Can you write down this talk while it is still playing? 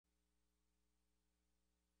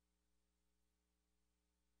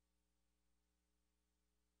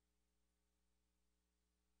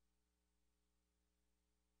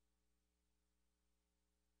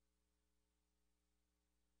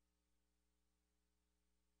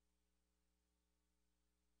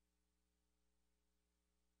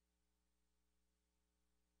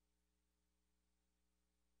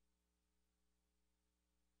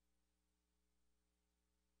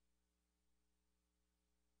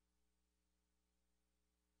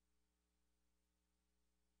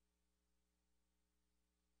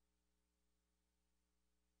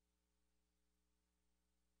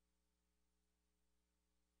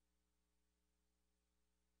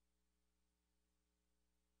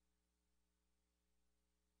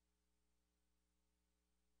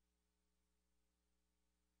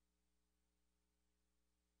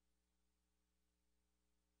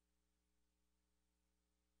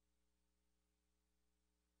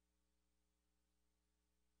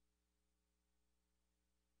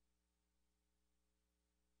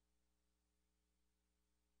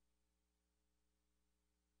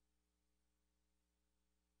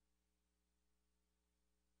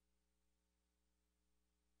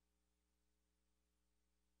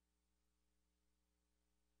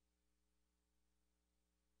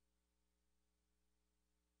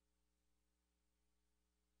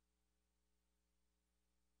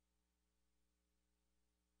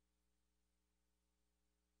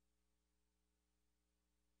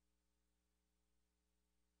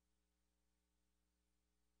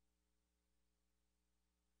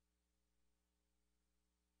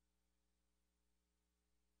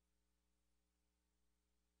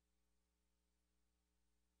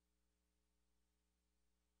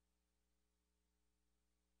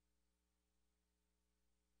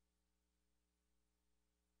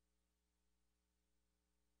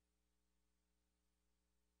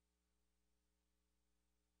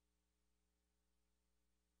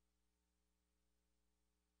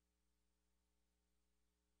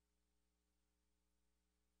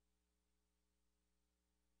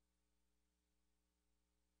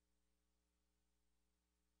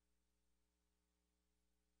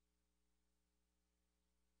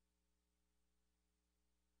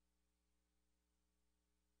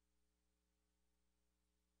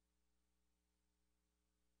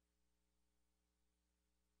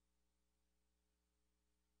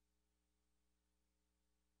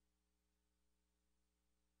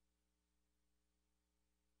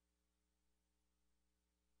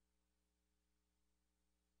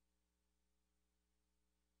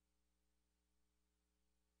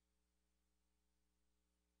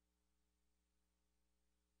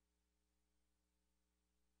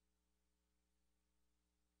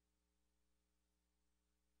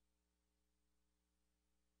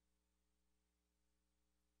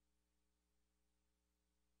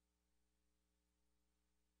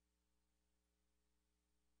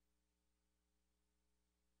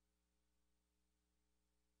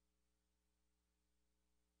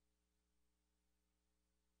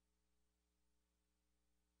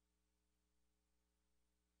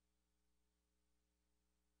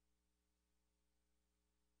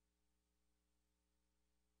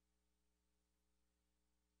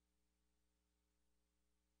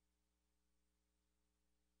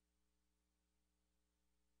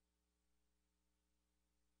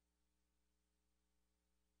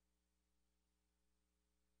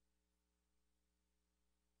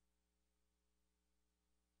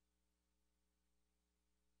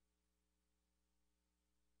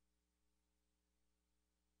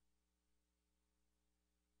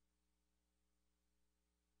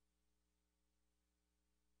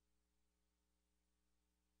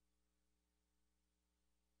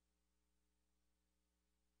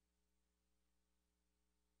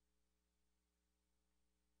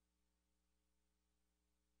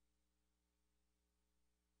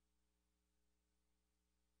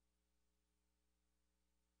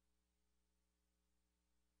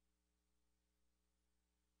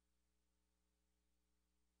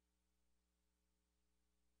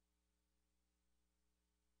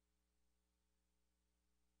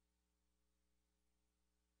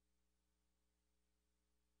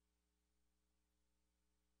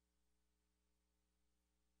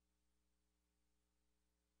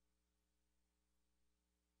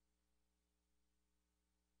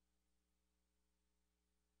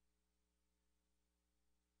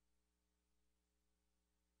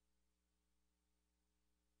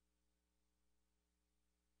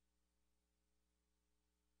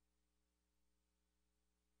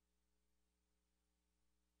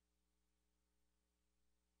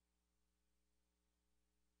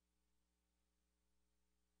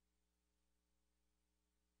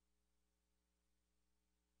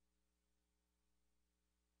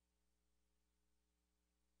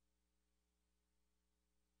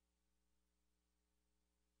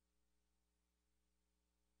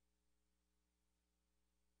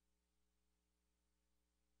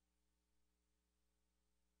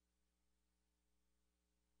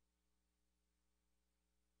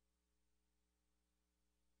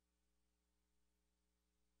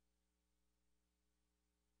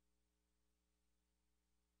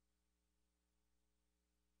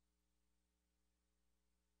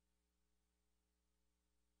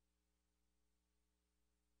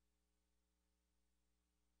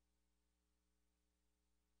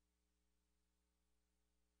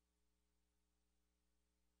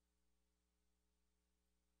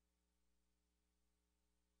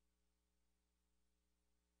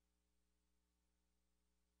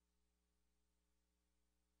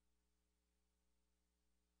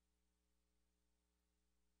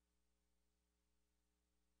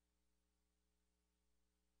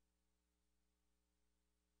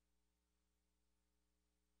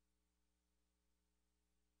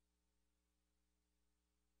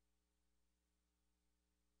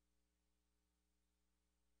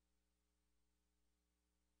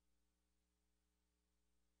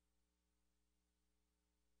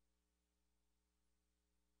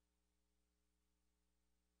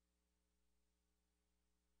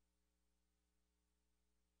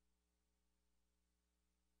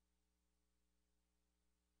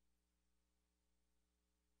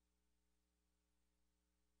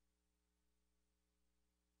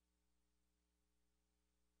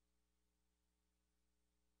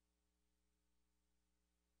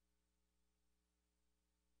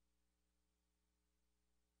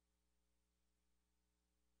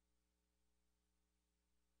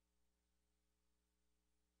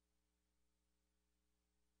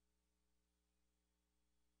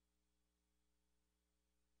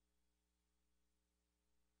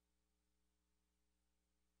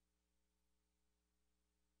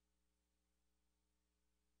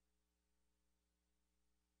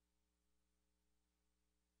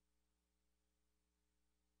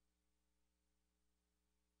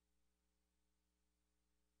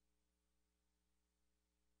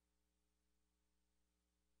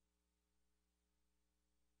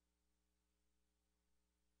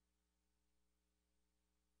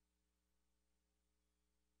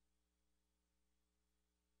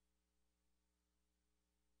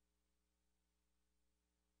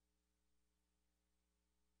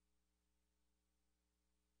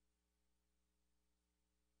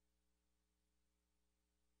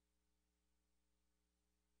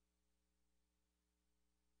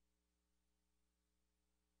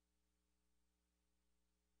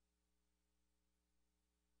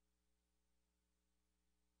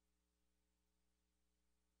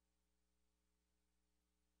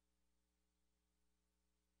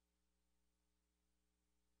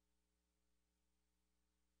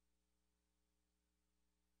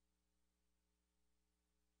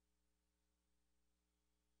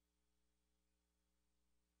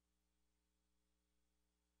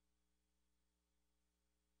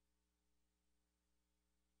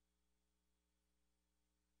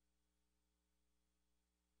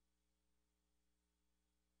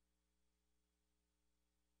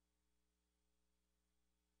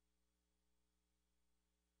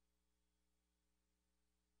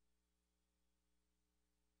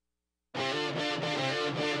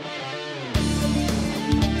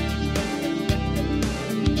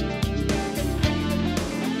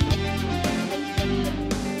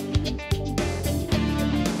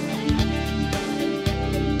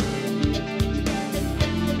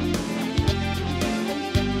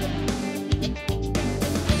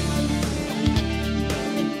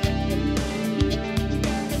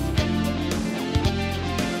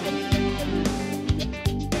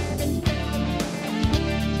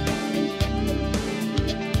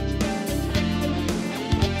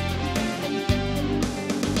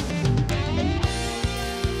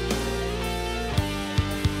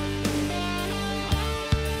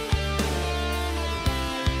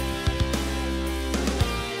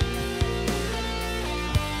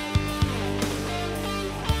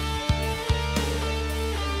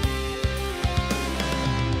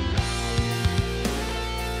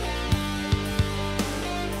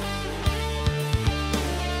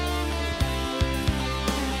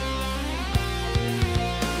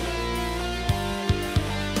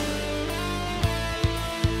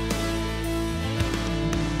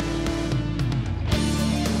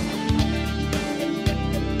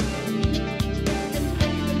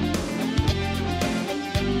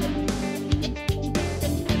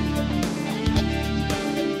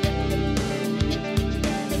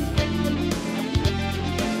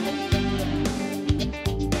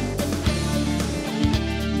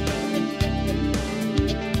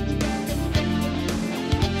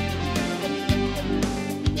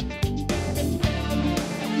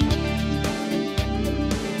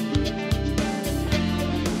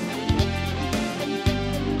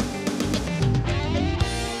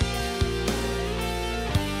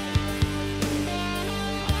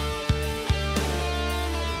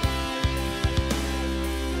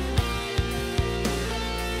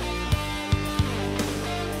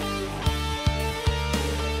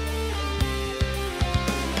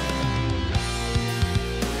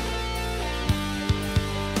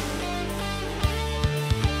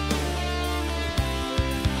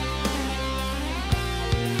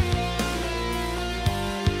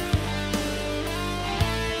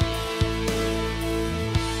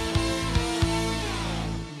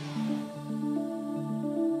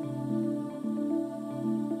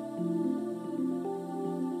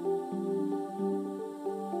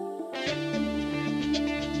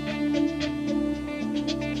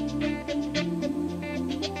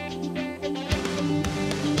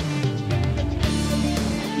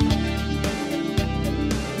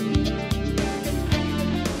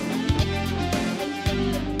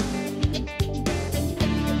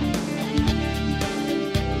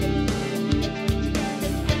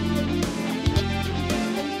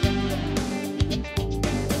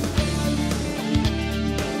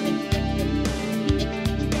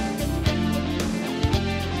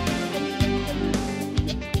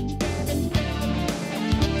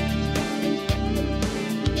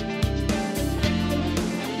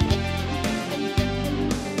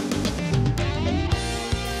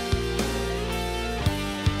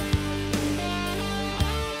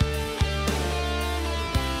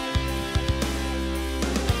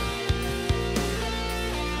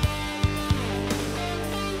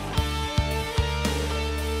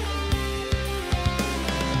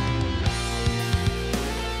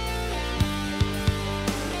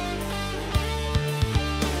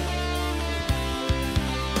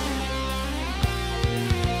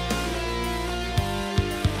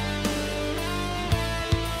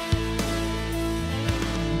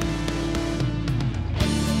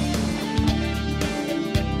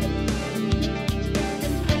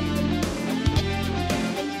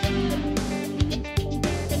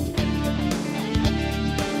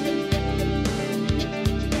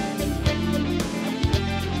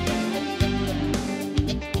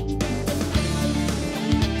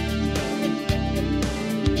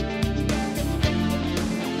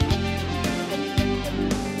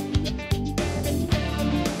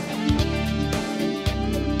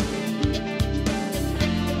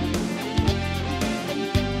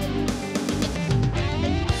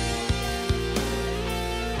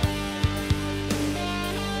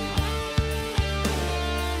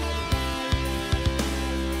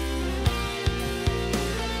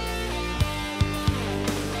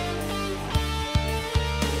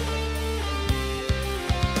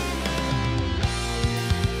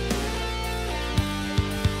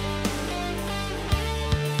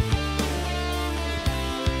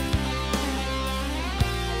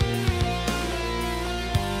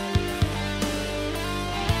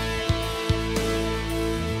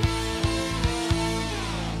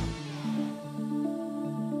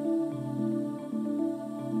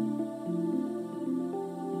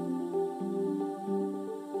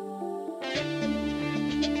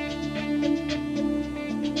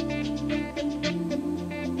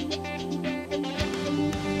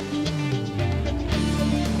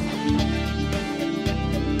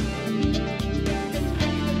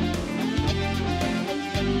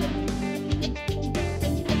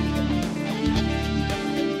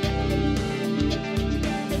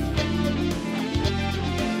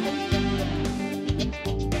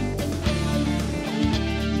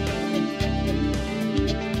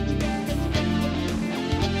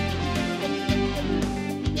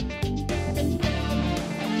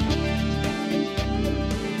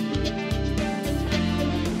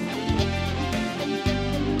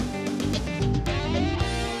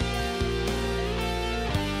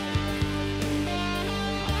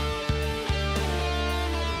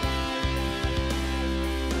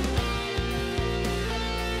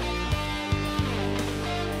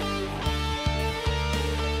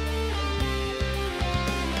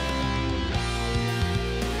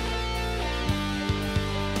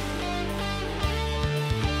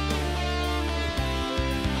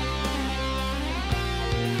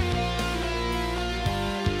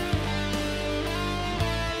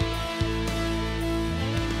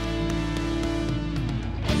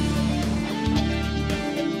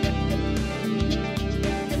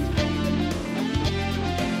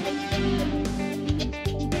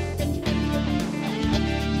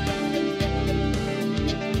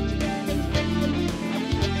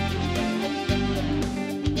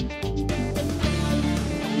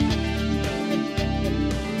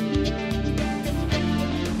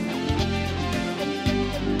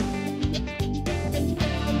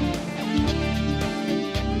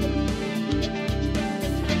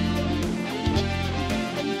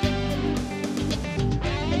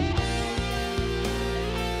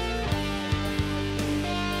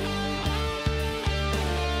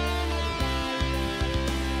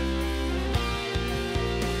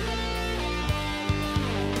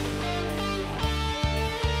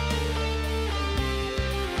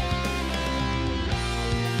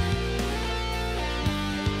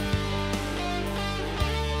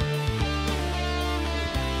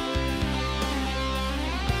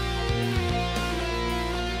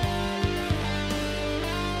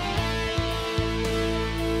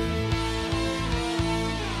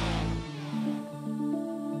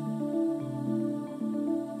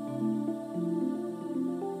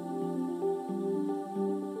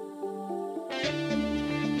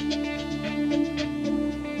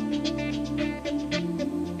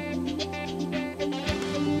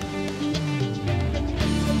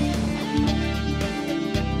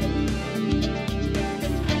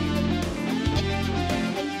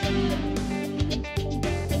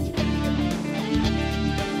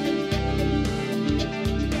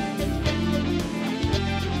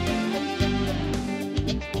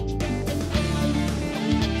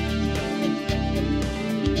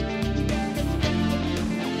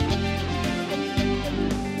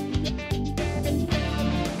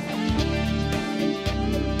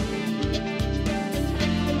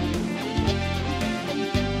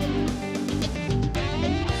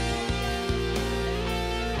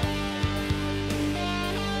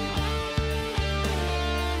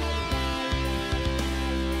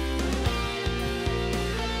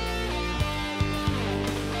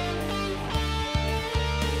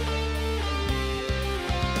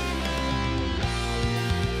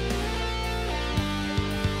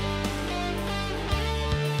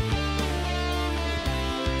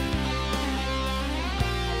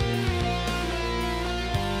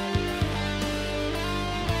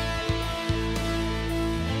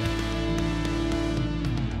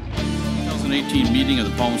2018 meeting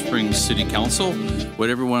of the Palm Springs City Council. Would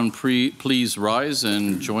everyone please rise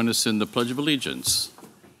and join us in the Pledge of Allegiance?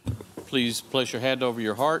 Please place your hand over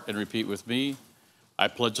your heart and repeat with me. I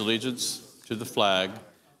pledge allegiance to the flag of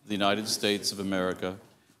the United States of America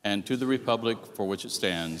and to the republic for which it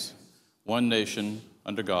stands, one nation,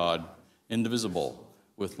 under God, indivisible,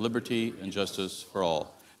 with liberty and justice for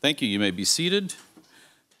all. Thank you. You may be seated.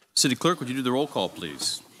 City Clerk, would you do the roll call,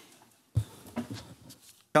 please?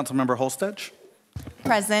 Councilmember Holstedge.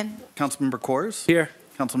 Present. Councilmember Coors. Here.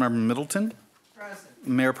 Councilmember Middleton. Present.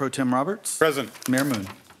 Mayor Pro Tem Roberts. Present. Mayor Moon.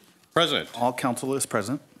 Present. All council is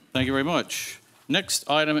present. Thank you very much. Next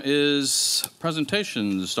item is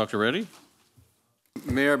presentations. Dr. Reddy?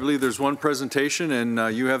 Mayor, I believe there's one presentation,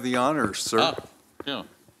 and you have the honors, sir. Yeah.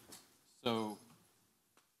 So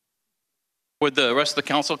would the rest of the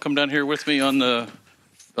council come down here with me on the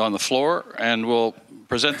floor, and we'll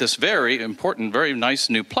present this very important, very nice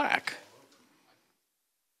new plaque.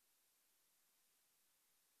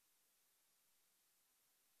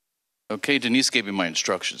 Okay, Denise gave me my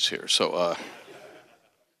instructions here. So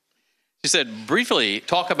she said, briefly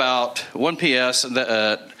talk about 1PS,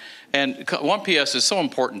 and 1PS is so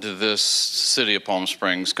important to this city of Palm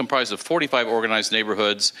Springs, comprised of 45 organized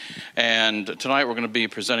neighborhoods. And tonight we're going to be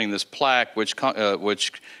presenting this plaque, which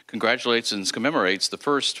congratulates and commemorates the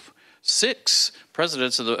first 6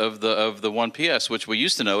 presidents of the 1PS, which we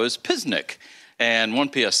used to know as PSNIC. And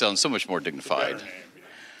 1PS sounds so much more dignified.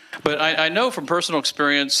 But I know from personal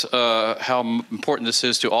experience how important this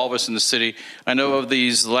is to all of us in the city. I know of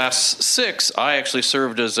these last 6, I actually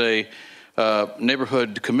served as a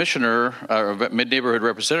neighborhood commissioner, neighborhood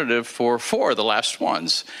representative for 4 of the last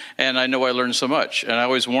ones. And I know I learned so much. And I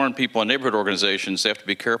always warn people in neighborhood organizations, they have to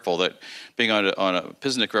be careful that being on a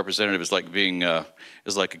PSNIC representative is like being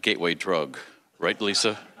is like a gateway drug, right,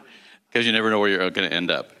 Lisa? Because you never know where you're going to end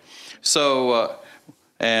up. So,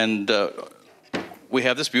 we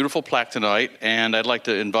have this beautiful plaque tonight, and I'd like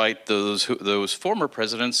to invite those former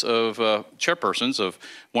presidents of chairpersons of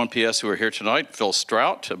 1PS who are here tonight. Phil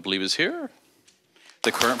Strout, I believe, is here,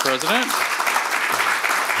 the current president.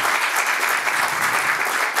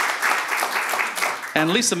 And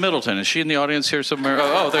Lisa Middleton, is she in the audience here somewhere?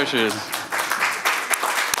 Oh, there she is.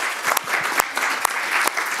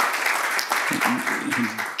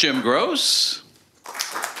 Jim Gross.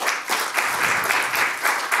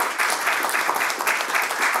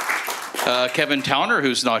 Kevin Towner,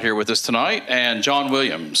 who's not here with us tonight, and John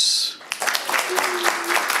Williams.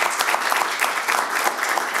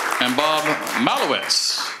 And Bob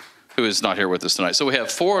Malowitz, who is not here with us tonight. So we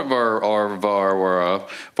have 4 of our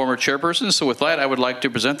former chairpersons. So with that, I would like to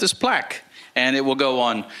present this plaque. And it will go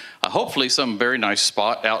on, hopefully, some very nice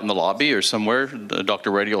spot out in the lobby or somewhere. Dr.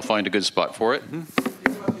 Reddy will find a good spot for it. Mm-hmm.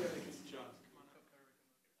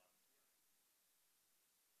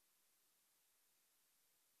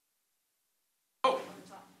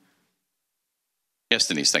 Yes,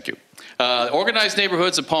 Denise, thank you. Organized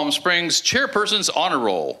Neighborhoods of Palm Springs, Chairperson's Honor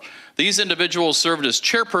Roll. These individuals served as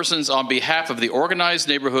chairpersons on behalf of the organized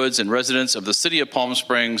neighborhoods and residents of the city of Palm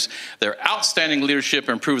Springs. Their outstanding leadership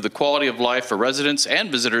improved the quality of life for residents and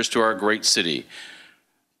visitors to our great city.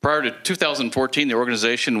 Prior to 2014, the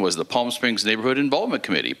organization was the Palm Springs Neighborhood Involvement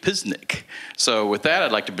Committee, PSNIC. So with that,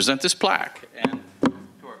 I'd like to present this plaque. And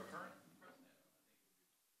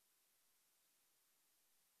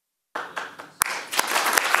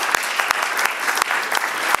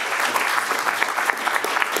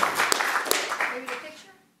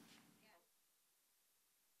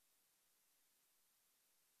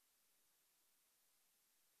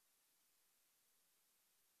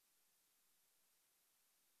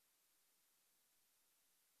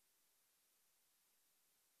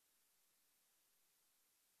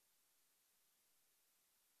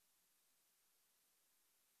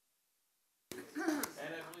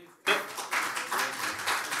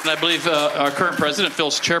I believe our current president,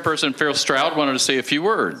 Chairperson Phil Stroud, wanted to say a few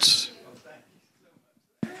words.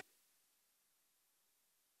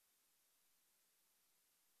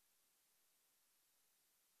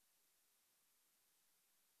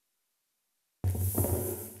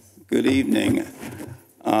 Good evening.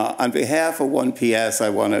 On behalf of 1PS, I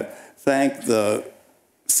want to thank the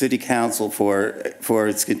City Council for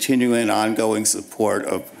its continuing and ongoing support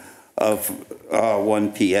of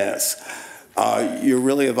 1PS. You're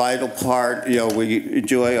really a vital part. We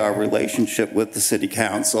enjoy our relationship with the City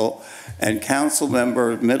Council, and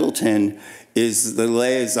Councilmember Middleton is the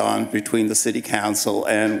liaison between the City Council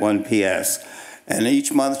and 1PS. And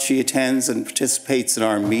each month she attends and participates in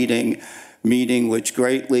our meeting which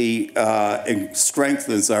greatly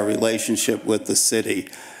strengthens our relationship with the city.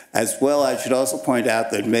 As well, I should also point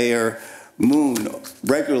out that Mayor Moon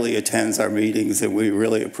regularly attends our meetings, and we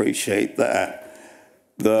really appreciate that.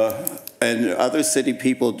 And other city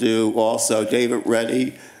people do also. David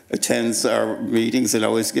Reddy attends our meetings and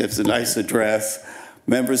always gives a nice address.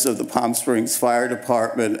 Members of the Palm Springs Fire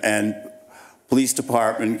Department and Police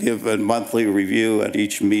Department give a monthly review at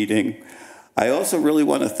each meeting. I also really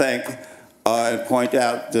want to thank and point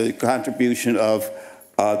out the contribution of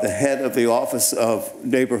the head of the Office of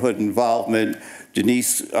Neighborhood Involvement,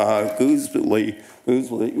 Denise Goosley.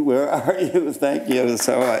 Where are you? Thank you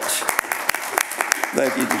so much.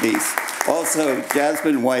 Thank you, Denise. Also,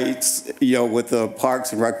 Jasmine Waits, with the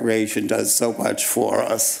Parks and Recreation, does so much for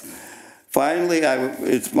us. Finally,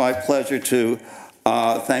 it's my pleasure to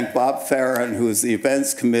thank Bob Farron, who is the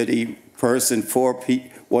events committee person for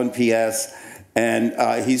 1PS,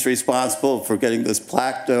 and he's responsible for getting this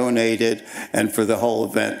plaque donated and for the whole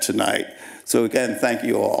event tonight. So again, thank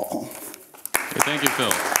you all. Thank you,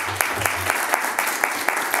 Phil.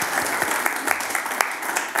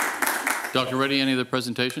 Dr. Reddy, any other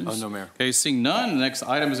presentations? Oh, no, Mayor. Okay, seeing none, the next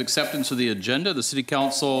item is acceptance of the agenda. The City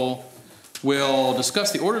Council will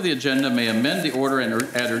discuss the order of the agenda, may amend the order and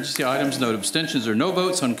add urgency items, note abstentions or no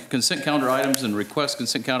votes on consent calendar items, and request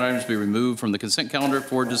consent calendar items be removed from the consent calendar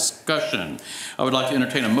for discussion. I would like to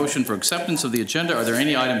entertain a motion for acceptance of the agenda. Are there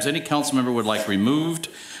any items any council member would like removed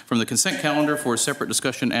from the consent calendar for separate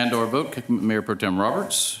discussion and or vote? Mayor Pro Tem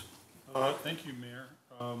Roberts. Thank you, Mayor.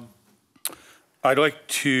 I'd like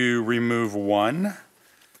to remove one.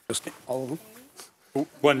 Just all of them?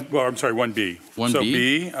 I'm sorry, 1B. 1B? So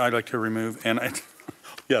B, I'd like to remove,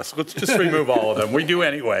 yes, let's just remove all of them. We do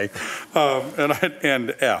anyway.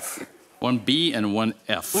 And F. 1B and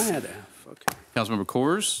 1F. I had F, okay. Councilmember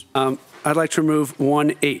Coors. I'd like to remove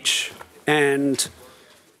 1H. And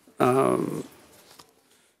I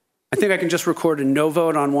think I can just record a no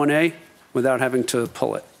vote on 1A without having to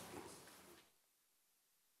pull it.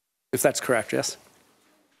 If that's correct, yes?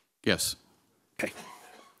 Yes. Okay.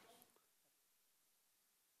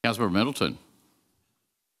 Councilmember Middleton.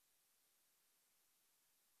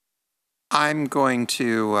 I'm going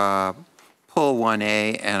to pull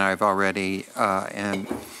 1A, and I've already, and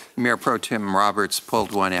Mayor Pro Tem Roberts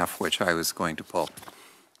pulled 1F, which I was going to pull.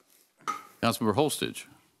 Councilmember Holstage.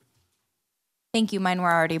 Thank you. Mine were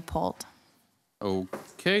already pulled.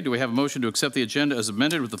 Okay, do we have a motion to accept the agenda as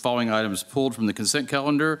amended with the following items pulled from the consent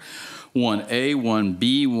calendar? 1A,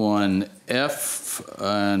 1B, 1F,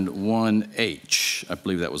 and 1H. I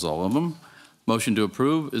believe that was all of them. Motion to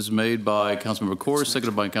approve is made by Councilmember Coors,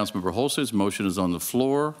 seconded by Councilmember Holstage. Motion is on the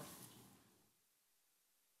floor.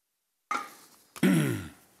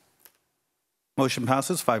 Motion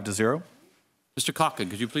passes 5-0. Mr. Cocken,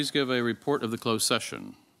 could you please give a report of the closed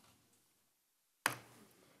session?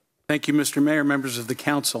 Thank you, Mr. Mayor, members of the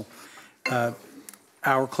council.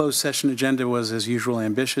 Our closed session agenda was, as usual,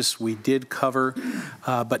 ambitious. We did cover,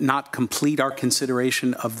 but not complete, our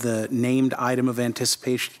consideration of the named item of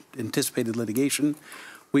anticipated litigation.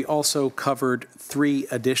 We also covered 3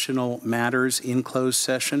 additional matters in closed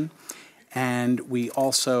session, and we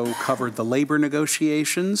also covered the labor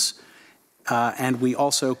negotiations, and we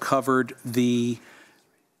also covered the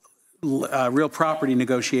real property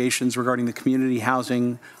negotiations regarding the Community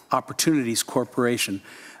Housing Opportunities Corporation.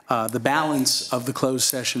 The balance of the closed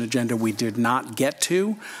session agenda we did not get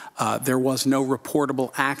to. There was no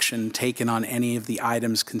reportable action taken on any of the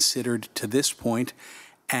items considered to this point.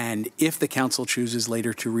 And if the council chooses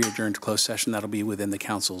later to re-adjourn to closed session, that'll be within the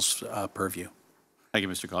council's purview. Thank you,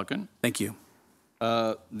 Mr. Cocken. Thank you.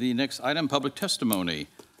 The next item, public testimony.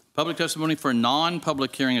 Public testimony for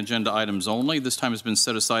non-public hearing agenda items only. This time has been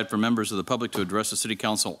set aside for members of the public to address the City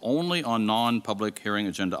Council only on non-public hearing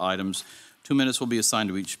agenda items. 2 minutes will be assigned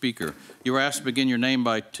to each speaker. You are asked to begin your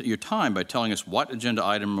time by telling us what agenda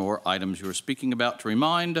item or items you are speaking about. To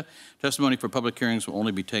remind, testimony for public hearings will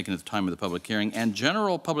only be taken at the time of the public hearing, and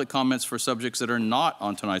general public comments for subjects that are not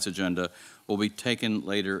on tonight's agenda will be taken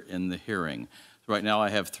later in the hearing. So right now I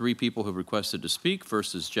have 3 people who have requested to speak.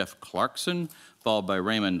 First is Jeff Clarkson, followed by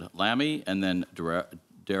Raymond Lammy, and then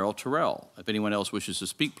Daryl Terrell. If anyone else wishes to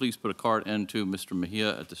speak, please put a card into Mr.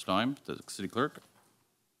 Mejia at this time, the City Clerk.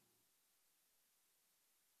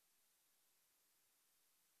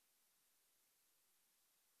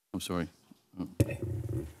 I'm sorry.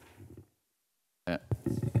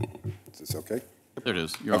 Is this okay? There it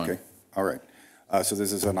is. You're on. Okay. All right. So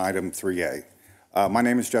this is on item 3A. My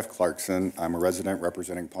name is Jeff Clarkson. I'm a resident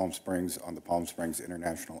representing Palm Springs on the Palm Springs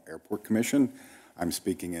International Airport Commission. I'm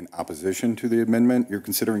speaking in opposition to the amendment you're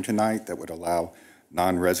considering tonight that would allow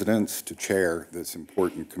non-residents to chair this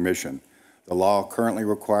important commission. The law currently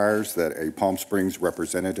requires that a Palm Springs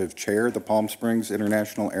representative chair the Palm Springs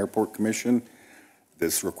International Airport Commission.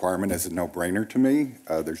 This requirement is a no-brainer to me.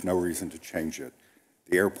 There's no reason to change it.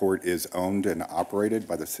 The airport is owned and operated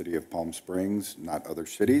by the city of Palm Springs, not other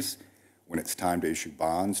cities. When it's time to issue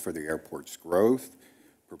bonds for the airport's growth,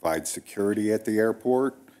 provide security at the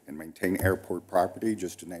airport, and maintain airport property,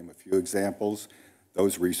 just to name a few examples,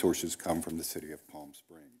 those resources come from the city of Palm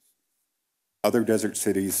Springs. Other desert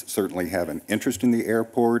cities certainly have an interest in the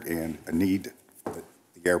airport and a need that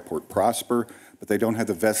the airport prosper, but they don't have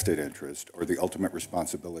the vested interest or the ultimate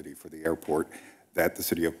responsibility for the airport that the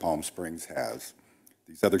city of Palm Springs has.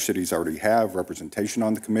 These other cities already have representation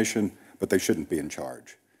on the commission, but they shouldn't be in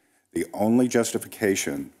charge. The only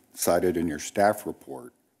justification cited in your staff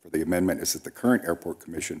report for the amendment is that the current airport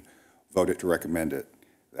commission voted to recommend it.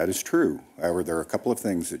 That is true. However, there are a couple of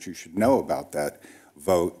things that you should know about that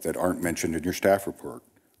vote that aren't mentioned in your staff report.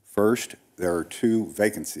 First, there are 2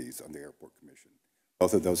 vacancies on the airport commission.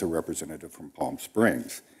 Both of those are representative from Palm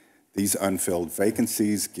Springs. These unfilled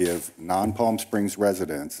vacancies give non-Palm Springs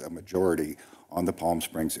residents a majority on the Palm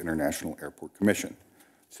Springs International Airport Commission.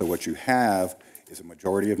 So what you have is a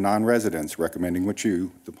majority of non-residents recommending what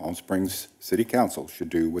you, the Palm Springs City Council, should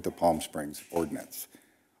do with the Palm Springs ordinance.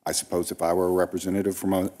 I suppose if I were a representative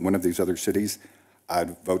from one of these other cities,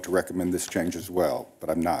 I'd vote to recommend this change as well, but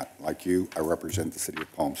I'm not. Like you, I represent the city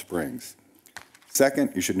of Palm Springs.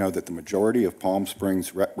 Second, you should know that the majority of Palm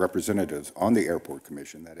Springs representatives on the Airport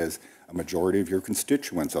Commission, that is, a majority of your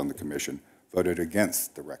constituents on the commission, voted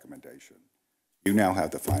against the recommendation. You now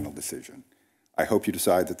have the final decision. I hope you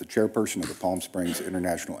decide that the chairperson of the Palm Springs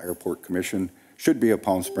International Airport Commission should be a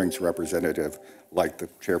Palm Springs representative like the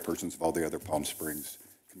chairpersons of all the other Palm Springs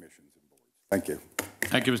commissions and boards. Thank you.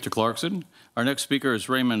 Thank you, Mr. Clarkson. Our next speaker is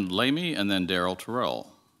Raymond Lamy and then Darrell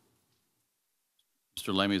Terrell.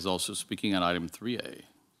 Mr. Lamy is also speaking on item 3A.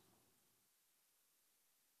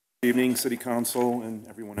 Good evening, City Council and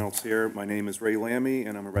everyone else here. My name is Ray Lamy,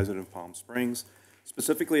 and I'm a resident of Palm Springs.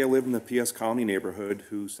 Specifically, I live in the P.S. Colony neighborhood,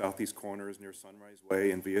 whose southeast corner is near Sunrise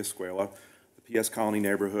Way and Via Escuela. The P.S. Colony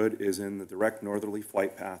neighborhood is in the direct northerly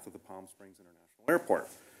flight path of the Palm Springs International Airport.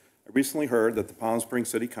 I recently heard that the Palm Springs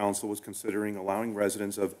City Council was considering allowing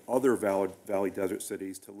residents of other Valley Desert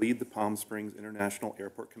cities to lead the Palm Springs International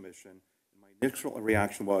Airport Commission. And my initial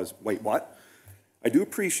reaction was, wait, what? I do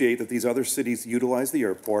appreciate that these other cities utilize the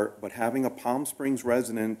airport, but having a Palm Springs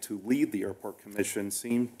resident to lead the Airport Commission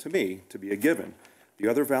seemed to me to be a given. The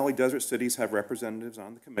other Valley Desert cities have representatives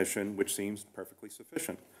on the commission, which seems perfectly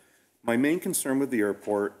sufficient. My main concern with the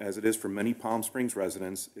airport, as it is for many Palm Springs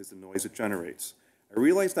residents, is the noise it generates. I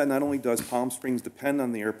realize that not only does Palm Springs depend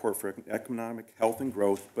on the airport for economic health and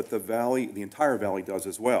growth, but the entire valley does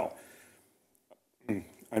as well.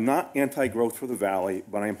 I'm not anti-growth for the valley,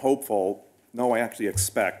 but I'm hopeful, no, I actually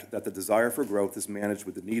expect, that the desire for growth is managed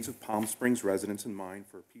with the needs of Palm Springs residents in mind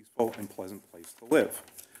for a peaceful and pleasant place to live.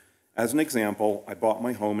 As an example, I bought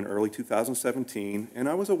my home in early 2017, and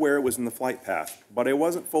I was aware it was in the flight path, but I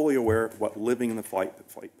wasn't fully aware of what living in the flight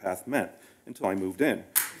path meant until I moved in.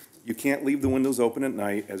 You can't leave the windows open at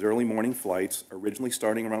night, as early morning flights, originally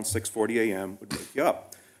starting around 6:40 a.m., would wake you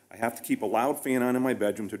up. I have to keep a loud fan on in my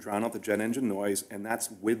bedroom to drown out the jet engine noise, and that's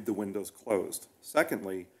with the windows closed.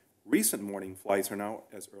 Secondly, recent morning flights are now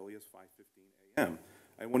as early as 5:15 a.m.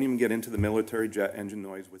 I won't even get into the military jet engine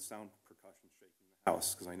noise with sound percussion shaking the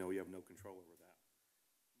house, because I know you have no control over that.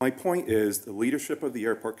 My point is, the leadership of the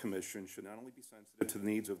Airport Commission should not only be sensitive to the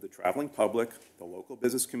needs of the traveling public, the local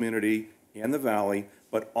business community, and the Valley,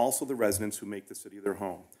 but also the residents who make the city their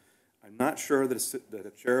home. I'm not sure that a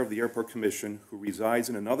chair of the Airport Commission who resides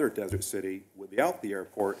in another desert city without the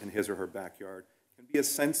airport in his or her backyard can be as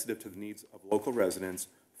sensitive to the needs of local residents,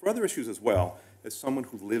 for other issues as well, as someone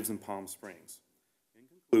who lives in Palm Springs. In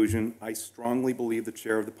conclusion, I strongly believe the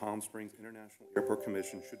chair of the Palm Springs International Airport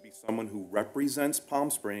Commission should be someone who represents Palm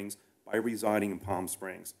Springs by residing in Palm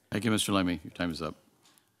Springs. Thank you, Mr. Lamy. Your time is up.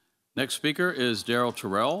 Next speaker is Darrell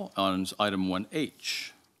Terrell on item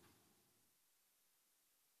 1H.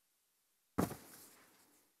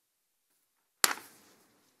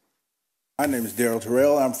 My name is Darrell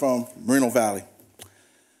Terrell. I'm from Moreno Valley.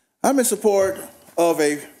 I'm in support of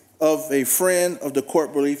a friend of the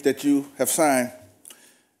court brief that you have signed.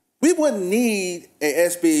 We wouldn't need a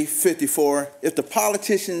SB 54 if the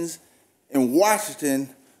politicians in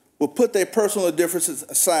Washington would put their personal differences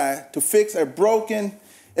aside to fix a broken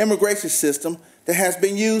immigration system that has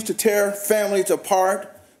been used to tear families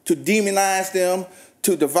apart, to demonize them,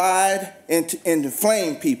 to divide and to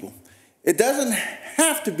inflame people. It doesn't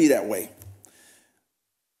have to be that way.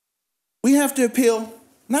 We have to appeal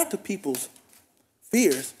not to people's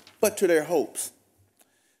fears, but to their hopes,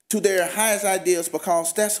 to their highest ideals,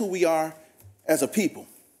 because that's who we are as a people.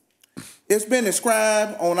 It's been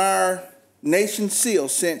inscribed on our nation's seal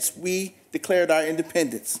since we declared our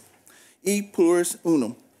independence. E pluribus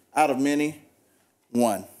unum, out of many,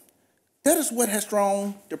 one. That is what has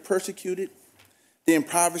drawn the persecuted, the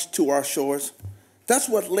impoverished to our shores. That's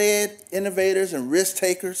what led innovators and risk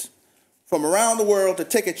takers from around the world to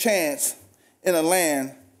take a chance in a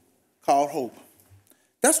land called hope.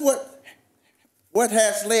 That's what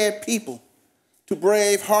has led people to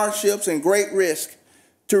brave hardships and great risk,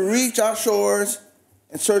 to reach our shores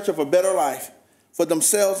in search of a better life for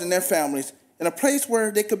themselves and their families, in a place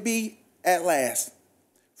where they could be at last,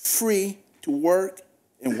 free to work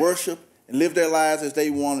and worship and live their lives as they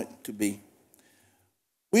want it to be.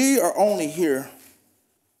 We are only here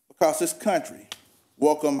because this country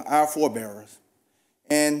welcomed our forebears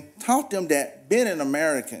and taught them that being an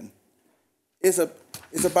American is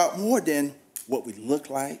about more than what we look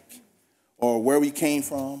like or where we came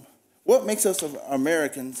from. What makes us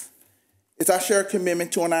Americans is our shared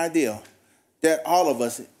commitment to an ideal that all of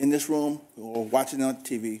us in this room or watching on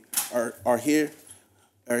TV are here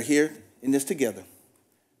in this together.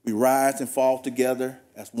 We rise and fall together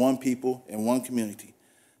as one people and one community.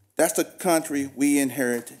 That's the country we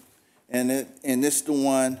inherited, and this is the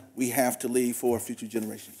one we have to leave for future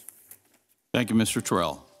generations. Thank you, Mr.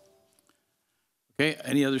 Terrell. Okay,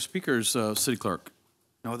 any other speakers, City Clerk?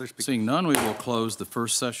 No other speakers. Seeing none, we will close the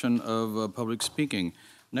first session of public speaking.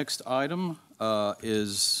 Next item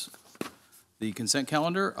is the consent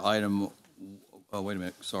calendar. Item, oh, wait a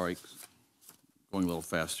minute, sorry. Going a little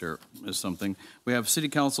fast here, is something. We have City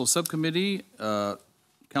Council Subcommittee,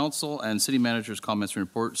 Council and City Manager's comments and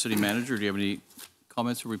report. City Manager, do you have any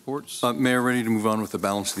comments or reports? Mayor, ready to move on with the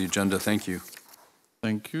balance of the agenda. Thank you.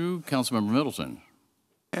 Thank you. Councilmember Middleton.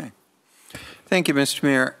 Okay. Thank you, Mr.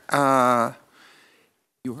 Mayor.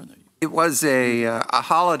 It was a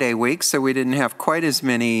holiday week, so we didn't have quite as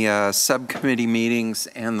many subcommittee meetings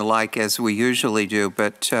and the like as we usually do,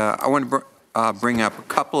 but I want to bring up a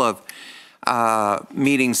couple of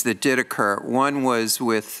meetings that did occur. One was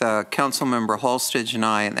with Councilmember Holstage and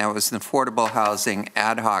I, and that was an Affordable Housing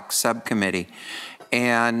Ad Hoc Subcommittee.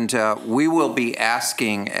 And we will be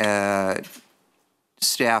asking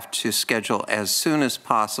staff to schedule as soon as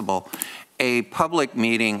possible a public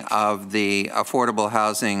meeting of the Affordable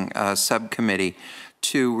Housing Subcommittee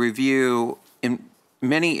to review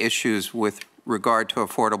many issues with regard to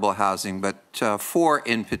affordable housing, but four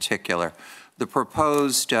in particular. The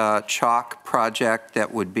proposed chalk project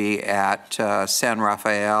that would be at San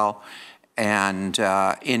Rafael and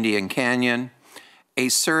Indian Canyon, a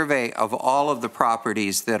survey of all of the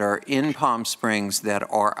properties that are in Palm Springs that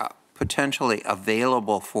are potentially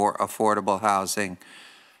available for affordable housing,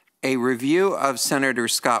 a review of Senator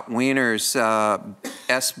Scott Wiener's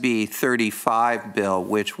SB 35 bill,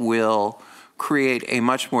 which will create a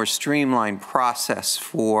much more streamlined process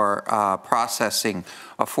for processing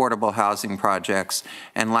affordable housing projects.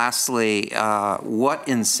 And lastly, what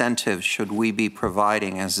incentives should we be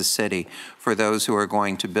providing as a city for those who are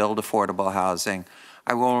going to build affordable housing?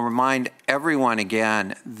 I will remind everyone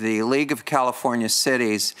again, the League of California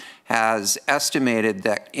Cities has estimated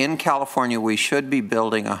that in California we should be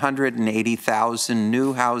building 180,000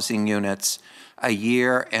 new housing units a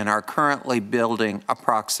year and are currently building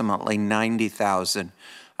approximately 90,000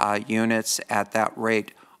 units at that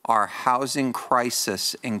rate. Our housing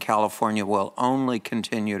crisis in California will only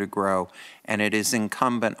continue to grow, and it is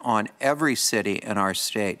incumbent on every city in our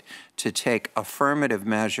state to take affirmative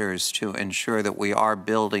measures to ensure that we are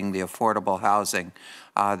building the affordable housing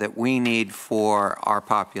that we need for our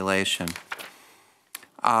population.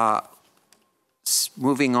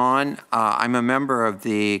 Moving on, I'm a member of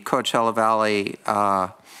the Coachella Valley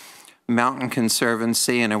Mountain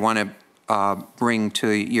Conservancy, and I want to bring to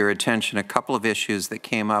your attention a couple of issues that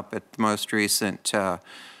came up at the most recent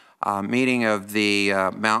meeting of the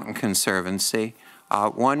Mountain Conservancy.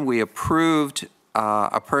 One, we approved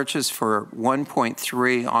a purchase for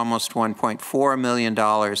 $1.3, almost $1.4 million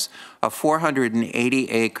of 480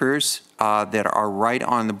 acres that are right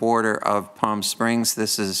on the border of Palm Springs.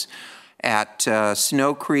 This is at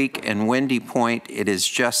Snow Creek and Windy Point. It is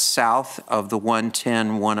just south of the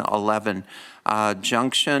 110-111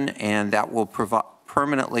 junction, and that will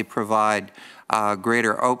permanently provide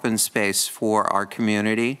greater open space for our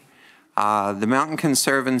community. The Mountain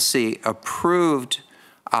Conservancy approved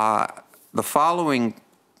the following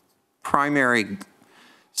primary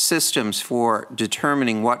systems for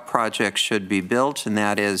determining what projects should be built, and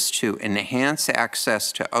that is to enhance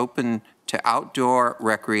access to outdoor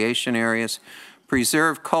recreation areas,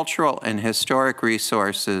 preserve cultural and historic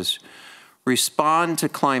resources, respond to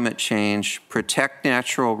climate change, protect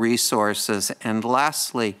natural resources, and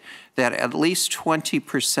lastly, that at least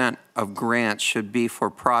 20% of grants should be for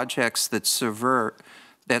projects that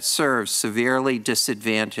serve severely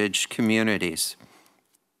disadvantaged communities.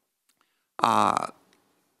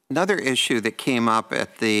 Another issue that came up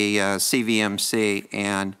at the CVMC,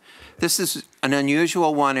 and this is an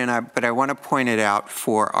unusual one, but I want to point it out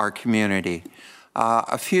for our community.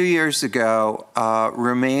 A few years ago,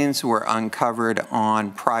 remains were uncovered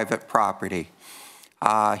on private property.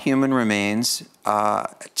 Human remains.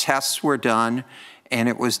 Tests were done, and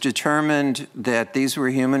it was determined that these were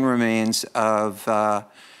human remains of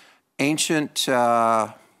ancient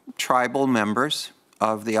tribal members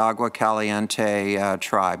of the Agua Caliente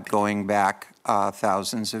tribe, going back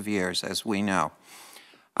thousands of years, as we know.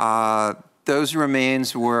 Those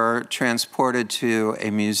remains were transported to a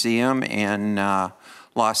museum in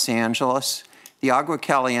Los Angeles. The Agua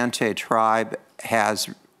Caliente tribe has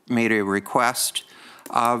made a request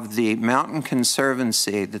of the Mountain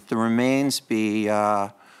Conservancy that the remains be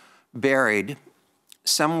buried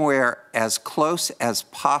somewhere as close as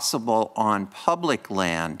possible on public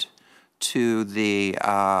land to the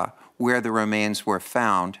where the remains were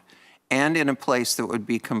found, and in a place that would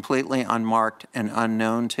be completely unmarked and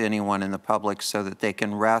unknown to anyone in the public, so that they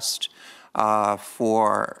can rest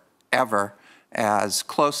forever as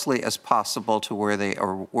closely as possible to where they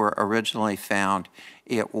were originally found.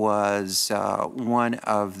 It was one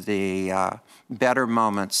of the better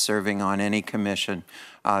moments serving on any commission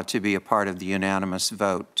to be a part of the unanimous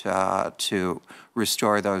vote to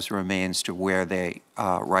restore those remains to where they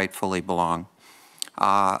rightfully belong.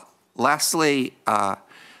 Lastly,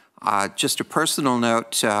 just a personal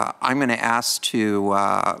note, I'm going to ask to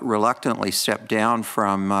reluctantly step down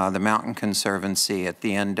from the Mountain Conservancy at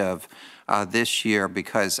the end of this year,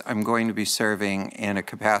 because I'm going to be serving in a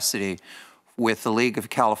capacity with the League of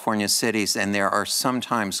California Cities, and there are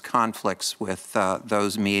sometimes conflicts with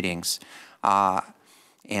those meetings.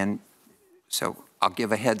 And so I'll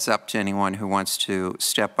give a heads up to anyone who wants to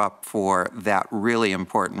step up for that really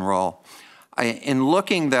important role. In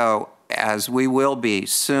looking, though, as we will be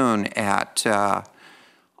soon at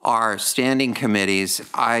our standing committees,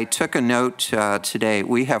 I took a note today.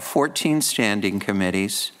 We have 14 standing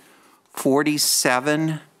committees,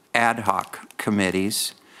 47 ad hoc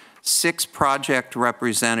committees, 6 project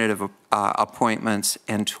representative appointments,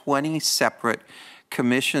 and 20 separate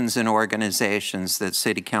commissions and organizations that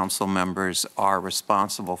city council members are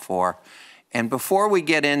responsible for. And before we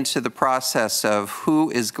get into the process of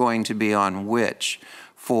who is going to be on which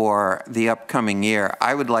for the upcoming year,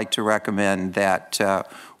 I would like to recommend that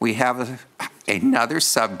we have another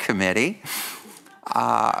subcommittee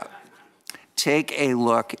take a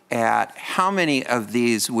look at how many of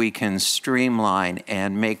these we can streamline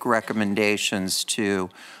and make recommendations to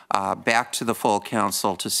back to the full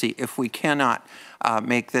council to see if we cannot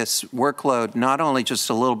make this workload not only just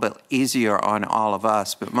a little bit easier on all of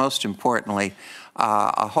us, but most importantly,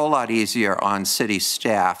 a whole lot easier on city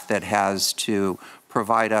staff that has to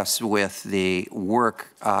provide us with the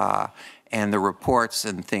work and the reports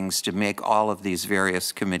and things to make all of these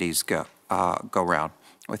various committees go round.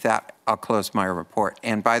 With that, I'll close my report.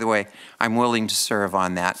 And by the way, I'm willing to serve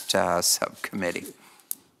on that subcommittee.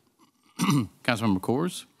 Councilmember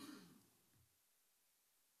Coors.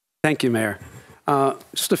 Thank you, Mayor.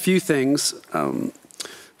 Just a few things.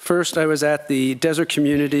 First, I was at the Desert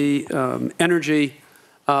Community Energy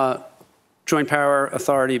Joint Power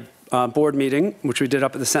Authority board meeting, which we did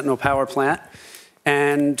up at the Sentinel Power Plant.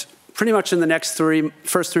 And pretty much in the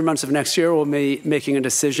first 3 months of next year, we'll be making a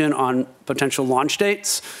decision on potential launch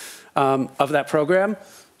dates of that program.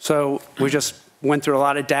 So we just went through a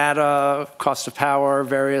lot of data, cost of power,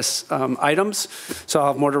 various items. So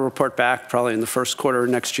I'll have more to report back probably in the first quarter of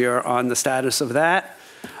next year on the status of that.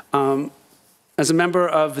 As a member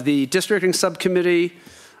of the districting subcommittee,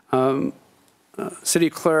 City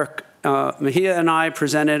Clerk Mejia and I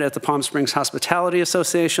presented at the Palm Springs Hospitality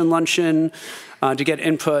Association luncheon to get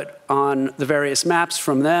input on the various maps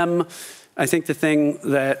from them. I think the thing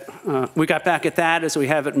that we got back at that, as we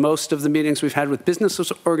have at most of the meetings we've had with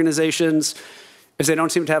business organizations, is they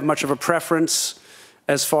don't seem to have much of a preference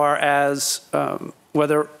as far as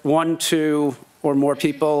whether 1, 2, or more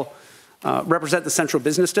people represent the central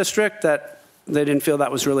business district, that they didn't feel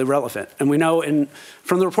that was really relevant. And we know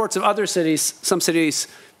from the reports of other cities, some cities'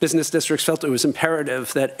 business districts felt it was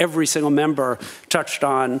imperative that every single member touched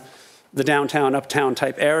on the downtown, uptown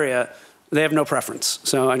type area. They have no preference.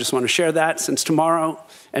 So I just want to share that. Since tomorrow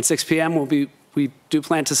at 6 p.m. we do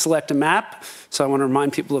plan to select a map. So I want to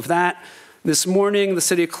remind people of that. This morning, the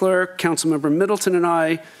city clerk, Councilmember Middleton, and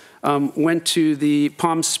I went to the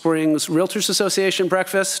Palm Springs Realtors Association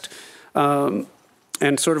breakfast and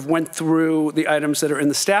sort of went through the items that are in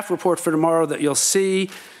the staff report for tomorrow that you'll see.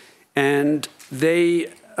 And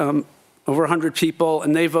they, over 100 people,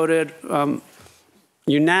 and they voted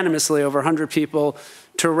unanimously, over 100 people,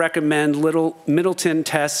 to recommend Middleton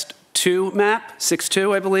Test 2 map,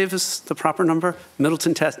 6-2, I believe is the proper number,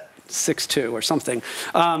 Middleton Test 6-2 or something.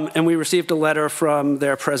 And we received a letter from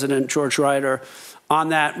their president, George Ryder, on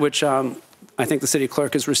that, which I think the city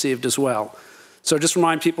clerk has received as well. So just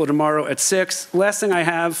remind people tomorrow at 6. Last thing I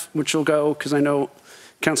have, which will go, because I know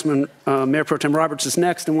Councilman Mayor Pro Tem Roberts is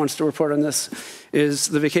next and wants to report on this, is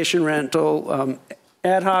the vacation rental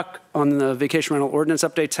ad hoc on the vacation rental ordinance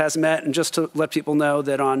updates has met. And just to let people know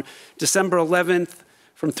that on December 11th,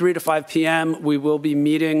 from 3 to 5 p.m., we will be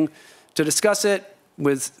meeting to discuss it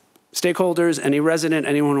with stakeholders, any resident,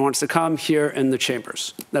 anyone who wants to come here in the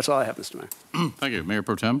chambers. That's all I have, Mr. Mayor. Thank you. Mayor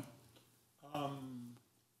Pro Tem? Thank you.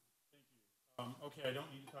 Okay, I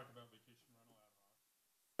don't need to talk about vacation rental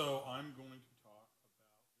ad hoc. So I'm going to talk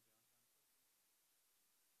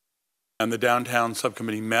about... And the downtown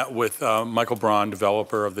subcommittee met with Michael Braun,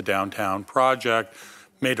 developer of the downtown project,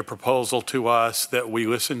 made a proposal to us that we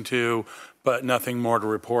listened to, but nothing more to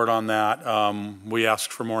report on that. We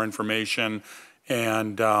asked for more information,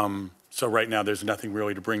 and so right now there's nothing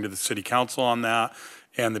really to bring to the city council on that,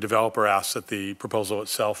 and the developer asked that the proposal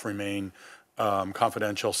itself remain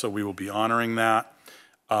confidential, so we will be honoring that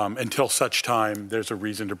until such time there's a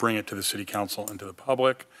reason to bring it to the city council and to the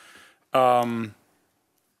public. I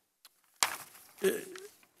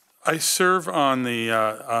serve on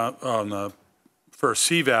the for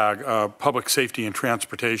CVAG, Public Safety and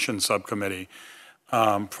Transportation Subcommittee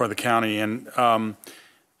for the county. And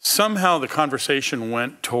somehow the conversation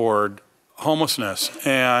went toward homelessness.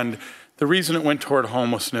 And the reason it went toward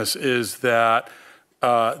homelessness is that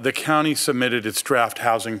the county submitted its draft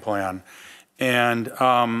housing plan. And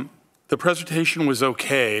the presentation was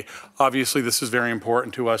okay. Obviously, this is very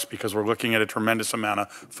important to us because we're looking at a tremendous amount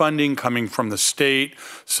of funding coming from the state.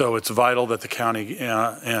 So it's vital that the county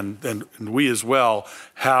and we as well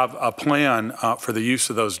have a plan for the use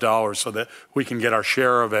of those dollars so that we can get our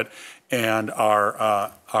share of it, and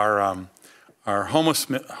our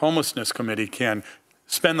homelessness committee can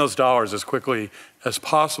spend those dollars as quickly as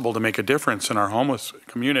possible to make a difference in our homeless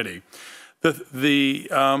community.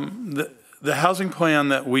 The housing plan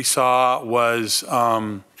that we saw was,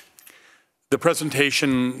 the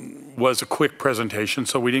presentation was a quick presentation,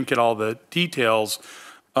 so we didn't get all the details.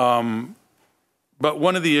 But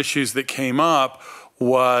one of the issues that came up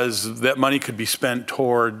was that money could be spent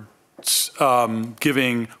towards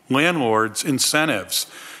giving landlords incentives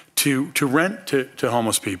to rent to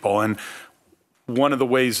homeless people. And one of the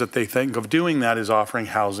ways that they think of doing that is offering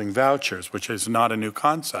housing vouchers, which is not a new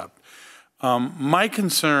concept. My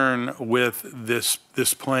concern with this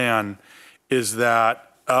plan is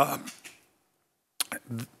that,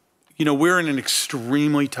 we're in an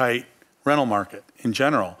extremely tight rental market in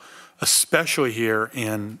general, especially here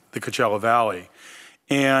in the Coachella Valley.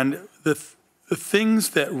 And the things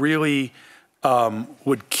that really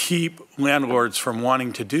would keep landlords from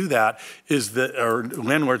wanting to do that or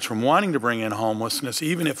landlords from wanting to bring in homelessness,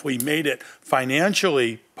 even if we made it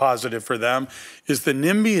financially positive for them, is the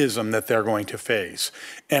NIMBYism that they're going to face.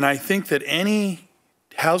 And I think that any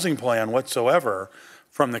housing plan whatsoever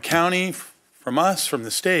from the county, from us, from the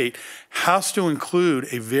state, has to include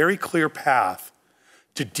a very clear path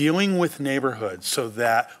to dealing with neighborhoods so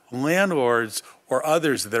that landlords or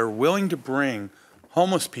others that are willing to bring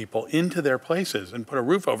homeless people into their places and put a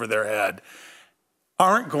roof over their head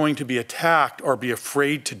aren't going to be attacked or be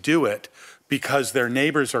afraid to do it because their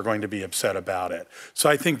neighbors are going to be upset about it. So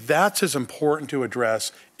I think that's as important to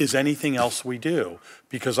address as anything else we do,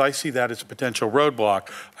 because I see that as a potential roadblock.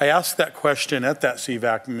 I asked that question at that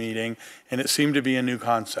CVAC meeting, and it seemed to be a new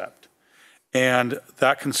concept. And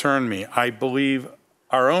that concerned me. I believe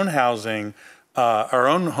our own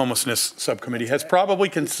homelessness subcommittee has probably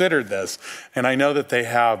considered this, and I know that they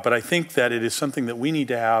have, but I think that it is something that we need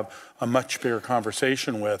to have a much bigger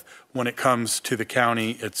conversation with when it comes to the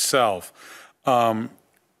county itself.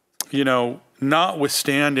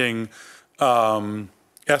 Notwithstanding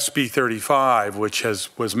SB 35, which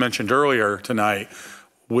was mentioned earlier tonight,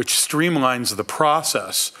 which streamlines the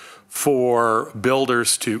process for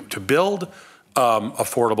builders to build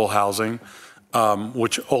affordable housing,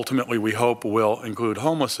 which ultimately we hope will include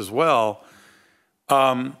homeless as well.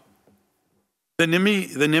 The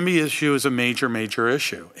NIMBY issue is a major, major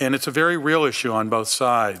issue, and it's a very real issue on both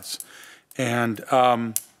sides. And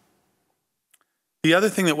The other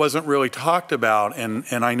thing that wasn't really talked about, and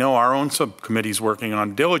I know our own subcommittee's working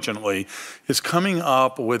on diligently, is coming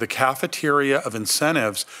up with a cafeteria of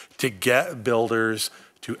incentives to get builders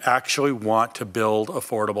to actually want to build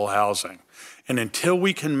affordable housing. And until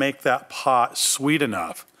we can make that pot sweet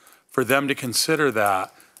enough for them to consider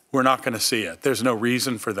that, we're not going to see it. There's no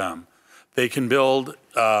reason for them. They can build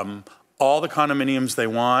all the condominiums they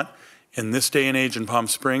want. In this day and age in Palm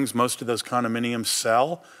Springs, most of those condominiums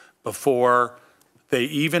sell before they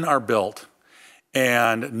even are built.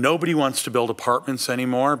 And nobody wants to build apartments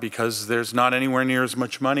anymore because there's not anywhere near as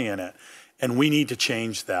much money in it. And we need to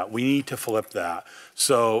change that. We need to flip that.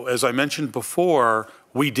 So as I mentioned before,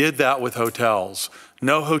 we did that with hotels.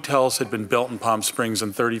 No hotels had been built in Palm Springs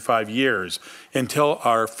in 35 years until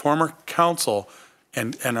our former council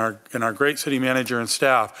and our great city manager and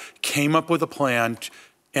staff came up with a plan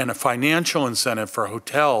and a financial incentive for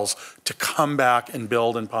hotels to come back and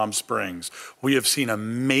build in Palm Springs. We have seen a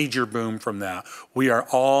major boom from that. We are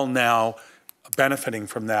all now benefiting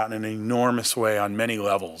from that in an enormous way on many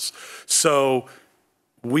levels. So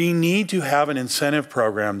we need to have an incentive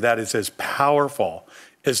program that is as powerful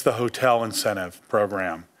as the hotel incentive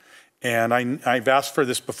program. And I've asked for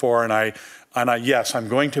this before, and yes, I'm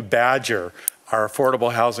going to badger our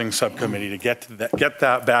Affordable Housing Subcommittee to get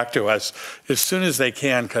that back to us as soon as they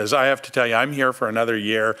can, because I have to tell you, I'm here for another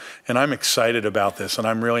year, and I'm excited about this, and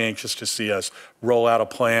I'm really anxious to see us roll out a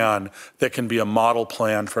plan that can be a model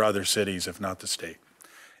plan for other cities, if not the state.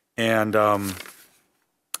 And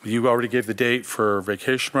you already gave the date for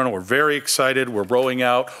vacation rental. We're very excited. We're rolling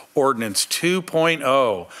out Ordinance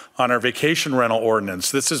 2.0 on our vacation rental ordinance.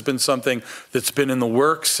 This has been something that's been in the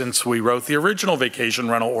works since we wrote the original vacation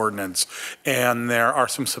rental ordinance. And there are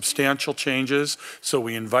some substantial changes. So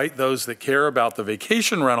we invite those that care about the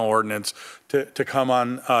vacation rental ordinance to come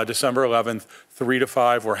on December 11th, 3 to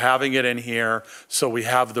 5. We're having it in here. So we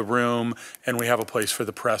have theroom and we have a place for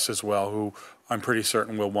the press as well, who I'm pretty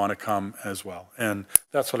certain will want to come as well. And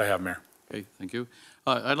that's what I have, Mayor. Okay, thank you.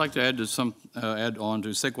 I'd like to add on to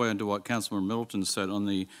segue into what Councilmember Middleton said on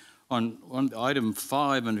item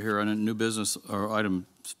 5 under here on new business, or item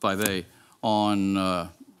 5A on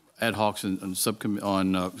ad hocs and subcommittee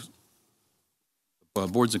on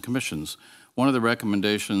boards and commissions. One of the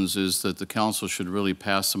recommendations is that the council should really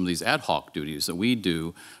pass some of these ad hoc duties that we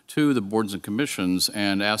do to the boards and commissions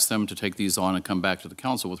and ask them to take these on and come back to the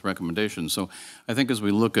council with recommendations. So I think as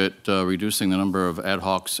we look at reducing the number of ad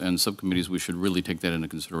hocs and subcommittees, we should really take that into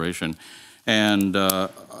consideration. And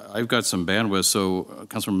I've got some bandwidth, so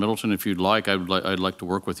Councilor Middleton, if you'd like, I'd like to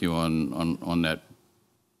work with you on that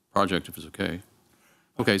project, if it's okay.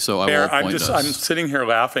 Okay, so I will appoint us. I'm sitting here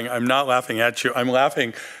laughing. I'm not laughing at you. I'm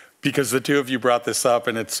laughing because the two of you brought this up,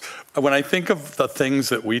 and it's when I think of the things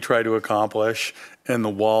that we try to accomplish and the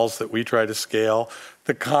walls that we try to scale,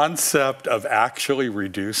 the concept of actually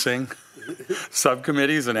reducing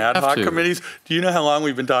subcommittees and ad hoc committees. Do you know how long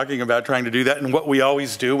we've been talking about trying to do that? And what we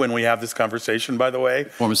always do when we have this conversation, by the way,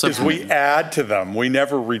 is we add to them. We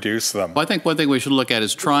never reduce them. Well, I think one thing we should look at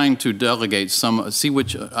is trying to delegate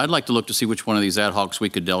I'd like to look to see which one of these ad hocs we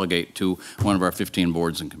could delegate to one of our 15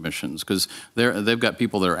 boards and commissions, because they've got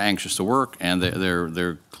people that are anxious to work and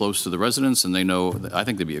they're close to the residents, and they know, I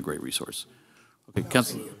think they'd be a great resource. Okay,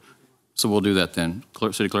 Council, so we'll do that then.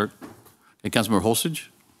 City Clerk. Okay, Councilmember Holstage.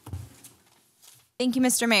 Thank you,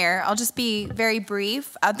 Mr. Mayor. I'll just be very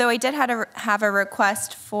brief. Though I did have a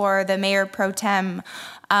request for the Mayor Pro Tem.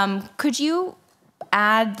 Could you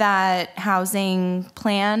add that housing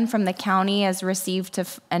plan from the county as received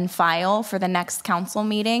and file for the next council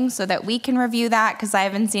meeting so that we can review that, because I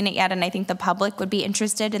haven't seen it yet, and I think the public would be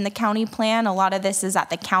interested in the county plan. A lot of this is at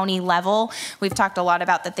the county level. We've talked a lot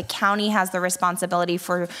about that the county has the responsibility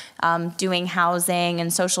for doing housing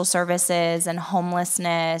and social services and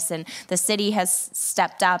homelessness, and the city has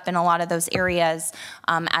stepped up in a lot of those areas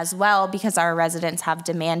as well, because our residents have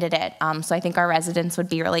demanded it. So I think our residents would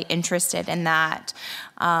be really interested in that.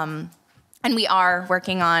 And we are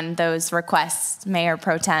working on those requests, Mayor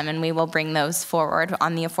Pro Tem, and we will bring those forward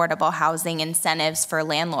on the affordable housing incentives for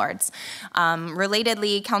landlords.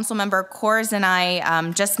 Relatedly, Councilmember Coors and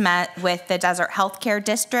I just met with the Desert Healthcare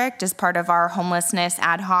District as part of our homelessness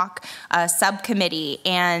ad hoc subcommittee,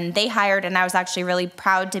 and they hired, and I was actually really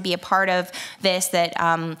proud to be a part of this, that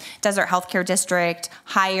Desert Healthcare District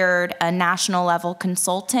hired a national level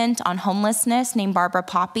consultant on homelessness named Barbara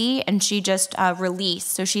Poppy, and she just released.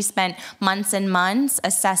 So she spent months months and months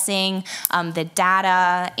assessing the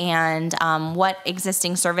data and what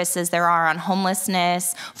existing services there are on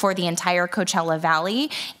homelessness for the entire Coachella Valley.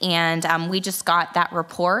 And we just got that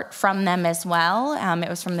report from them as well. It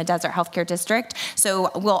was from the Desert Healthcare District.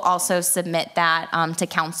 So we'll also submit that to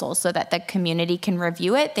council so that the community can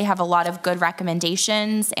review it. They have a lot of good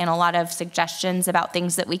recommendations and a lot of suggestions about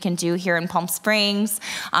things that we can do here in Palm Springs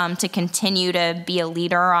to continue to be a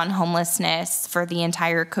leader on homelessness for the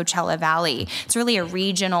entire Coachella Valley. It's really a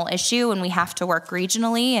regional issue and we have to work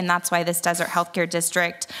regionally, and that's why this Desert Healthcare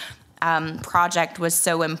District project was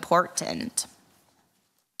so important.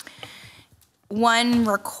 One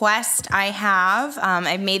request I have,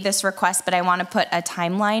 I've made this request, but I want to put a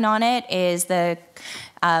timeline on it, is the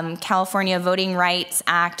California Voting Rights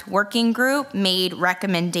Act Working Group made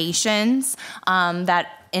recommendations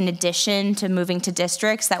that in addition to moving to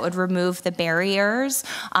districts that would remove the barriers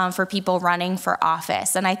for people running for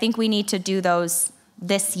office. And I think we need to do those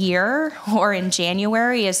this year or in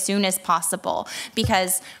January as soon as possible,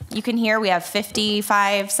 because you can hear we have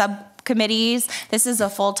 55 subcommittees. This is a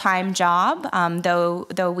full-time job,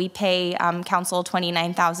 though we pay council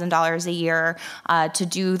 $29,000 a year to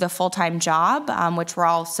do the full-time job, which we're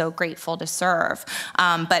all so grateful to serve.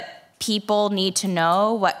 But people need to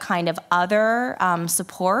know what kind of other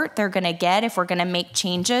support they're going to get if we're going to make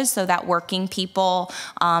changes so that working people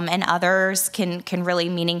and others can really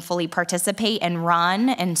meaningfully participate and run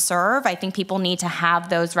and serve. I think people need to have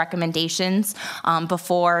those recommendations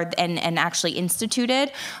before and actually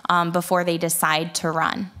instituted before they decide to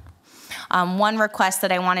run. One request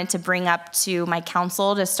that I wanted to bring up to my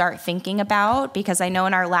council to start thinking about, because I know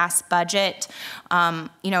in our last budget, and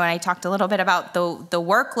I talked a little bit about the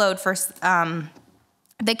workload for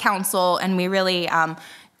the council, and we really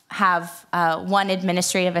have one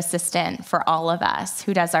administrative assistant for all of us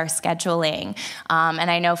who does our scheduling. And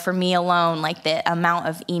I know for me alone, like the amount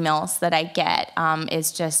of emails that I get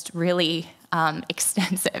is just really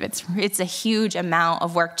extensive. It's a huge amount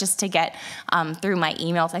of work just to get through my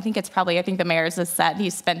emails. I think the mayor's has said he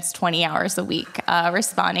spends 20 hours a week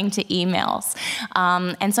responding to emails.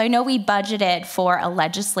 And so I know we budgeted for a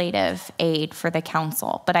legislative aid for the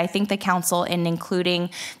council, but I think the council, in including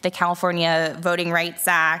the California Voting Rights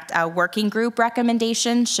Act working group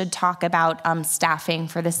recommendations, should talk about staffing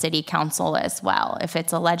for the city council as well. If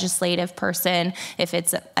it's a legislative person, if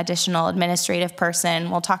it's an additional administrative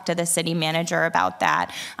person, we'll talk to the city manager about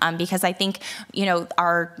that, because I think,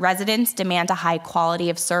 our residents demand a high quality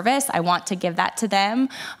of service. I want to give that to them.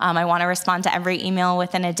 I want to respond to every email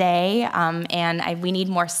within a day, and we need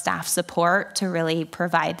more staff support to really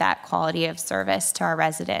provide that quality of service to our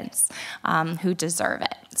residents who deserve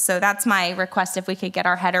it. So that's my request, if we could get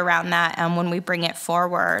our head around that when we bring it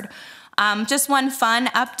forward. Just one fun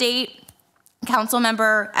update. Council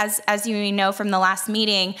member, as you know from the last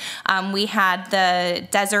meeting, we had the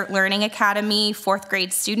Desert Learning Academy 4th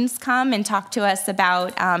grade students come and talk to us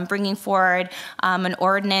about bringing forward an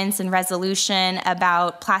ordinance and resolution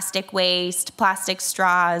about plastic waste, plastic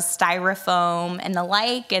straws, styrofoam, and the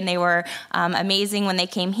like. And they were amazing when they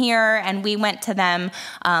came here. And we went to them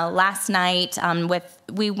last night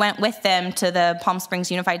we went with them to the Palm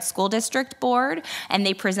Springs Unified School District Board, and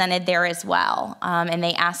they presented there as well, and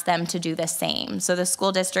they asked them to do the same. So the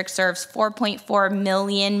school district serves 4.4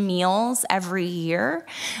 million meals every year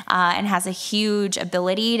and has a huge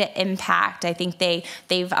ability to impact. I think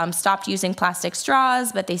they've stopped using plastic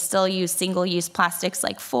straws, but they still use single-use plastics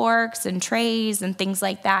like forks and trays and things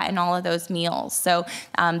like that in all of those meals. So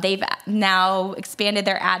they've now expanded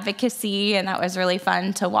their advocacy, and that was really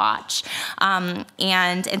fun to watch.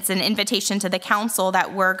 And it's an invitation to the council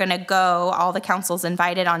that we're going to go, all the council's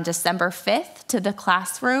invited on December 5th to the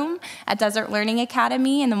classroom at Desert Learning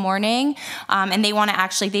Academy in the morning. And they want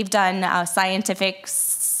to they've done scientific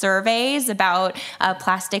surveys about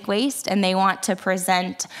plastic waste, and they want to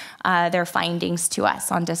present their findings to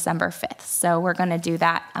us on December 5th. So we're going to do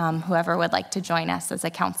that, whoever would like to join us as a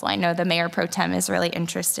council. I know the Mayor Pro Tem is really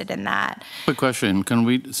interested in that. Quick question,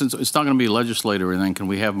 since it's not going to be legislative or anything, can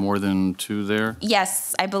we have more than 2 there?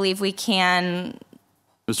 Yes, I believe we can.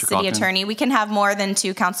 Mr. City Attorney, we can have more than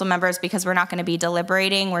 2 council members because we're not going to be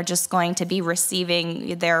deliberating. We're just going to be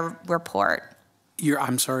receiving their report.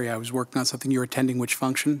 I'm sorry, I was working on something. You're attending which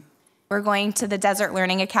function? We're going to the Desert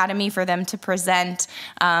Learning Academy for them to present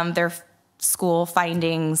their school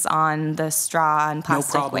findings on the straw and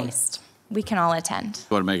plastic waste. We can all attend.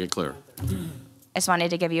 You want to make it clear. I just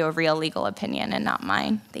wanted to give you a real legal opinion and not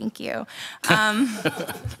mine. Thank you.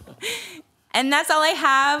 And that's all I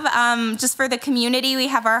have. Just for the community, we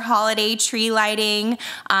have our holiday tree lighting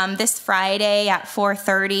this Friday at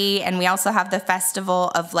 4:30, and we also have the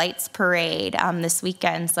Festival of Lights Parade this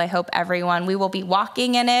weekend. So I hope we will be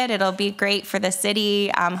walking in it. It'll be great for the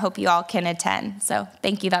city. Hope you all can attend. So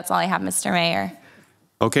thank you. That's all I have, Mr. Mayor.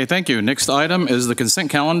 Okay, thank you. Next item is the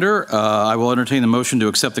consent calendar. I will entertain the motion to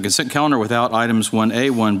accept the consent calendar without items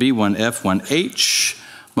 1A, 1B, 1F, 1H.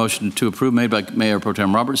 Motion to approve made by Mayor Pro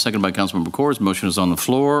Tem Roberts, seconded by Councilmember Kors. Motion is on the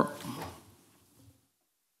floor.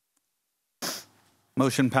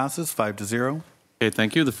 Motion passes 5-0. Okay,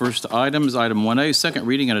 thank you. The first item is item 1A, second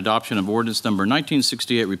reading and adoption of ordinance number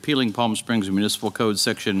 1968, repealing Palm Springs Municipal Code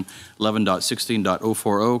section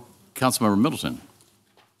 11.16.040. Councilmember Middleton.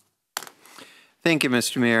 Thank you,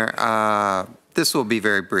 Mr. Mayor. This will be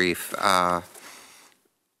very brief.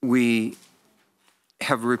 We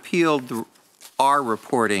have repealed our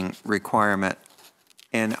reporting requirement,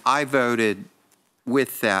 and I voted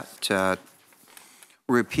with that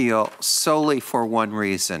repeal solely for one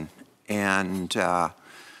reason. And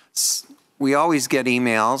we always get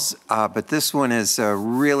emails, but this one is a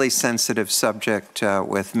really sensitive subject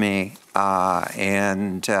with me,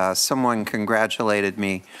 and someone congratulated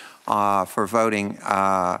me for voting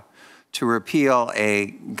to repeal a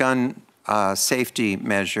gun safety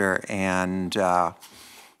measure, and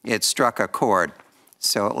it struck a chord.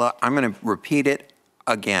 So I'm going to repeat it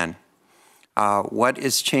again. What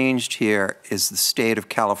is changed here is the state of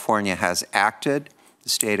California has acted. The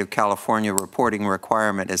state of California reporting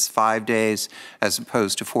requirement is 5 days as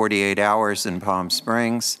opposed to 48 hours in Palm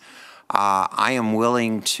Springs. I am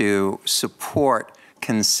willing to support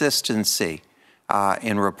consistency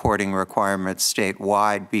in reporting requirements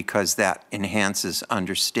statewide because that enhances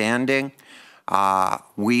understanding.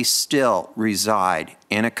 We still reside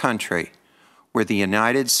in a country where the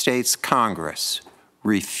United States Congress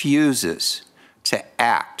refuses to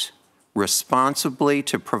act responsibly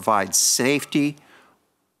to provide safety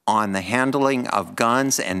on the handling of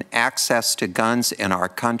guns and access to guns in our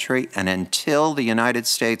country. And until the United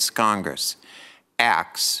States Congress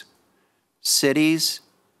acts, cities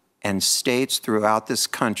and states throughout this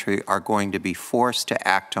country are going to be forced to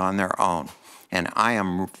act on their own. And I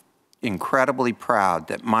am incredibly proud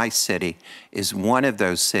that my city is one of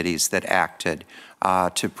those cities that acted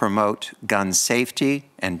to promote gun safety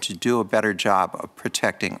and to do a better job of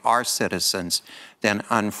protecting our citizens than,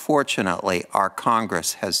 unfortunately, our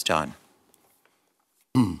Congress has done.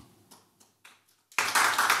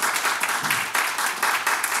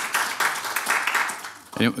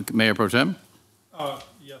 Mayor Pro Tem?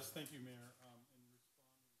 Yes, thank you,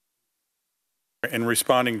 Mayor. In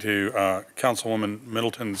responding to Councilwoman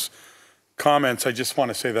Middleton's comments, I just want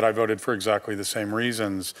to say that I voted for exactly the same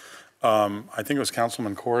reasons. I think it was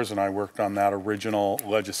Councilman Kors and I worked on that original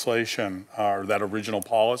legislation or that original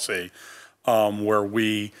policy where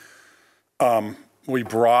we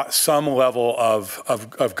brought some level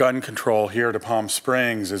of gun control here to Palm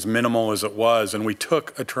Springs, as minimal as it was, and we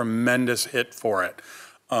took a tremendous hit for it.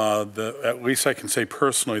 At least I can say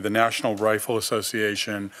personally, the National Rifle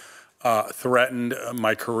Association threatened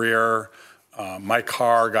my career. My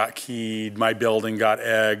car got keyed, my building got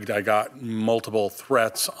egged, I got multiple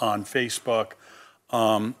threats on Facebook.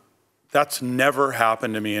 That's never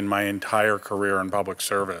happened to me in my entire career in public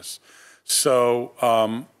service.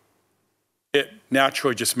 So it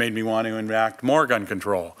naturally just made me want to enact more gun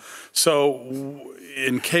control. So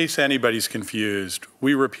in case anybody's confused,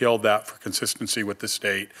 we repealed that for consistency with the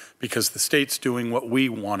state because the state's doing what we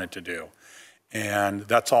want it to do. And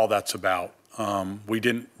that's all that's about. We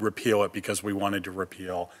didn't repeal it because we wanted to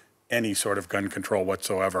repeal any sort of gun control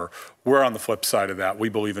whatsoever. We're on the flip side of that. We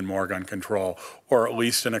believe in more gun control, or at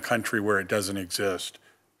least in a country where it doesn't exist,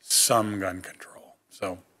 some gun control.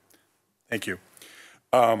 So, thank you.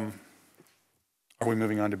 Are we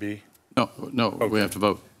moving on to B? No, Okay. we have to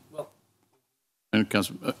vote. Well, and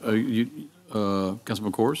Councilman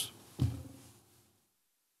Kors?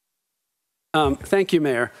 Thank you,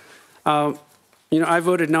 Mayor. You know, I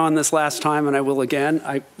voted no on this last time, and I will again.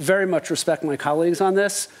 I very much respect my colleagues on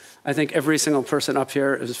this. I think every single person up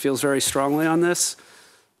here feels very strongly on this.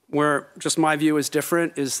 Where just my view is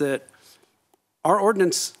different is that our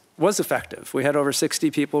ordinance was effective. We had over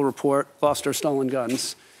 60 people report lost or stolen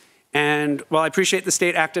guns. And while I appreciate the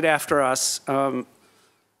state acted after us, I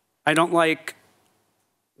don't like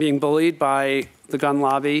being bullied by the gun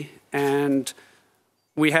lobby, and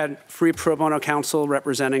we had free pro bono counsel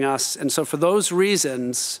representing us. And so for those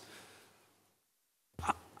reasons,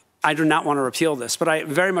 I do not want to repeal this, but I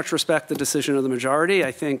very much respect the decision of the majority.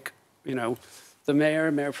 I think, you know, the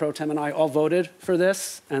mayor, Mayor Pro Tem, and I all voted for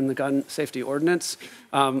this and the gun safety ordinance.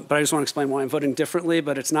 But I just want to explain why I'm voting differently,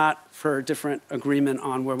 but it's not for a different agreement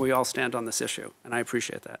on where we all stand on this issue, and I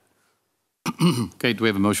appreciate that. Okay, do we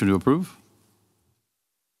have a motion to approve?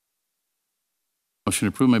 Motion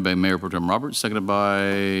approved made by Mayor Pro Tem Roberts, seconded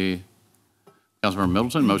by Councilmember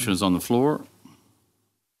Middleton. Motion is on the floor.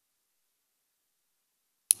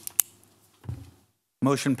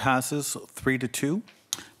 Motion passes 3-2.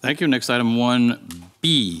 Thank you. Next item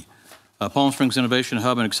 1B, Palm Springs Innovation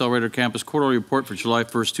Hub and Accelerator Campus Quarterly Report for July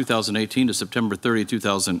 1st, 2018 to September 30,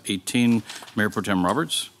 2018. Mayor Pro Tem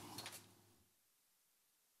Roberts.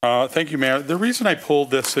 Thank you, Mayor. The reason I pulled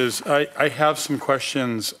this is I have some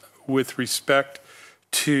questions with respect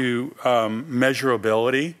to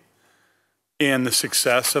measurability and the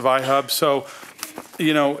success of iHub. So,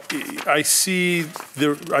 you know, I see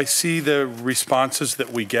the responses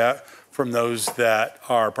that we get from those that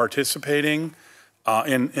are participating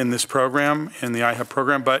in this program, in the iHub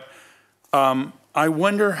program, but I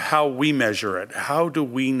wonder how we measure it. How do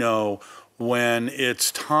we know when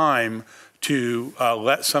it's time to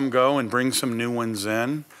let some go and bring some new ones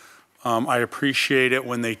in? I appreciate it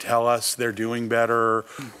when they tell us they're doing better,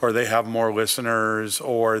 or they have more listeners,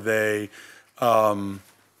 or they,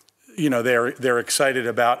 you know, they're excited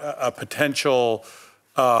about a potential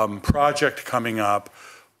project coming up.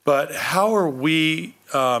 But how are we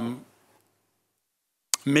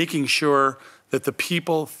making sure that the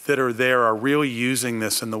people that are there are really using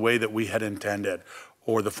this in the way that we had intended,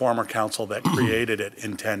 or the former council that created it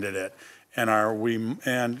intended it?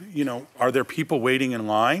 And you know, are there people waiting in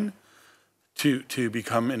line to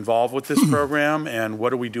become involved with this program, and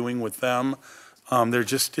what are we doing with them? There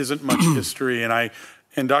just isn't much history,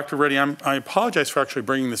 and Dr. Reddy, I apologize for actually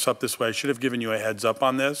bringing this up this way. I should have given you a heads up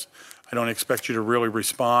on this. I don't expect you to really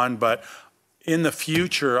respond, but in the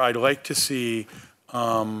future, I'd like to see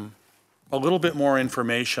a little bit more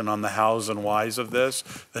information on the hows and whys of this,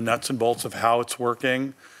 the nuts and bolts of how it's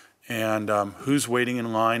working, and who's waiting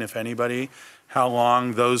in line, if anybody, how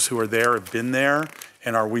long those who are there have been there,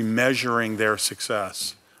 and are we measuring their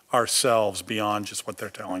success ourselves beyond just what they're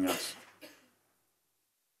telling us?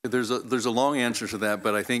 There's a long answer to that,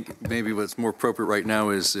 but I think maybe what's more appropriate right now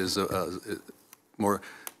is a more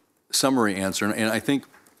summary answer. And I think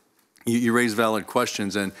you raise valid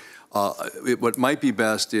questions, and what might be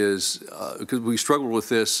best is, because we struggled with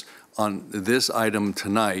this on this item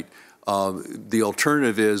tonight, the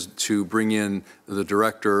alternative is to bring in the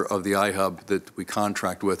director of the iHub that we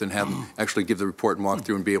contract with and have them actually give the report and walk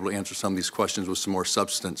through and be able to answer some of these questions with some more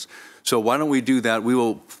substance. So why don't we do that?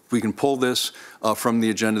 We can pull this from the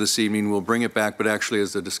agenda this evening. We'll bring it back, but actually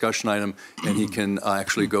as a discussion item, and he can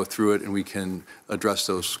actually go through it and we can address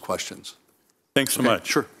those questions. Thanks so much.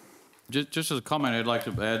 Sure. Just as a comment, I'd like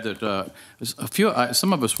to add that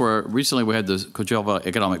some of us were recently. We had the Coachella Valley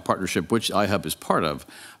Economic Partnership, which iHub is part of,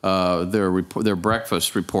 their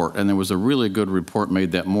breakfast report, and there was a really good report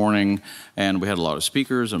made that morning. And we had a lot of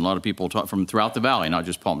speakers and a lot of people talk from throughout the valley, not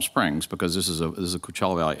just Palm Springs, because this is a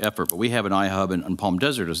Coachella Valley effort. But we have an iHub, and Palm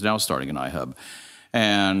Desert is now starting an iHub.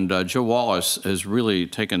 And Joe Wallace has really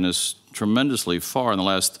taken this tremendously far in the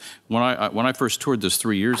last. When I first toured this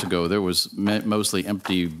 3 years ago, there was mostly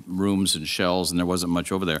empty rooms and shells, and there wasn't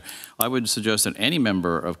much over there. I would suggest that any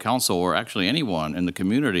member of council, or actually anyone in the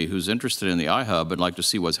community who's interested in the iHub and like to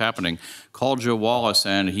see what's happening, call Joe Wallace,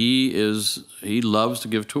 and he loves to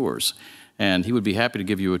give tours. And he would be happy to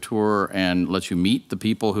give you a tour and let you meet the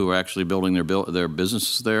people who are actually building their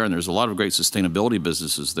businesses there. And there's a lot of great sustainability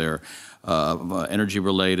businesses there, energy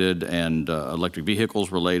related and electric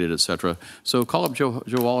vehicles related, et cetera. So call up Joe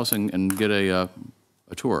Wallace and get a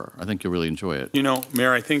tour. I think you'll really enjoy it. You know,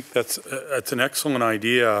 Mayor, I think that's an excellent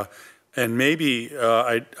idea. And maybe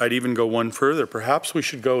I'd even go one further. Perhaps we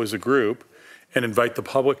should go as a group and invite the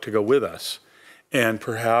public to go with us. And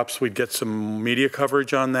perhaps we'd get some media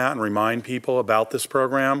coverage on that and remind people about this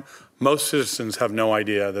program. Most citizens have no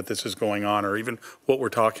idea that this is going on, or even what we're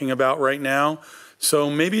talking about right now. So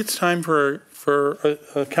maybe it's time for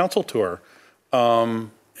a council tour,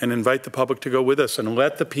 and invite the public to go with us and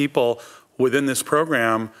let the people within this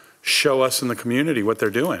program show us in the community what they're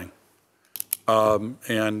doing,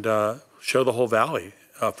 and show the whole valley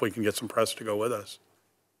if we can get some press to go with us.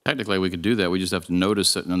 Technically, we could do that. We just have to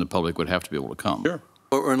notice it, and then the public would have to be able to come. Sure.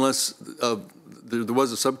 Or unless there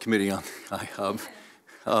was a subcommittee on iHub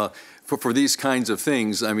for these kinds of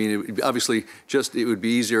things. I mean, obviously, it would be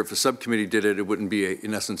easier if a subcommittee did it. It wouldn't be,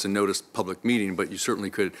 in essence, a noticed public meeting, but you certainly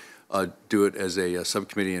could do it as a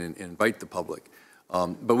subcommittee and invite the public.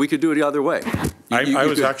 But we could do it the other way. I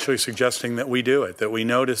was actually suggesting that we do it, that we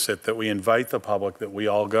notice it, that we invite the public, that we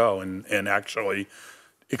all go and actually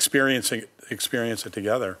experience it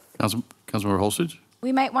together. Councilmember Holstage?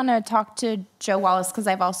 We might want to talk to Joe Wallace, because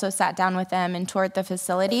I've also sat down with him and toured the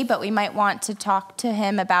facility, but we might want to talk to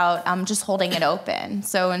him about just holding it open.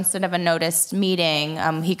 So instead of a noticed meeting,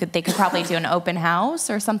 they could probably do an open house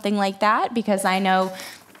or something like that, because I know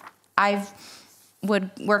I would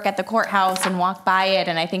work at the courthouse and walk by it,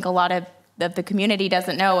 and I think a lot of the community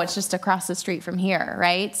doesn't know it's just across the street from here,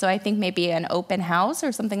 right? So I think maybe an open house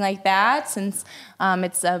or something like that, since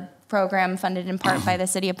it's a program funded in part by the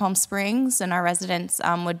city of Palm Springs, and our residents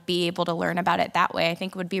would be able to learn about it that way. I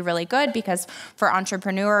think would be really good, because for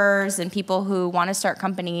entrepreneurs and people who want to start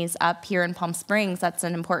companies up here in Palm Springs, that's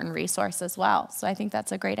an important resource as well. So I think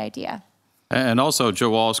that's a great idea. And also, Joe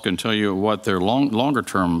Wallace can tell you what their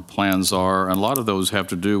longer-term plans are, and a lot of those have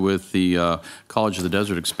to do with the College of the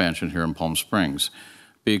Desert expansion here in Palm Springs,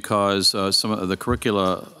 because some of the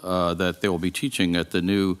curricula that they will be teaching at the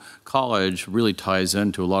new college really ties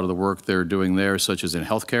into a lot of the work they're doing there, such as in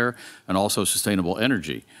healthcare and also sustainable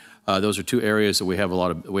energy. Those are two areas that we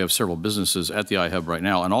have several businesses at the iHub right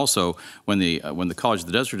now. And also, when the College of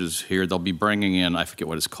the Desert is here, they'll be bringing in, I forget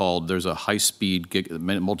what it's called, there's a high-speed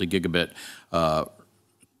multi-gigabit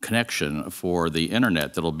connection for the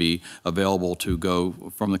internet that'll be available to go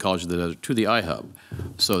from the College of the Desert to the iHub.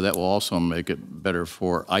 So that will also make it better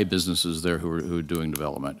for iBusinesses there who are doing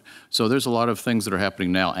development. So there's a lot of things that are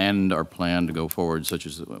happening now and are planned to go forward, such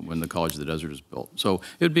as when the College of the Desert is built. So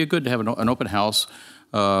it would be good to have an open house.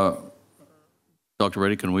 Dr.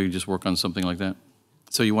 Reddy, can we just work on something like that?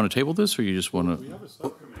 So you want to table this, or you just want to? We have a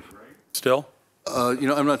subcommittee, right? Still?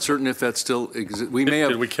 I'm not certain if that still exists. We may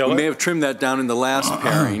have trimmed that down in the last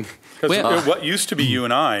pairing. What used to be you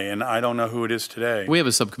and I don't know who it is today. We have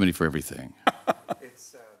a subcommittee for everything.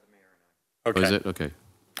 It's the mayor and I. Okay. Oh, is it? Okay.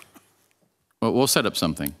 Well, we'll set up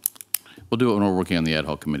something. We'll do it when we're working on the ad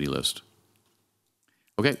hoc committee list.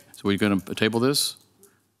 Okay, so we're going to table this?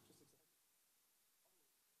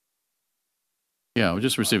 Yeah, we're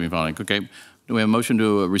just receiving filing. Okay. Do we have a motion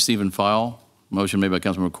to receive and file? Motion made by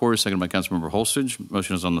Councilmember Corr, seconded by Councilmember Holstage.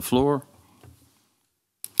 Motion is on the floor.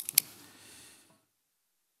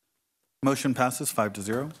 Motion passes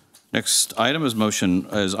 5-0. Next item is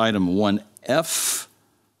item 1F,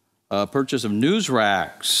 purchase of news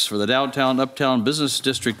racks for the downtown, uptown business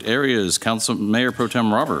district areas. Mayor Pro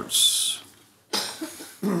Tem Roberts.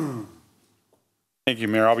 Thank you,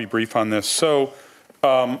 Mayor. I'll be brief on this. So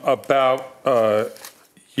about a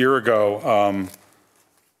year ago,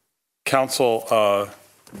 Council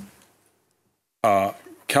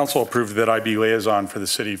approved that I be liaison for the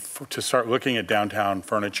city to start looking at downtown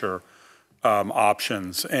furniture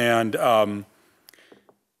options. And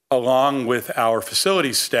along with our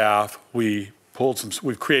facilities staff, we've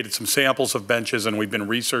created some samples of benches, and we've been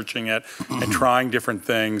researching it and trying different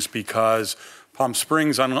things, because Palm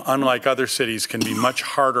Springs, unlike other cities, can be much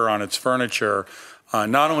harder on its furniture,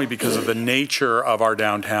 not only because of the nature of our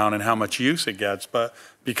downtown and how much use it gets, but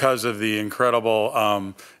because of the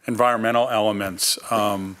incredible environmental elements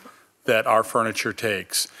that our furniture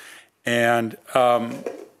takes. And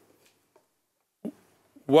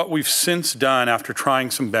what we've since done, after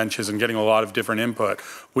trying some benches and getting a lot of different input,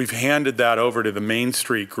 we've handed that over to the Main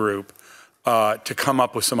Street group to come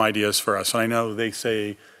up with some ideas for us. And I know they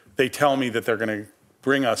tell me that they're going to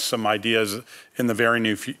bring us some ideas in the very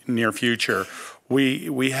near future.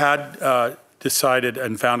 We had decided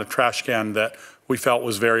and found a trash can that we felt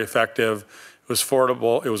was very effective. It was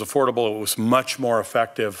affordable. It was much more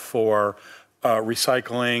effective for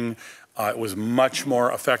recycling. It was much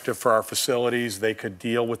more effective for our facilities. They could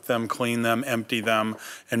deal with them, clean them, empty them,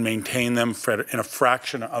 and maintain them in a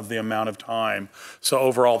fraction of the amount of time. So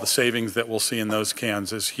overall, the savings that we'll see in those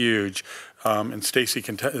cans is huge. And Stacy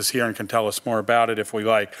is here and can tell us more about it if we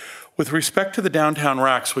like. With respect to the downtown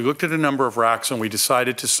racks, we looked at a number of racks, and we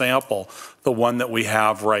decided to sample the one that we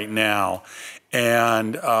have right now.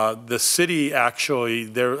 And the city actually,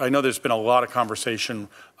 I know there's been a lot of conversation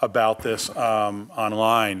about this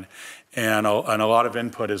online, and a lot of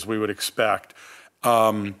input, as we would expect.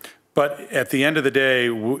 But at the end of the day,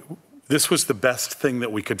 this was the best thing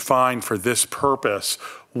that we could find for this purpose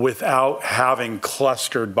without having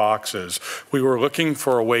clustered boxes. We were looking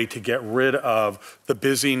for a way to get rid of the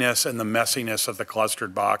busyness and the messiness of the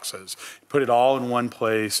clustered boxes. Put it all in one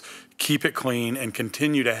place, keep it clean, and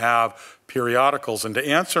continue to have periodicals. And to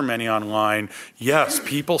answer many online, yes,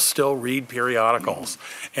 people still read periodicals,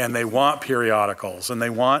 and they want periodicals, and they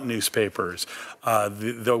want newspapers.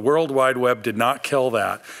 The World Wide Web did not kill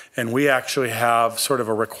that, and we actually have sort of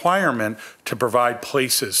a requirement to provide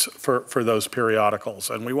places for those periodicals,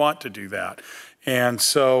 and we want to do that. And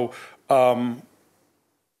so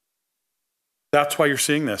that's why you're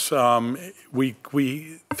seeing this.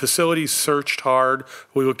 Facilities searched hard.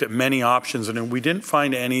 We looked at many options, and we didn't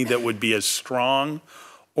find any that would be as strong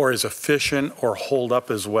or as efficient or hold up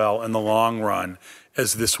as well in the long run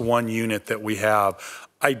as this one unit that we have.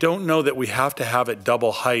 I don't know that we have to have it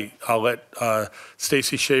double height. I'll let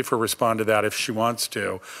Stacy Schaefer respond to that if she wants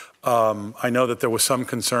to. I know that there was some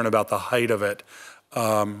concern about the height of it,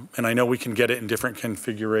 and I know we can get it in different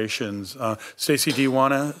configurations. Stacy, do you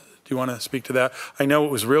want to speak to that? I know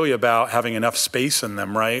it was really about having enough space in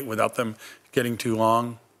them, right, without them getting too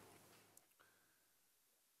long.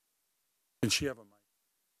 Can she have a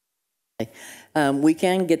mic? We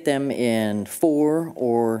can get them in 4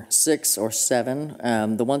 or 6 or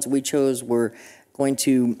 7. The ones we chose were going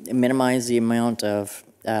to minimize the amount of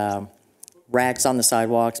racks on the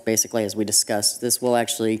sidewalks, basically, as we discussed. This will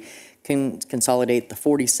actually consolidate the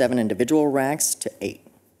 47 individual racks to 8.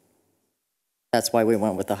 That's why we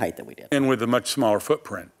went with the height that we did. And with a much smaller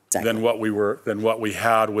footprint than what we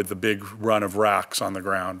had with the big run of racks on the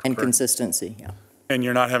ground. And correct? Consistency, yeah. And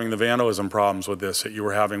you're not having the vandalism problems with this that you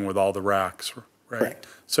were having with all the racks, right? Correct.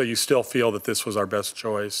 So you still feel that this was our best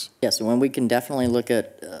choice? Yes, and we can definitely look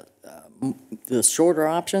at the shorter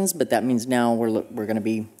options, but that means now we're going to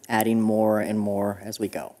be adding more and more as we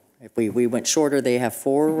go. If we went shorter, they have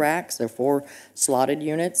 4 racks, they're 4 slotted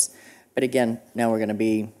units. But again, now we're going to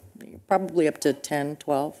be probably up to 10,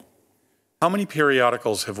 12. How many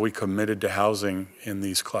periodicals have we committed to housing in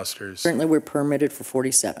these clusters? Currently, we're permitted for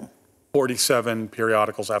 47. 47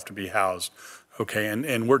 periodicals have to be housed. Okay,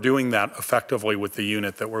 and we're doing that effectively with the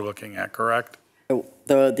unit that we're looking at, correct?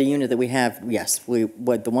 The unit that we have, yes. The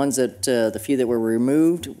ones that, the few that were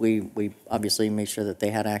removed, we obviously made sure that they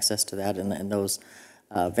had access to that, and those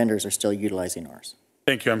vendors are still utilizing ours.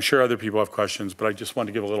 Thank you. I'm sure other people have questions, but I just wanted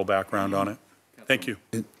to give a little background on it. Thank you.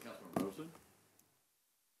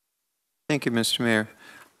 Thank you, Mr. Mayor.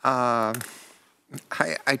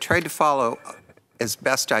 I tried to follow as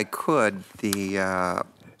best I could the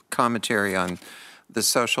commentary on the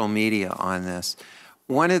social media on this.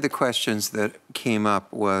 One of the questions that came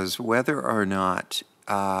up was whether or not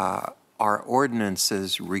our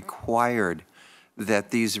ordinances required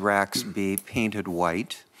that these racks be painted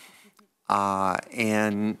white.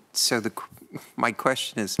 And so my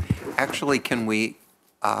question is, actually, can we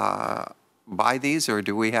buy these, or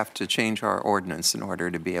do we have to change our ordinance in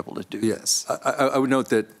order to be able to do this? I would note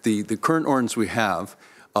that the current ordinance we have,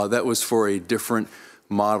 that was for a different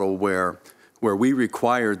model where we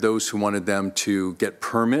required those who wanted them to get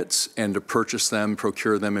permits and to purchase them,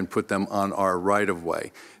 procure them, and put them on our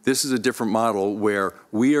right-of-way. This is a different model where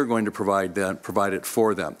we are going to provide it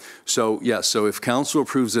for them. So yes, so if council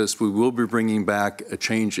approves this, we will be bringing back a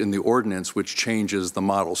change in the ordinance which changes the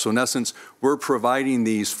model. So in essence, we're providing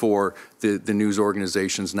these for the news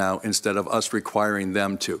organizations now instead of us requiring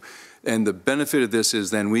them to. And the benefit of this is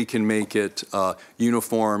then we can make it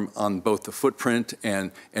uniform on both the footprint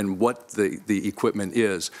and what the equipment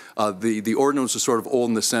is. The ordinance is sort of old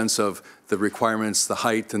in the sense of the requirements, the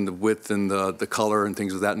height and the width and the color and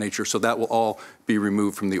things of that nature. So that will all be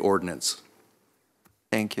removed from the ordinance.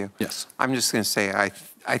 Thank you. Yes. I'm just going to say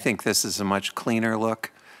I think this is a much cleaner look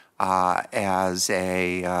as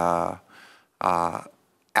a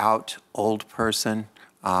out old person.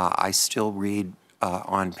 I still read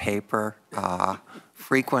on paper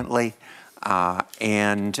frequently,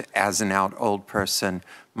 and as an out old person,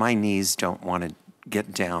 my knees don't want to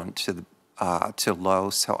get down to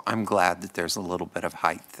low, so I'm glad that there's a little bit of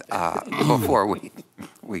height before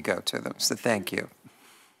we go to them. So thank you.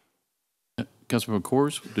 Councilmember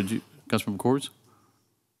Coors, Councilmember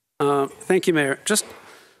Coors? Thank you, Mayor. Just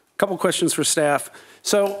a couple questions for staff.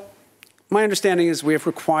 So my understanding is we have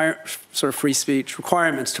sort of free speech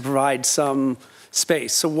requirements to provide some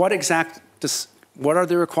space. So what are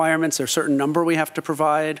the requirements? Is there a certain number we have to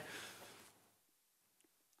provide?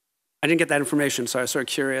 I didn't get that information, so I was sort of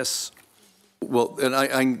curious. Well,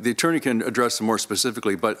 and the attorney can address them more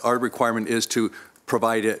specifically, but our requirement is to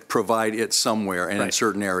provide it somewhere and in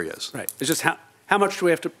certain areas. Right. It's just how much do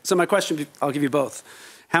we have to, so my question, I'll give you both.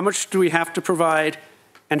 How much do we have to provide,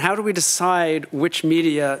 and how do we decide which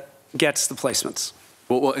media gets the placements?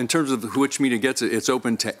 Well, in terms of which media gets it, it's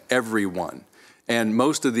open to everyone. And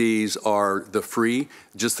most of these are the free,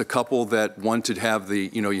 just a couple that want to have the,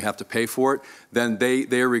 you have to pay for it, then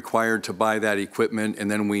they are required to buy that equipment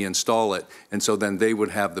and then we install it. And so then they would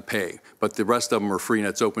have the pay. But the rest of them are free and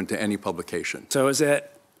it's open to any publication. So is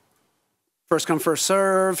it first come, first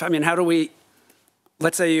serve? I mean, how do we,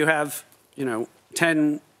 let's say you have,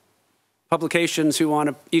 10 publications who want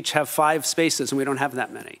to each have 5 spaces and we don't have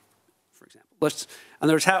that many, for example. And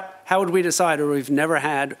there's how would we decide, or we've never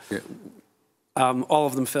had all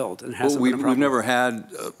of them filled and hasn't been a problem? We've never had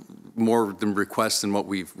more than requests than what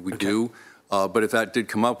we do. But if that did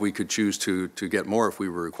come up, we could choose to get more if we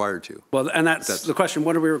were required to. Well, and that's the question.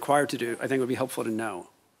 What are we required to do? I think it would be helpful to know.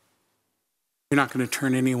 You're not going to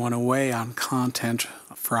turn anyone away on content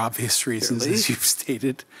for obvious reasons, as you've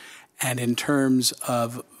stated. And in terms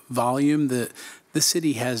of volume, the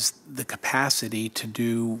city has the capacity to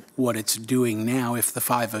do what it's doing now if the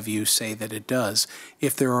 5 of you say that it does.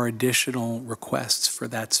 If there are additional requests for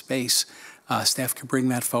that space, staff can bring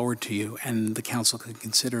that forward to you, and the council could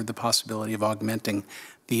consider the possibility of augmenting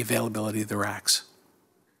the availability of the racks.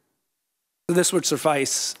 So this would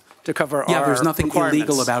suffice to cover our there's nothing requirements.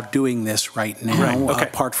 illegal about doing this right now,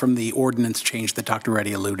 apart from the ordinance change that Dr.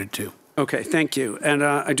 Reddy alluded to. Okay, thank you. And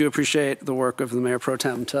I do appreciate the work of the Mayor Pro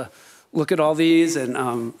Tem to look at all these,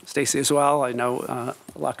 and Stacy as well. I know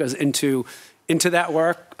a lot goes into that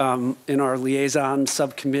work in our liaison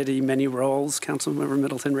subcommittee, many roles Councilmember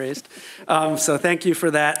Middleton raised. So thank you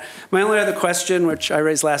for that. My only other question, which I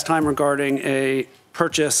raised last time regarding a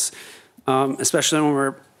purchase, especially when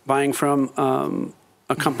we're buying from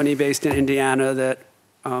a company based in Indiana that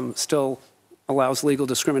still allows legal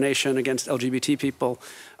discrimination against LGBT people.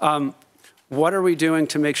 What are we doing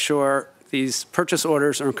to make sure these purchase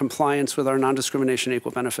orders are in compliance with our non-discrimination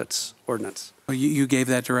equal benefits ordinance? Well, you gave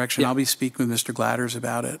that direction. Yeah. I'll be speaking with Mr. Gladders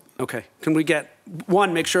about it. Okay. Can we get,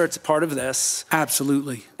 1, make sure it's part of this?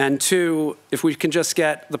 Absolutely. And 2, if we can just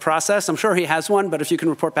get the process, I'm sure he has one, but if you can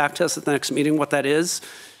report back to us at the next meeting what that is.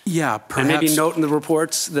 Yeah, perhaps. And maybe note in the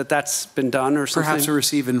reports that that's been done or something. Perhaps a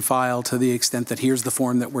receive and file to the extent that here's the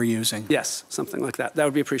form that we're using. Yes, something like that. That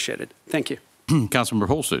would be appreciated. Thank you. Councilmember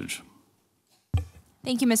Holstage.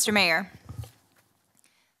 Thank you, Mr. Mayor.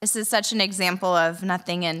 This is such an example of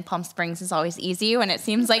nothing in Palm Springs is always easy when it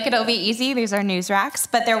seems like it'll be easy. These are news racks,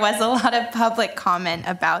 but there was a lot of public comment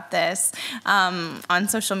about this on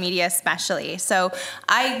social media especially. So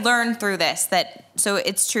I learned through this so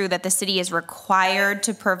it's true that the city is required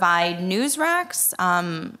to provide news racks,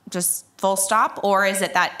 just full stop, or is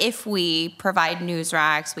it that if we provide news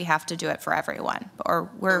racks, we have to do it for everyone, or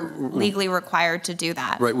we're legally required to do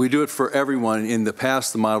that? Right, we do it for everyone. In the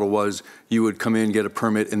past, the model was you would come in, get a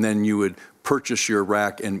permit, and then you would purchase your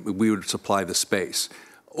rack and we would supply the space.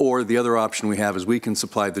 Or the other option we have is we can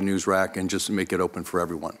supply the news rack and just make it open for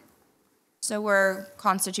everyone. So we're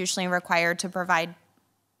constitutionally required to provide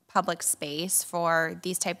public space for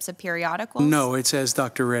these types of periodicals? No, it's as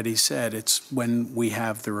Dr. Reddy said, it's when we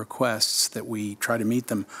have the requests that we try to meet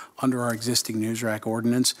them under our existing news rack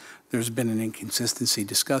ordinance. There's been an inconsistency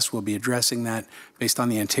discussed. We'll be addressing that based on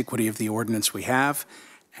the antiquity of the ordinance we have.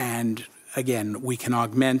 And again, we can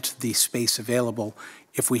augment the space available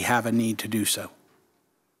if we have a need to do so.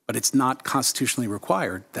 But it's not constitutionally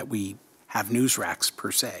required that we have news racks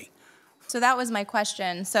per se. So that was my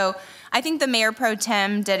question. So I think the Mayor Pro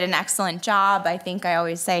Tem did an excellent job. I think I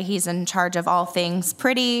always say he's in charge of all things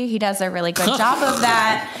pretty. He does a really good job of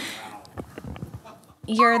that.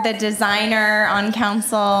 You're the designer on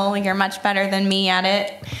council. You're much better than me at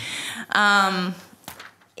it.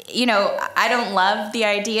 You know, I don't love the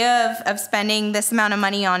idea of spending this amount of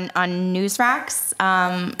money on news racks.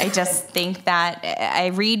 I just think that I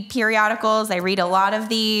read periodicals. I read a lot of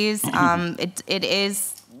these. It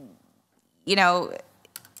is... You know,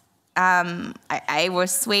 I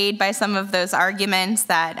was swayed by some of those arguments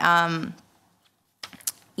that,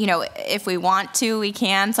 you know, if we want to, we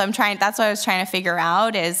can. So that's what I was trying to figure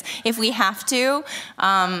out is if we have to,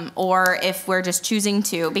 or if we're just choosing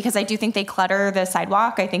to, because I do think they clutter the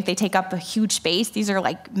sidewalk. I think they take up a huge space. These are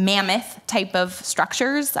like mammoth type of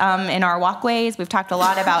structures in our walkways. We've talked a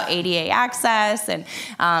lot about ADA access and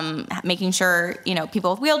making sure, you know,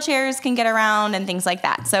 people with wheelchairs can get around and things like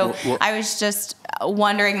that. So I was just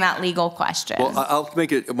wondering that legal question. Well, I'll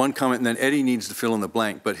make it one comment and then Eddie needs to fill in the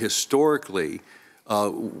blank. But historically,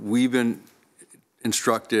 we've been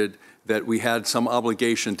instructed that we had some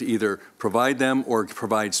obligation to either provide them or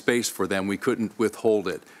provide space for them. We couldn't withhold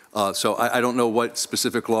it. So I don't know what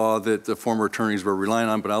specific law that the former attorneys were relying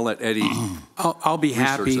on, but I'll let Eddie I'll be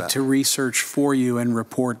happy to research for you and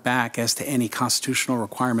report back as to any constitutional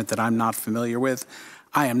requirement that I'm not familiar with.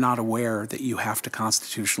 I am not aware that you have to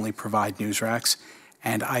constitutionally provide news racks,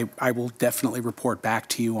 and I will definitely report back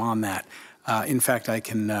to you on that. In fact, I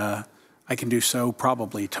can do so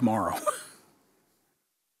probably tomorrow.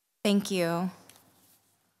 Thank you.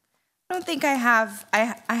 I don't think I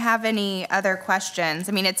have any other questions.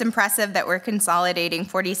 I mean, it's impressive that we're consolidating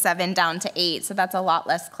 47 down to 8, so that's a lot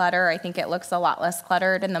less clutter. I think it looks a lot less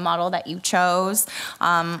cluttered in the model that you chose.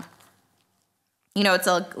 You know, it's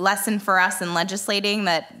a lesson for us in legislating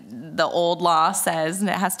that the old law says it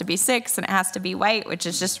has to be 6 and it has to be white, which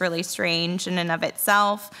is just really strange in and of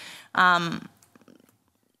itself. You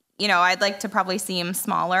know, I'd like to probably see them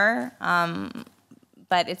smaller.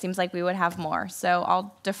 But it seems like we would have more. So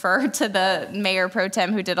I'll defer to the Mayor Pro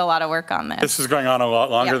Tem who did a lot of work on this. This is going on a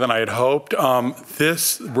lot longer than I had hoped.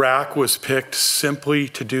 This rack was picked simply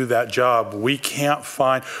to do that job. We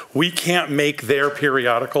can't make their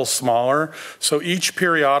periodical smaller. So each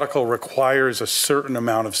periodical requires a certain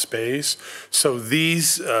amount of space. So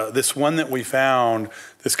this one that we found,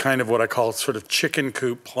 this kind of what I call sort of chicken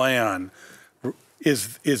coop plan,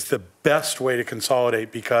 is the best way to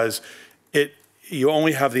consolidate because you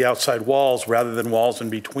only have the outside walls rather than walls in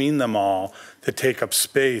between them all that take up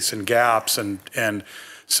space and gaps. And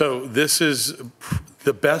so this is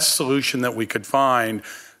the best solution that we could find,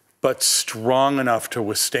 but strong enough to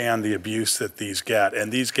withstand the abuse that these get.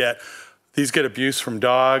 And these get abuse from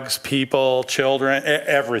dogs, people, children,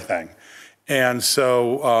 everything. And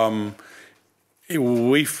so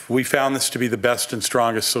we found this to be the best and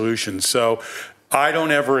strongest solution. So I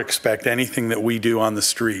don't ever expect anything that we do on the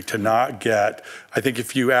street to not get, I think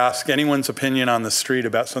if you ask anyone's opinion on the street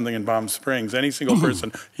about something in Palm Springs, any single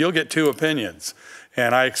person, you'll get 2 opinions.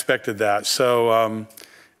 And I expected that. So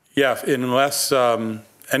yeah, unless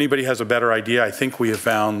anybody has a better idea, I think we have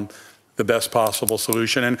found the best possible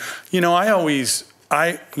solution. And, you know, I always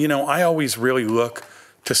really look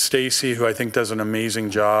to Stacy, who I think does an amazing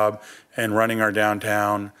job in running our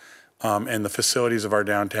downtown. And the facilities of our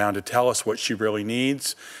downtown to tell us what she really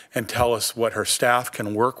needs and tell us what her staff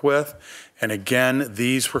can work with. And again,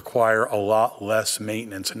 these require a lot less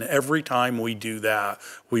maintenance. And every time we do that,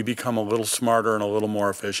 we become a little smarter and a little more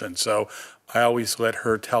efficient. So I always let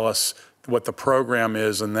her tell us what the program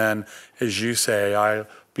is. And then, as you say, I'll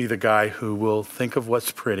be the guy who will think of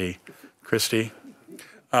what's pretty. Christy?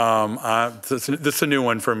 This is a new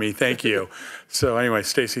one for me. Thank you. So anyway,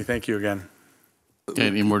 Stacy, thank you again. Okay,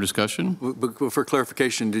 any more discussion? But for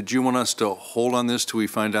clarification, did you want us to hold on this till we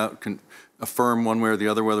find out, affirm one way or the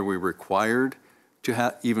other whether we're required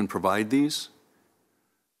to even provide these?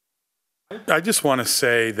 I just want to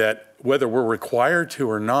say that whether we're required to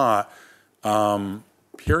or not,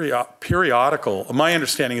 periodical, my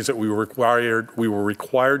understanding is that we were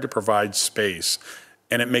required to provide space.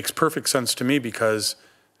 And it makes perfect sense to me because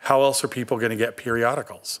how else are people going to get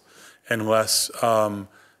periodicals unless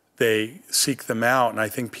they seek them out? And I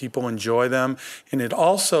think people enjoy them. And it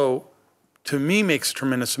also, to me, makes a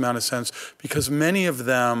tremendous amount of sense because many of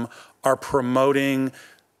them are promoting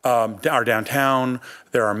our downtown.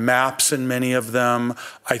 There are maps in many of them.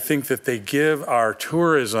 I think that they give our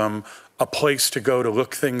tourism a place to go to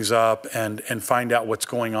look things up and find out what's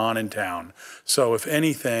going on in town. So if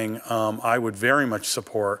anything, I would very much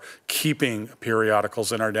support keeping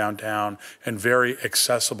periodicals in our downtown and very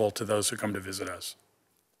accessible to those who come to visit us.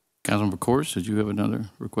 Councilmember Kors, did you have another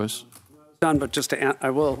request? Done, but just to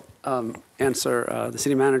I will answer the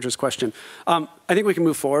city manager's question. I think we can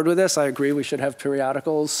move forward with this. I agree we should have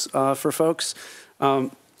periodicals for folks.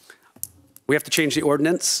 We have to change the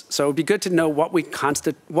ordinance, so it would be good to know what we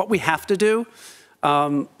have to do.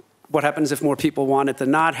 What happens if more people want it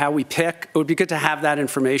than not? How we pick? It would be good to have that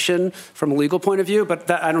information from a legal point of view,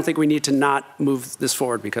 but I don't think we need to not move this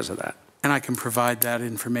forward because of that. And I can provide that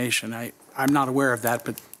information. I'm not aware of that,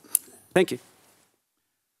 but thank you.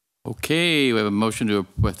 Okay, we have a motion to,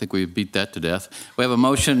 I think we beat that to death. We have a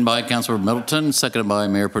motion by Councilor Middleton, seconded by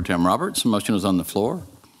Mayor Pro Tem Roberts. The motion is on the floor.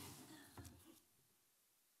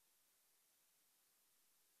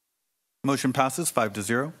 Motion passes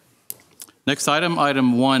 5-0. Next item,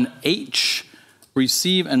 item 1H,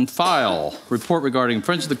 receive and file. Report regarding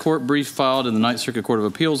Friends of the Court brief filed in the Ninth Circuit Court of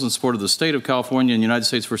Appeals in support of the state of California and United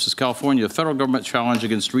States versus California, a federal government challenge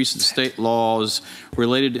against recent state laws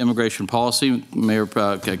related to immigration policy. Mayor,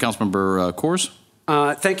 Councilmember Kors.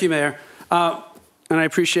 Thank you, Mayor. And I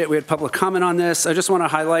appreciate we had public comment on this. I just want to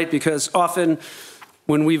highlight because often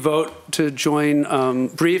when we vote to join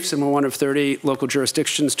briefs, and we're one of 30 local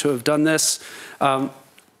jurisdictions to have done this,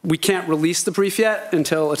 we can't release the brief yet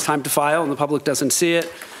until it's time to file and the public doesn't see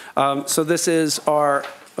it. So this is our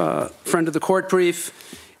Friend of the Court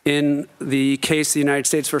brief. In the case of the United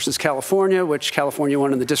States versus California, which California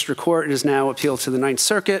won in the district court, it is now appealed to the Ninth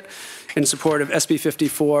Circuit in support of SB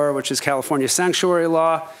 54, which is California's sanctuary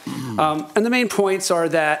law. And the main points are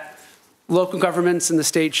that local governments in the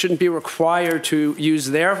state shouldn't be required to use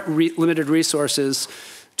their limited resources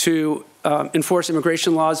to enforce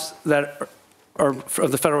immigration laws that are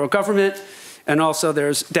of the federal government. And also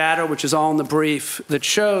there's data, which is all in the brief, that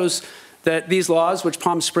shows that these laws, which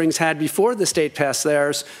Palm Springs had before the state passed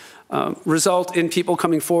theirs, result in people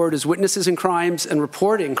coming forward as witnesses in crimes and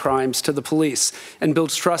reporting crimes to the police, and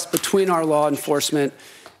builds trust between our law enforcement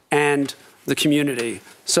and the community.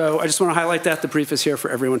 So I just want to highlight that. The brief is here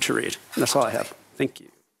for everyone to read. And that's all I have. Thank you.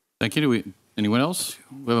 Thank you. Anyone else?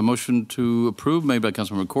 We have a motion to approve made by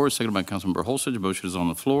Councilmember Corr, seconded by Councilmember Holstage. The motion is on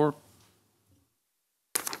the floor.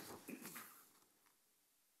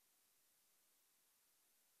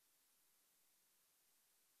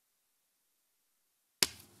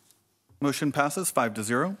 Motion passes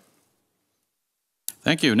 5-0.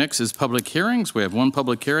 Thank you. Next is public hearings. We have one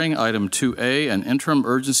public hearing, item 2A, an interim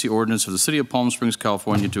urgency ordinance of the City of Palm Springs,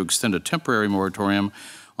 California to extend a temporary moratorium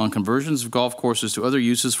on conversions of golf courses to other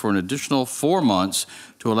uses for an additional 4 months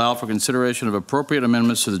to allow for consideration of appropriate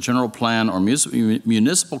amendments to the general plan or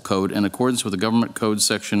municipal code in accordance with the government code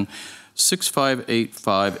section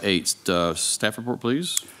 65858. Staff report,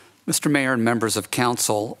 please. Mr. Mayor and members of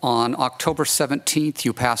council, on October 17th,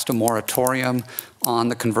 you passed a moratorium on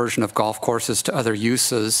the conversion of golf courses to other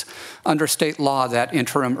uses. Under state law, that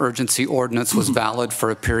interim urgency ordinance was valid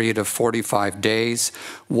for a period of 45 days.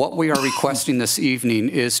 What we are requesting this evening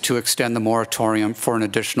is to extend the moratorium for an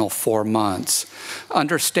additional 4 months.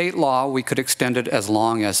 Under state law, we could extend it as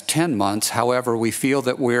long as 10 months. However, we feel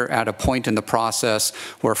that we're at a point in the process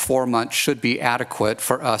where 4 months should be adequate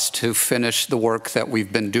for us to finish the work that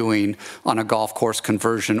we've been doing on a golf course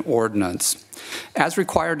conversion ordinance. As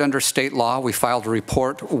required under state law, we filed a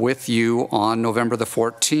report with you on November the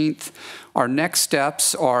 14th. Our next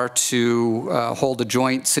steps are to hold a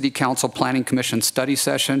joint City Council Planning Commission study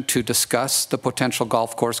session to discuss the potential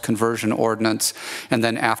golf course conversion ordinance, and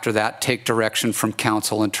then after that, take direction from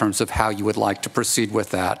council in terms of how you would like to proceed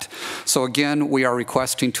with that. So again, we are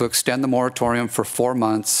requesting to extend the moratorium for 4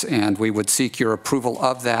 months, and we would seek your approval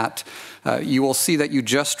of that. You will see that you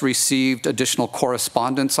just received additional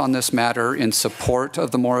correspondence on this matter in support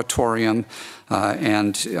of the moratorium,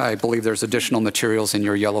 and I believe there's additional materials in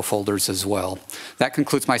your yellow folders as well. That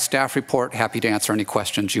concludes my staff report. Happy to answer any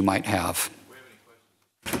questions you might have.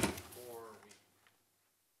 All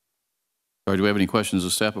right, do we have any questions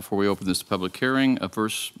of staff before we open this public hearing?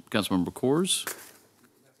 First, Councilmember Corrs.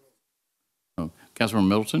 Councilmember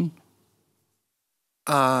Middleton.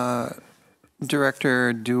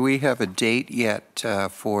 Director, do we have a date yet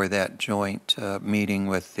for that joint meeting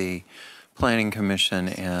with the Planning Commission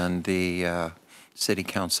and the City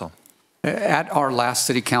Council? At our last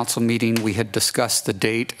City Council meeting, we had discussed the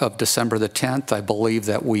date of December the 10th. I believe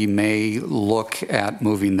that we may look at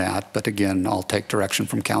moving that, but again, I'll take direction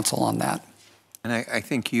from council on that. And I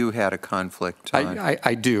think you had a conflict.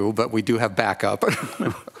 I do, but we do have backup.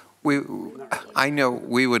 I know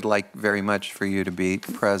we would like very much for you to be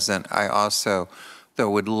present. I also,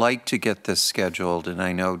 though, would like to get this scheduled, and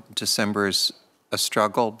I know December is a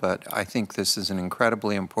struggle, but I think this is an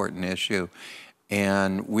incredibly important issue,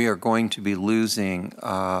 and we are going to be losing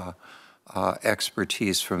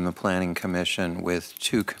expertise from the Planning Commission with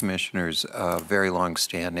 2 commissioners very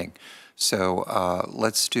long-standing. So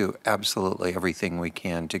let's do absolutely everything we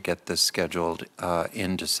can to get this scheduled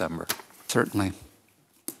in December. Certainly.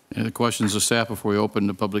 Any other questions of staff before we open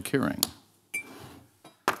the public hearing?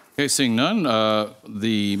 Okay, seeing none,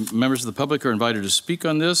 the members of the public are invited to speak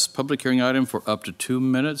on this public hearing item for up to 2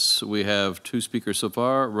 minutes. We have 2 speakers so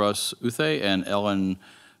far, Russ Uthe and Ellen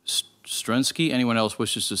Strensky. Anyone else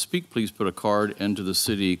wishes to speak, please put a card into the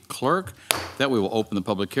city clerk. That we will open the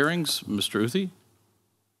public hearings. Mr. Uthe.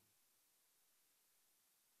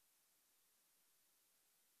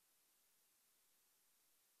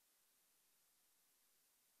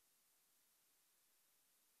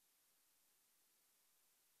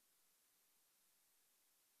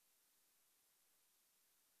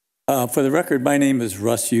 For the record, my name is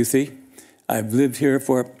Russ Uthe. I've lived here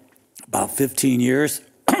for about 15 years,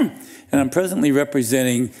 and I'm presently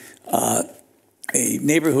representing a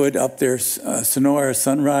neighborhood up there, Sonora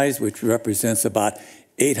Sunrise, which represents about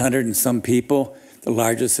 800 and some people, the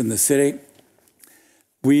largest in the city.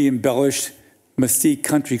 We embellished Mystique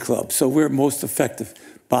Country Club, so we're most effective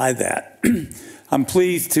by that. I'm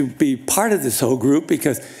pleased to be part of this whole group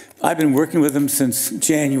because I've been working with them since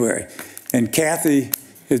January, and Kathy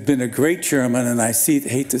has been a great chairman, and I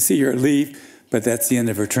hate to see her leave, but that's the end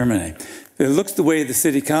of her term. It looks the way the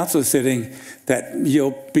city council is sitting that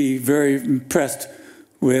you'll be very impressed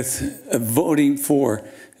with voting for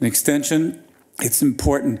an extension. It's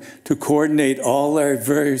important to coordinate all our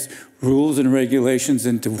various rules and regulations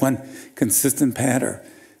into one consistent pattern.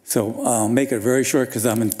 So I'll make it very short because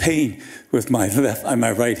I'm in pain with my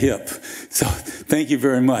right hip. So thank you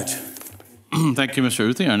very much. Thank you,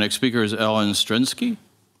 Mr. Uthi. Our next speaker is Ellen Strinsky.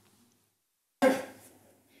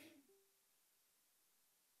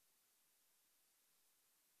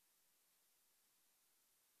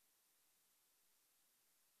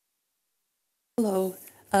 Hello.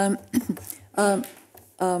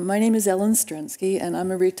 My name is Ellen Strunsky, and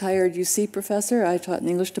I'm a retired UC professor. I taught in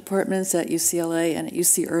English departments at UCLA and at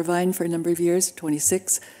UC Irvine for a number of years,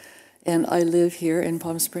 26, and I live here in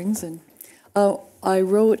Palm Springs. And I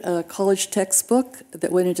wrote a college textbook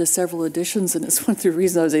that went into several editions, and it's one of the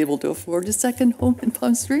reasons I was able to afford a second home in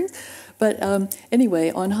Palm Springs. But anyway,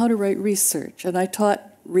 on how to write research, and I taught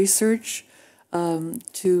research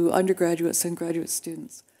to undergraduates and graduate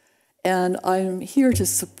students. And I'm here to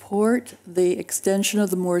support the extension of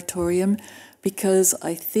the moratorium because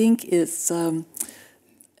I think it's, the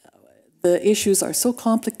issues are so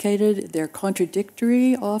complicated, they're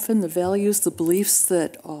contradictory often, the values, the beliefs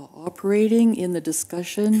that are operating in the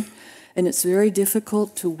discussion, and it's very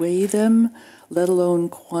difficult to weigh them, let alone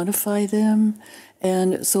quantify them.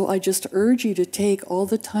 And so I just urge you to take all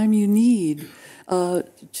the time you need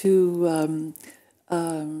to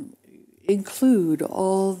include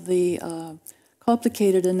all the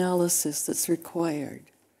complicated analysis that's required.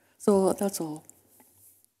 So that's all.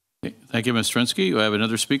 Okay. Thank you, Ms. Strinsky. We have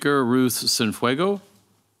another speaker, Ruth Cienfuegos.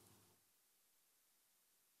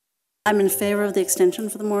 I'm in favor of the extension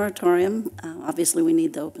for the moratorium. Obviously, we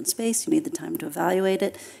need the open space. You need the time to evaluate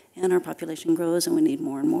it. And our population grows, and we need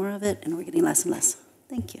more and more of it, and we're getting less and less.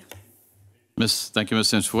 Thank you. Thank you,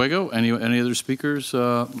 Ms. Cienfuegos. Any other speakers,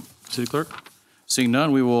 City Clerk? Seeing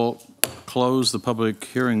none, we will close the public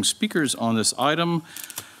hearing speakers on this item.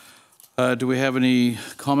 Do we have any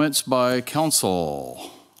comments by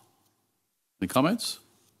council? Any comments?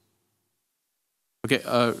 Okay,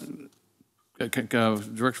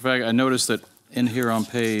 Director Fagg, I noticed that in here on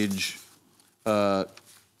page, on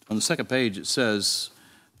the second page, it says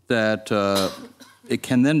that it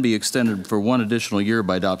can then be extended for one additional year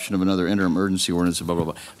by adoption of another interim emergency ordinance, blah, blah,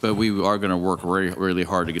 blah. But we are going to work really, really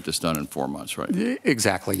hard to get this done in 4 months, right?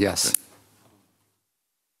 Exactly, yes. Okay.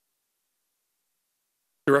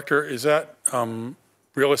 Director, is that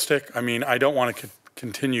realistic? I mean, I don't want to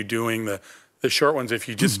continue doing the short ones. If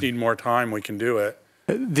you just need more time, we can do it.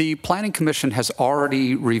 The Planning Commission has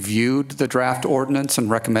already reviewed the draft ordinance and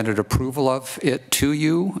recommended approval of it to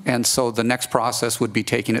you. And so the next process would be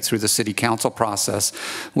taking it through the City Council process,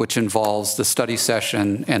 which involves the study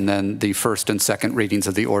session and then the first and second readings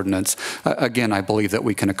of the ordinance. Again, I believe that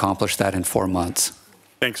we can accomplish that in 4 months.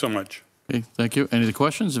 Thanks so much. Okay, thank you. Any other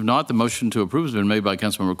questions? If not, the motion to approve has been made by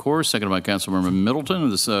Councilmember Kors, seconded by Councilmember Middleton.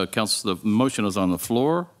 The motion is on the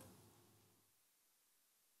floor.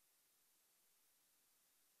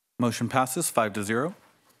 Motion passes 5-0.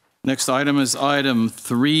 Next item is item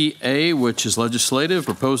 3A, which is legislative.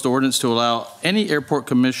 Proposed ordinance to allow any airport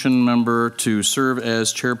commission member to serve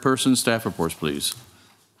as chairperson. Staff reports, please.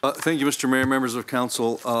 Thank you, Mr. Mayor, members of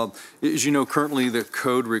council. As you know, currently the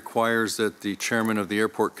code requires that the chairman of the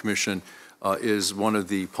Airport Commission is one of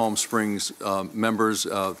the Palm Springs members.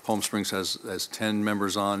 Palm Springs has 10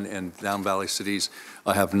 members on, and Down Valley cities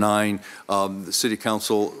have 9. The City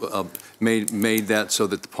Council made that so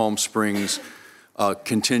that the Palm Springs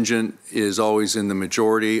contingent is always in the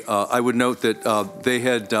majority. I would note that they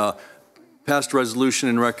had passed a resolution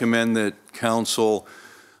and recommend that council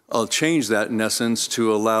change that in essence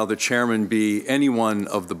to allow the chairman be anyone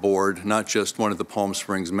of the board, not just one of the Palm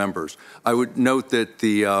Springs members. I would note that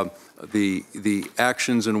the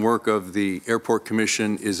actions and work of the Airport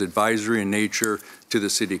Commission is advisory in nature to the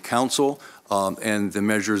City Council, and the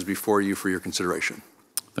measures before you for your consideration.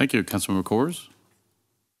 Thank you, Councilmember Kors.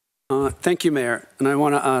 Thank you, Mayor. And I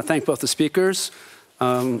want to thank both the speakers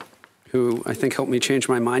who I think helped me change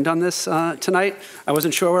my mind on this tonight. I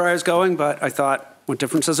wasn't sure where I was going, but I thought, what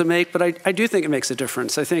difference does it make? But I do think it makes a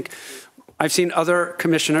difference. I think I've seen other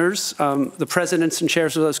commissioners, the presidents and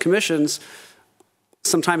chairs of those commissions,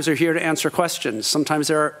 sometimes they're here to answer questions. Sometimes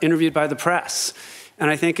they're interviewed by the press. And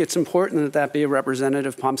I think it's important that that be a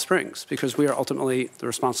representative of Palm Springs because we are ultimately the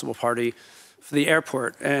responsible party for the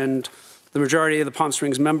airport. And the majority of the Palm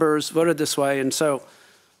Springs members voted this way. And so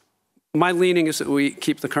my leaning is that we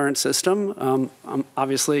keep the current system. I'm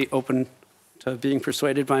obviously open to being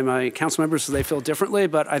persuaded by my council members so they feel differently,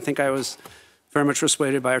 but I think I was very much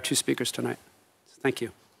persuaded by our 2 speakers tonight. Thank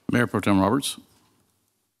you. Mayor Pro Tem Roberts.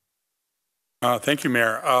 Thank you,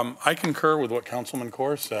 Mayor. I concur with what Councilman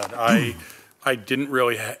Corr said. I didn't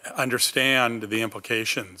really understand the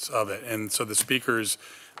implications of it, and so the speakers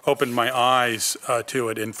opened my eyes to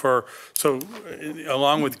it. And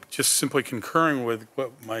along with just simply concurring with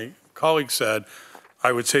what my colleague said,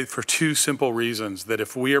 I would say for two simple reasons: that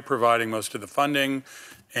if we are providing most of the funding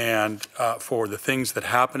and for the things that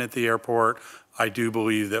happen at the airport, I do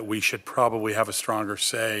believe that we should probably have a stronger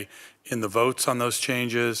say in the votes on those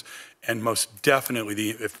changes. And most definitely,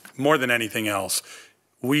 if more than anything else,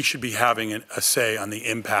 we should be having a say on the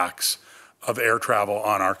impacts of air travel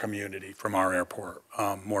on our community from our airport,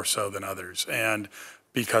 more so than others. And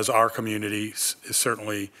because our community is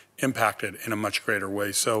certainly impacted in a much greater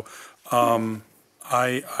way. So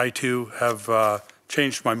I too have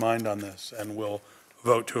changed my mind on this and will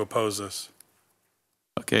vote to oppose this.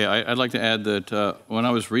 Okay, I'd like to add that when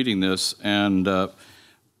I was reading this, and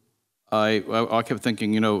I kept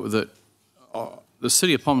thinking, that the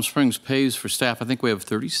city of Palm Springs pays for staff. I think we have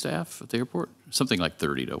 30 staff at the airport, something like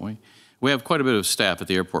 30, don't we? We have quite a bit of staff at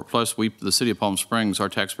the airport. Plus, the city of Palm Springs, our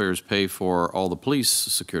taxpayers pay for all the police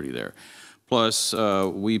security there. Plus,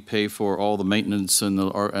 we pay for all the maintenance and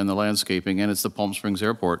the landscaping, and it's the Palm Springs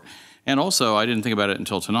Airport. And also, I didn't think about it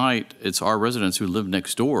until tonight, it's our residents who live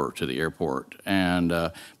next door to the airport. And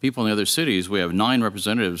people in the other cities, we have 9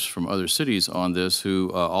 representatives from other cities on this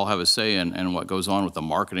who all have a say in what goes on with the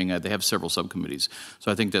marketing. They have several subcommittees.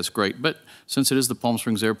 So I think that's great. But since it is the Palm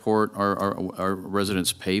Springs Airport, our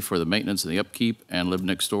residents pay for the maintenance and the upkeep and live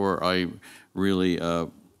next door. I really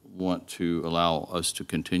want to allow us to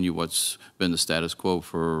continue what's been the status quo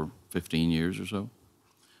for 15 years or so.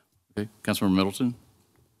 Okay, Councilmember Middleton.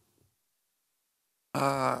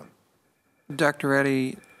 Dr.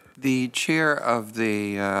 Eddy, the chair of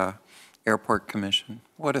the Airport Commission,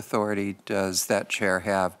 what authority does that chair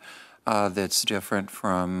have that's different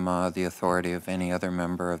from the authority of any other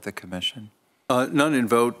member of the commission? None in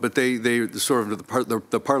vote, but they sort of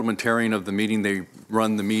the parliamentarian of the meeting. They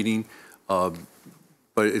run the meeting, but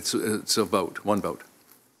it's a vote, one vote.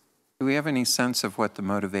 Do we have any sense of what the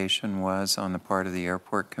motivation was on the part of the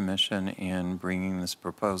Airport Commission in bringing this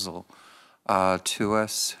proposal to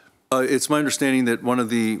us? It's my understanding that one of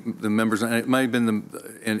the members, and it might have been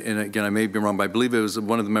and again, I may be wrong, but I believe it was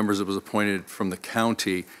one of the members that was appointed from the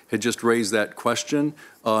county, had just raised that question,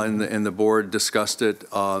 and the board discussed it,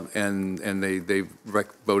 and they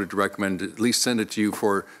voted to recommend at least send it to you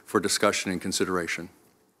for discussion and consideration.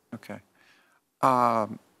 Okay. I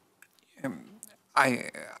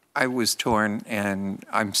was torn, and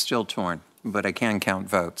I'm still torn, but I can count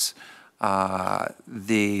votes. Let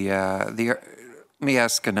me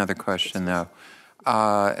ask another question, though.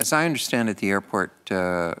 As I understand it, the airport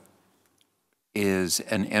is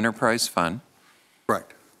an enterprise fund. Right.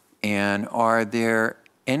 And are there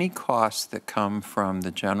any costs that come from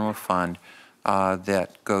the general fund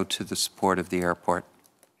that go to the support of the airport?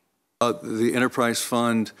 The enterprise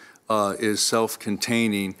fund is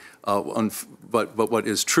self-containing, but what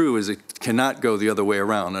is true is it cannot go the other way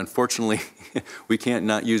around. Unfortunately, we can't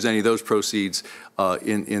not use any of those proceeds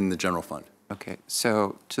in the general fund. Okay,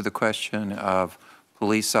 so to the question of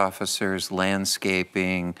police officers,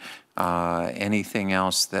 landscaping, anything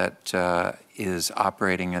else that is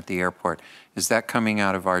operating at the airport, is that coming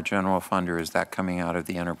out of our general fund or is that coming out of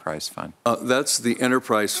the enterprise fund? That's the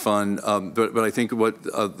enterprise fund, but I think what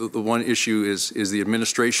the one issue is the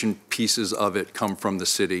administration pieces of it come from the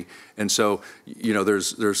city, and so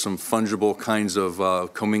there's some fungible kinds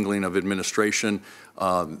of commingling of administration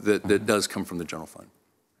that does come from the general fund.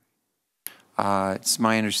 It's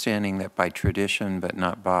my understanding that by tradition, but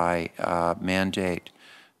not by mandate,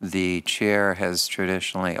 the chair has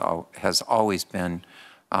always been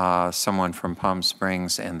someone from Palm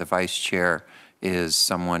Springs, and the vice chair is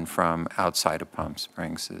someone from outside of Palm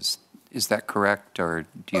Springs. Is that correct, or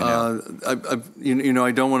do you know?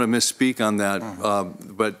 I don't want to misspeak on that,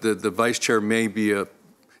 but the vice chair may be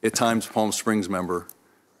at times Palm Springs member.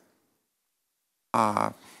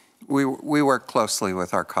 We work closely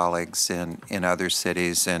with our colleagues in other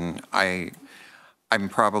cities, and I'm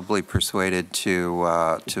probably persuaded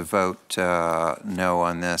to vote no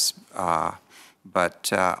on this, but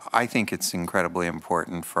I think it's incredibly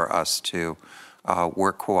important for us to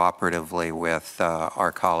work cooperatively with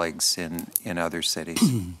our colleagues in other cities.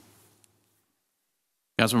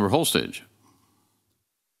 Councilmember Holstage.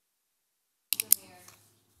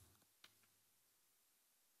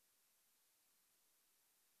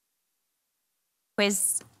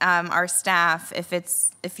 Our staff,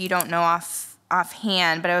 if you don't know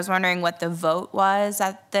offhand, but I was wondering what the vote was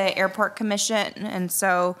at the Airport Commission, and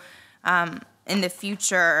so in the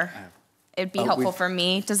future, it'd be helpful for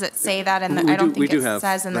me. Does it say that in the, We I don't do- we think do it have-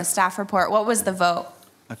 says in the staff report. What was the vote?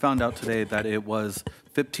 I found out today that it was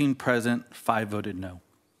 15 present, 5 voted no.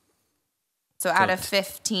 So out of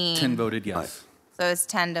 15. 10 voted yes. So it's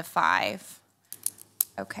 10 to 5.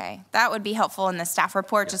 Okay, that would be helpful in the staff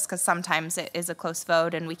report, just because sometimes it is a close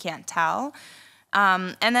vote and we can't tell.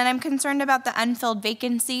 And then I'm concerned about the unfilled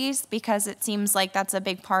vacancies, because it seems like that's a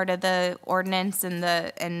big part of the ordinance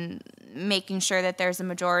and making sure that there's a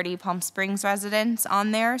majority Palm Springs residents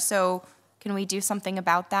on there. So can we do something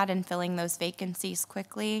about that and filling those vacancies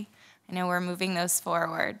quickly? I know we're moving those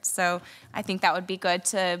forward. So I think that would be good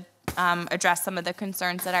to address some of the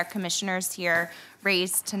concerns that our commissioners here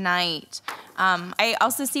raised tonight. I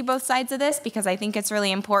also see both sides of this, because I think it's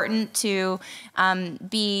really important to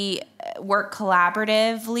work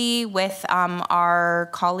collaboratively with our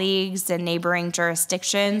colleagues in neighboring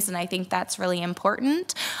jurisdictions, and I think that's really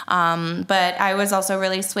important. But I was also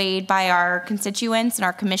really swayed by our constituents and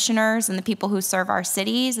our commissioners and the people who serve our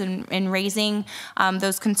cities in raising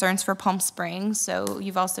those concerns for Palm Springs. So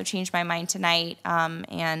you've also changed my mind tonight,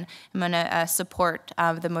 and I'm going to support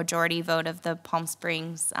the majority vote of the Palm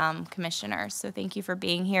Springs commissioners. So thank you for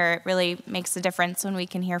being here. It really makes a difference when we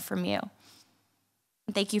can hear from you.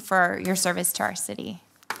 Thank you for your service to our city.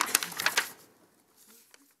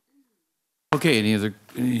 Okay, I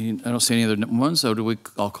don't see any other ones, so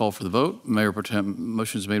I'll call for the vote. Mayor Pro Tem,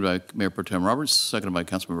 motion is made by Mayor Pro Tem Roberts, seconded by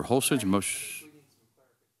Councilmember Holstage. Motion.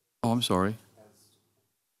 Oh, I'm sorry.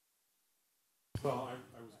 Well, I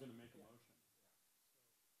was going to make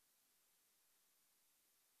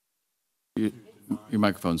a motion. Your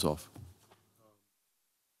microphone's off.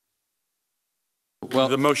 Well,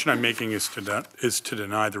 the motion I'm making is to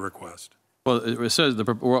deny the request. Well, it says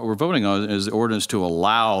what we're voting on is the ordinance to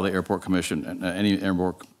allow the airport commission,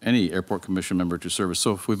 any airport commission member to serve.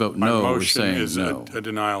 So if we vote no, we're saying no. My motion is a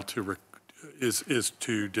denial is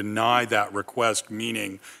to deny that request,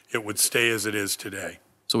 meaning it would stay as it is today.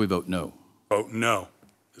 So we vote no. Vote no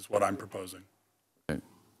is what I'm proposing. Okay.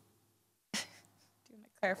 Do you want to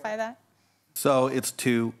clarify that? So it's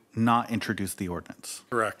to not introduce the ordinance.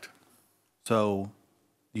 Correct. So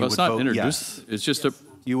you Well, would it's not vote introduced. yes. It's just a.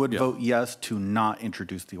 You would vote yes to not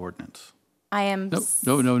introduce the ordinance. I am. No,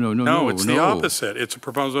 it's the opposite. It's a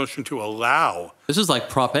proposed motion to allow. This is like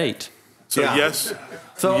Prop 8. So yes.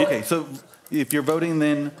 So okay. So if you're voting,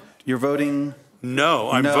 then you're voting.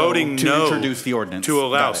 No, I'm no voting to no introduce the ordinance. to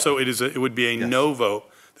allow. Got it. So it would be a no vote.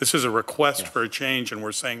 This is a request for a change, and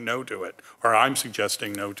we're saying no to it, or I'm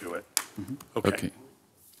suggesting no to it. Okay.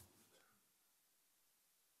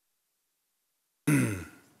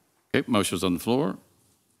 Okay, motion's on the floor.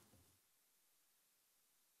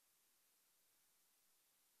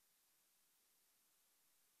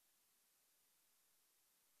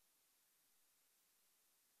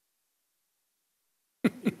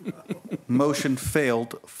 Motion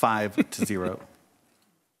failed 5-0.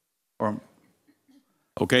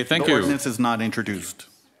 Okay, thank the you. The ordinance is not introduced.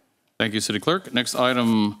 Thank you, City Clerk. Next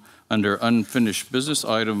item under unfinished business,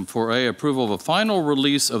 item 4A, approval of a final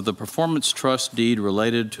release of the performance trust deed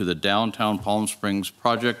related to the downtown Palm Springs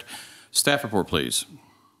project. Staff report, please.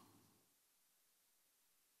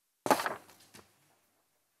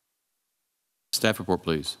 Staff report,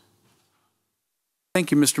 please. Thank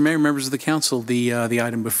you, Mr. Mayor, members of the council. The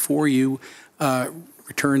item before you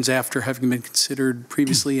returns after having been considered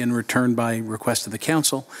previously and returned by request of the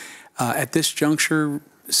council. At this juncture,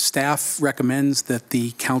 staff recommends that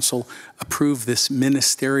the council approve this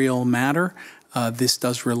ministerial matter. This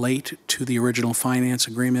does relate to the original finance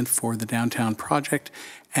agreement for the downtown project,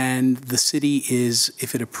 and the city is,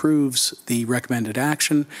 if it approves the recommended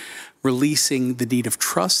action, releasing the deed of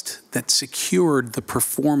trust that secured the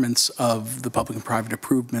performance of the public and private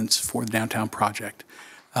improvements for the downtown project.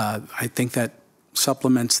 I think that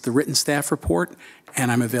supplements the written staff report,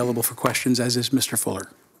 and I'm available for questions, as is Mr.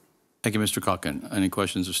 Fuller. Thank you, Mr. Calkin. Any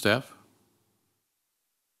questions of staff?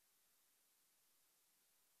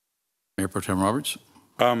 Mayor Pro Tem Roberts?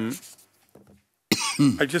 Mayor,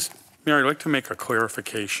 I'd like to make a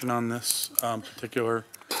clarification on this particular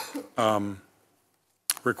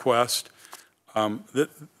request.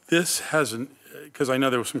 This hasn't, because I know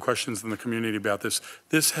there were some questions in the community about this,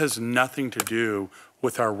 this has nothing to do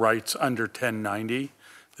with our rights under 1090.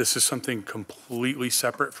 This is something completely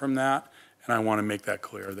separate from that, and I want to make that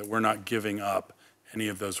clear, that we're not giving up any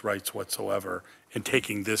of those rights whatsoever in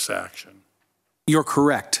taking this action. You're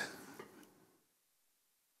correct.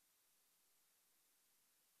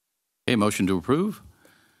 Okay, motion to approve.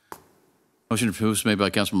 Motion to approve is made by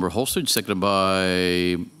Councilmember Holstage, seconded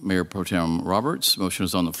by Mayor Pro Tem Roberts. Motion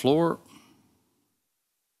is on the floor.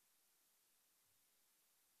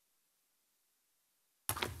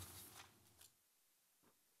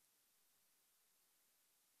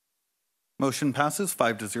 Motion passes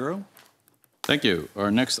 5-0. Thank you. Our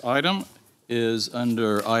next item is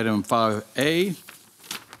under item 5A,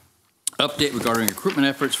 update regarding recruitment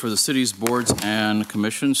efforts for the city's boards and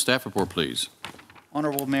commissions. Staff report, please.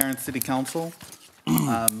 Honorable Mayor and City Council,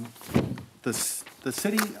 the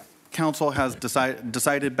City Council has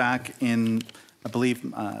decided back in, I believe,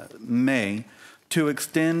 May, to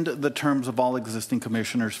extend the terms of all existing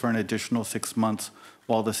commissioners for an additional 6 months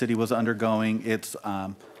while the city was undergoing its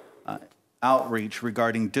outreach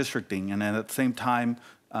regarding districting. And at the same time,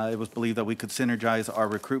 it was believed that we could synergize our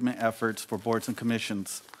recruitment efforts for boards and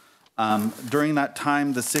commissions. During that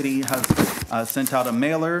time, the city has sent out a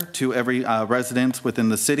mailer to every resident within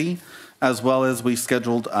the city, as well as we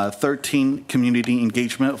scheduled 13 community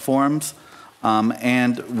engagement forums.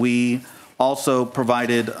 And we also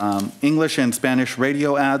provided English and Spanish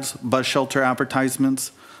radio ads, bus shelter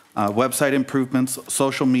advertisements, website improvements,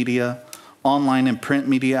 social media, online and print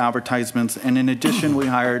media advertisements. And in addition, we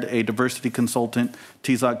hired a diversity consultant,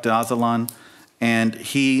 Tizak Dazalan, and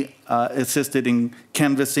he assisted in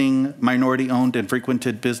canvassing minority-owned and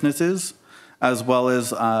frequented businesses, as well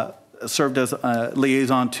as served as a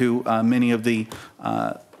liaison to many of the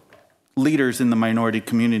leaders in the minority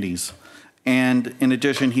communities. And in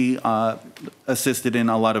addition, he assisted in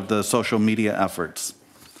a lot of the social media efforts.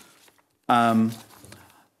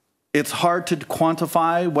 It's hard to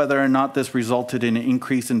quantify whether or not this resulted in an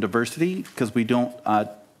increase in diversity because we don't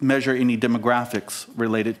measure any demographics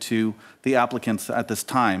related to the applicants at this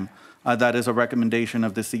time. That is a recommendation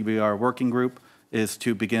of the CBR working group, is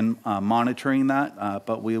to begin monitoring that,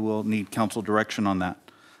 but we will need council direction on that.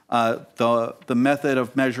 The method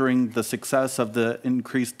of measuring the success of the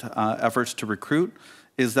increased efforts to recruit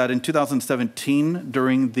is that in 2017,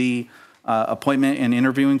 during the appointment and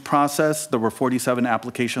interviewing process, there were 47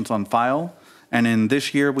 applications on file. And in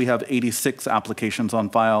this year, we have 86 applications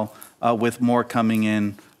on file, with more coming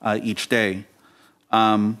in each day.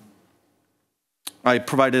 I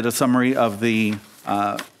provided a summary of the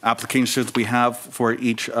applications we have for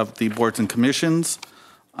each of the boards and commissions,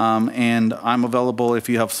 and I'm available if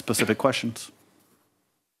you have specific questions.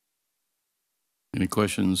 Any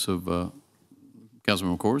questions of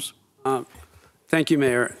Councilman McCours? Thank you,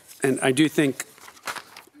 Mayor. And I do think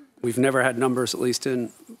we've never had numbers, at least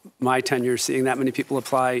in my tenure, seeing that many people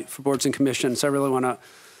apply for boards and commissions. So I really want to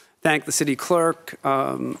thank the city clerk,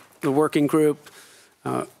 the working group.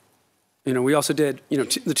 We also did, the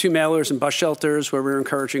 2 mailers and bus shelters where we were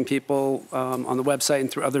encouraging people on the website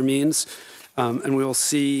and through other means. And we will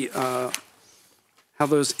see how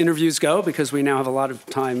those interviews go because we now have a lot of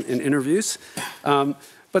time in interviews.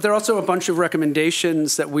 But there are also a bunch of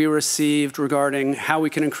recommendations that we received regarding how we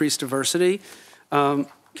can increase diversity.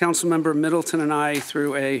 Councilmember Middleton and I,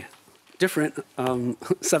 through a different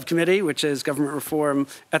subcommittee, which is government reform,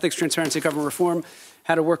 ethics, transparency, government reform,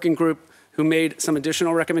 had a working group who made some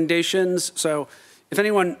additional recommendations. So if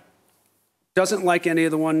anyone doesn't like any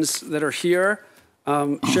of the ones that are here,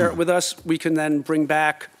 share it with us. We can then bring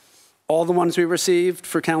back all the ones we received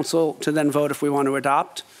for council to then vote if we want to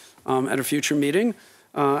adopt at a future meeting.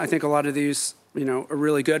 I think a lot of these, are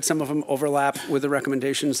really good. Some of them overlap with the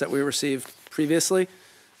recommendations that we received previously.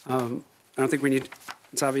 I don't think we need,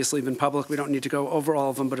 it's obviously been public. We don't need to go over all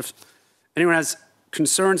of them, but if anyone has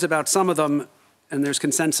concerns about some of them and there's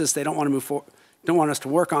consensus, they don't want to move forward, don't want us to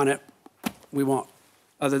work on it, we won't.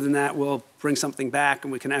 Other than that, we'll bring something back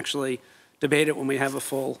and we can actually debate it when we have a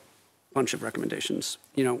full bunch of recommendations.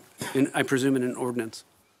 I presume in an ordinance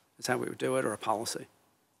is how we would do it, or a policy.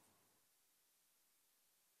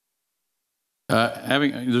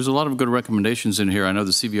 There's a lot of good recommendations in here. I know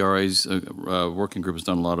the CVRA's working group has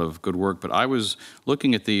done a lot of good work, but I was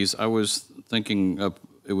looking at these, I was thinking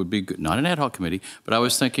it would be good, not an ad hoc committee, but I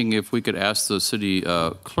was thinking if we could ask the city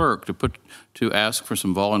clerk to ask for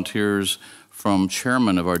some volunteers from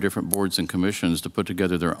chairmen of our different boards and commissions to put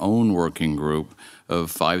together their own working group of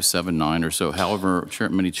 5, 7, 9 or so, however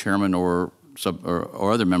many chairmen or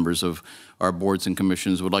other members of our boards and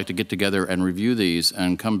commissions would like to get together and review these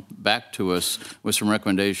and come back to us with some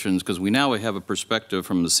recommendations, because we now have a perspective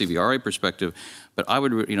from the CVRA perspective, but I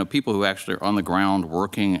would, people who actually are on the ground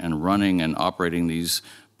working and running and operating these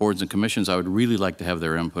boards and commissions, I would really like to have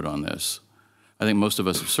their input on this. I think most of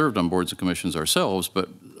us have served on boards and commissions ourselves, but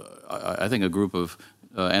I think a group of,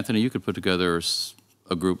 Anthony, you could put together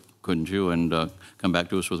a group, couldn't you, and come back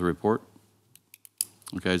to us with a report?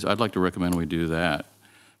 Okay, so I'd like to recommend we do that.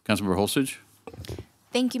 Councilmember Holstage?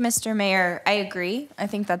 Thank you, Mr. Mayor. I agree. I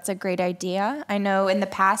think that's a great idea. I know in the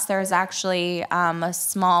past there was actually a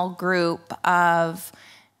small group of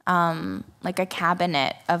like a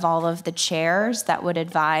cabinet of all of the chairs that would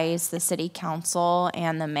advise the city council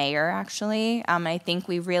and the mayor, actually. I think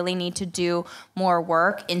we really need to do more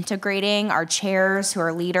work integrating our chairs who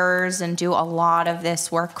are leaders and do a lot of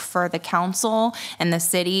this work for the council and the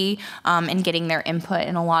city and getting their input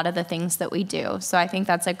in a lot of the things that we do. So I think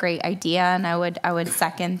that's a great idea, and I would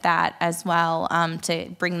second that as well, to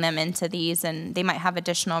bring them into these, and they might have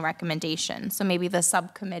additional recommendations. So maybe the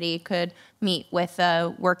subcommittee could meet with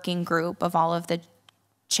a working group of all of the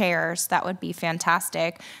chairs. That would be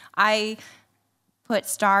fantastic. I put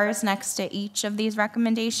stars next to each of these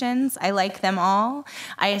recommendations. I like them all.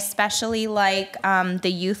 I especially like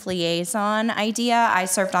the youth liaison idea. I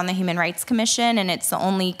served on the Human Rights Commission, and it's the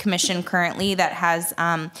only commission currently that has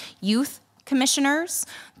youth commissioners,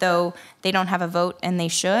 though they don't have a vote and they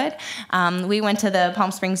should. We went to the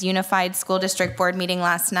Palm Springs Unified School District Board meeting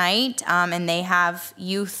last night, and they have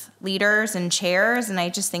youth leaders and chairs, and I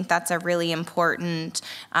just think that's a really important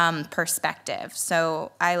perspective.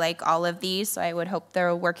 So I like all of these, so I would hope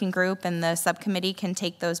the working group and the subcommittee can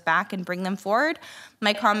take those back and bring them forward.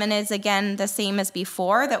 My comment is, again, the same as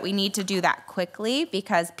before, that we need to do that quickly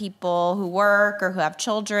because people who work or who have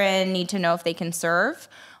children need to know if they can serve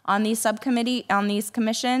on these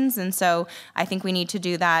commissions, and so I think we need to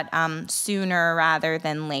do that sooner rather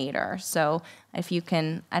than later. So if you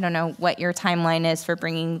can, I don't know what your timeline is for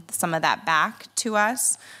bringing some of that back to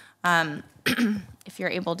us, if you're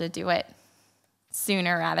able to do it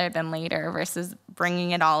sooner rather than later versus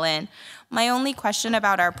bringing it all in. My only question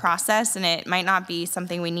about our process, and it might not be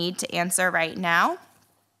something we need to answer right now,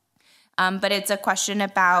 but it's a question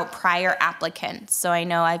about prior applicants. So I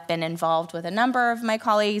know I've been involved with a number of my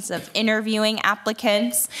colleagues of interviewing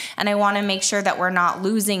applicants, and I want to make sure that we're not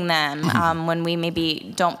losing them when we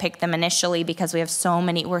maybe don't pick them initially, because we have so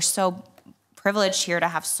many, we're so privileged here to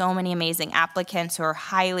have so many amazing applicants who are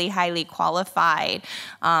highly, highly qualified.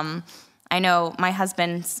 I know my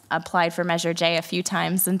husband's applied for Measure J a few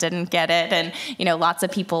times and didn't get it, and lots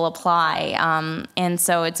of people apply, and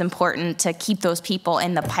so it's important to keep those people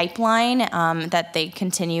in the pipeline, that they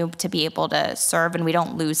continue to be able to serve and we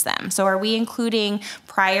don't lose them. So are we including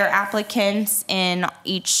prior applicants in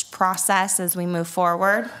each process as we move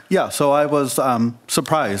forward? Yeah, so I was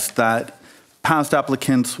surprised that past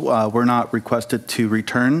applicants were not requested to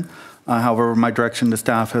return. However, my direction to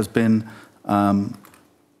staff has been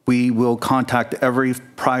we will contact every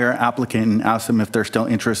prior applicant and ask them if they're still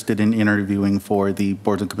interested in interviewing for the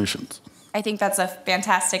boards and commissions. I think that's a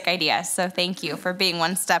fantastic idea. So thank you for being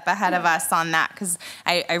one step ahead of us on that, because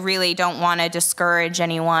I really don't want to discourage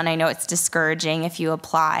anyone. I know it's discouraging if you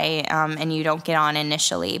apply and you don't get on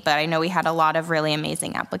initially, but I know we had a lot of really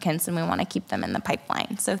amazing applicants and we want to keep them in the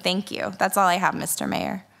pipeline. So thank you. That's all I have, Mr.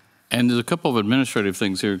 Mayor. And there's a couple of administrative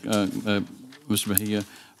things here, Mr. Mejia.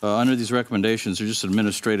 Under these recommendations, they're just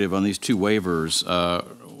administrative on these two waivers.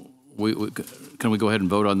 Can we go ahead and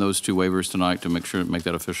vote on those two waivers tonight to make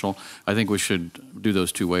that official? I think we should do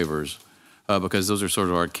those two waivers because those are sort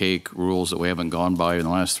of archaic rules that we haven't gone by in the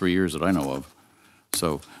last 3 years that I know of.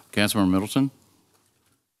 So, Councilmember Middleton?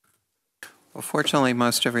 Well, fortunately,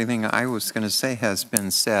 most everything I was going to say has been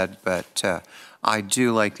said, but I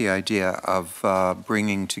do like the idea of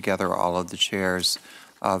bringing together all of the chairs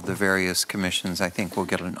of the various commissions. I think we'll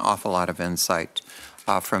get an awful lot of insight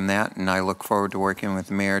from that, and I look forward to working with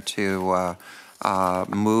the mayor to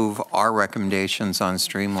move our recommendations on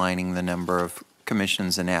streamlining the number of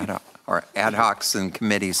commissions and ad hocs and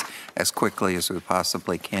committees as quickly as we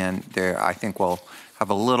possibly can. I think we'll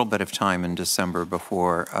have a little bit of time in December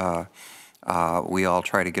before we all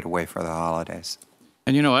try to get away for the holidays.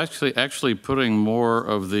 And actually putting more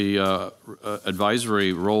of the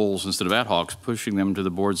advisory roles instead of ad hocs, pushing them to the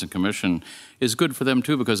boards and commission is good for them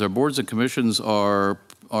too, because our boards and commissions are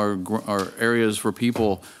areas for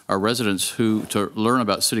people, our residents, to learn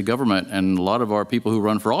about city government, and a lot of our people who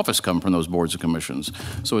run for office come from those boards and commissions.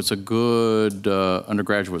 So it's a good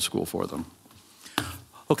undergraduate school for them.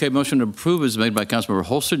 Okay, motion to approve is made by Councilmember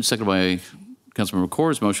Holsted, seconded by Councilmember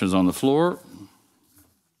Corrs. Motion is on the floor.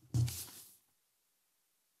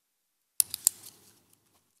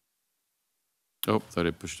 Oh, thought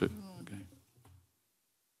I pushed it. Okay.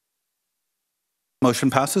 Motion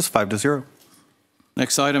passes 5-0.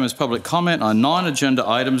 Next item is public comment on non-agenda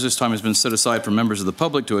items. This time has been set aside for members of the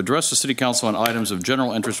public to address the City Council on items of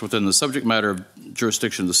general interest within the subject matter of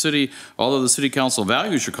jurisdiction of the city. Although the City Council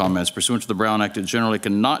values your comments pursuant to the Brown Act, it generally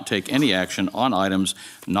cannot take any action on items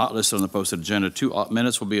not listed on the posted agenda. 2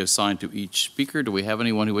 minutes will be assigned to each speaker. Do we have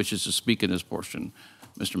anyone who wishes to speak in this portion?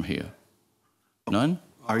 Mr. Mejia? None?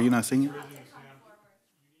 Are you not seeing it?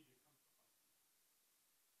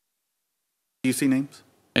 Do you see names?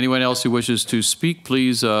 Anyone else who wishes to speak,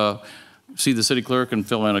 please see the city clerk and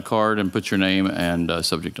fill in a card and put your name and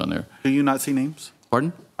subject on there. Do you not see names?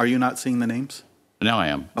 Pardon? Are you not seeing the names? Now I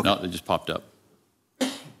am. Okay. No, they just popped up.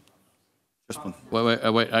 Just one.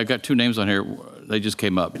 Wait. I got two names on here. They just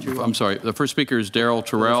came up. I'm sorry. The first speaker is Daryl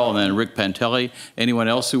Terrell and then Rick Pantelli. Anyone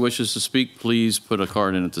else who wishes to speak, please put a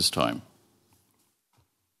card in at this time.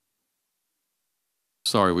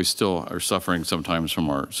 Sorry, we still are suffering sometimes from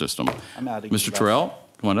our system. I'm adding Mr. you guys. Terrell,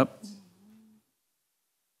 come on up.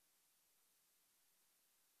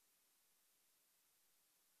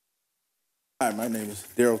 Hi, my name is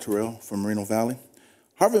Daryl Terrell from Moreno Valley.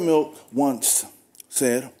 Harvey Milk once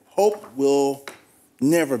said, "Hope will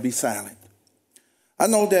never be silent." I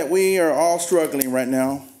know that we are all struggling right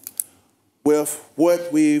now with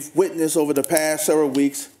what we've witnessed over the past several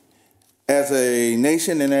weeks as a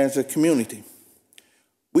nation and as a community.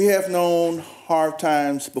 We have known hard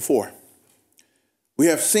times before. We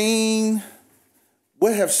have seen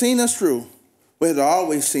what have seen us through, what has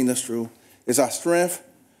always seen us through, is our strength,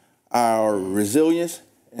 our resilience,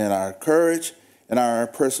 and our courage, and our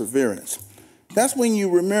perseverance. That's when you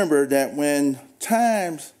remember that when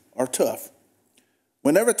times are tough,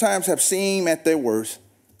 whenever times have seemed at their worst,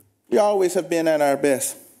 we always have been at our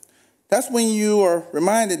best. That's when you are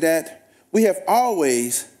reminded that we have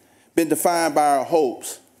always been defined by our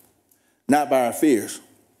hopes, not by our fears.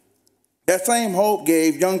 That same hope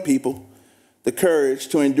gave young people the courage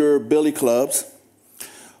to endure billy clubs,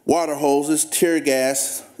 water hoses, tear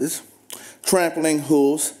gas, trampling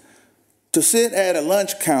hools, to sit at a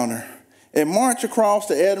lunch counter and march across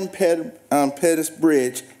the Adam Pettus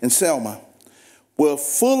Bridge in Selma, with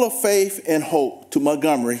full of faith and hope to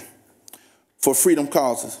Montgomery for freedom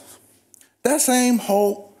causes. That same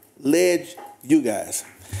hope led you guys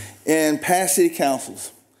in past city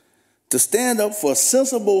councils to stand up for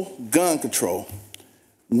sensible gun control,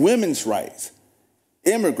 women's rights,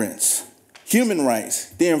 immigrants, human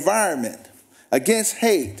rights, the environment, against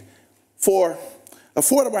hate, for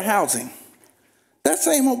affordable housing. That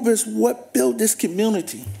same hope is what built this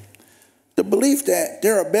community. The belief that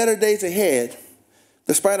there are better days ahead,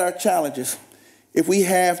 despite our challenges, if we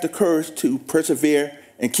have the courage to persevere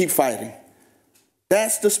and keep fighting.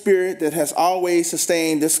 That's the spirit that has always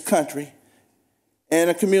sustained this country and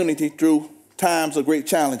a community through times of great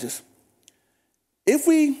challenges. If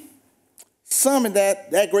we summon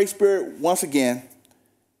that great spirit once again,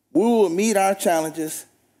 we will meet our challenges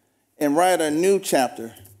and write a new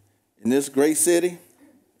chapter in this great city,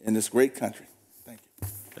 in this great country. Thank you.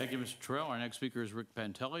 Thank you, Mr. Terrell. Our next speaker is Rick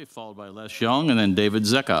Pantelli, followed by Les Young, and then David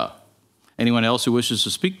Zecca. Anyone else who wishes to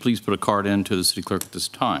speak, please put a card in to the city clerk at this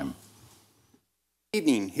time. Good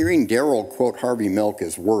evening. Hearing Daryl quote Harvey Milk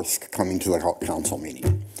is worth coming to the council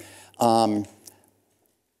meeting. A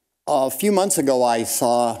few months ago, I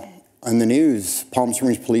saw on the news Palm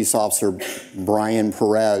Springs police officer Brian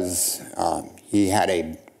Perez. He had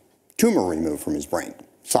a tumor removed from his brain,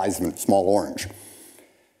 size of a small orange.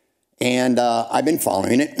 And I've been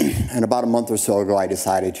following it. And about a month or so ago, I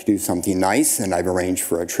decided to do something nice, and I've arranged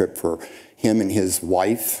for a trip for him and his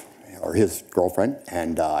wife, or his girlfriend,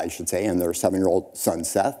 and I should say, and their 7-year-old son,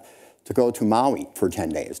 Seth, to go to Maui for 10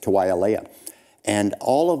 days, to Wailea. And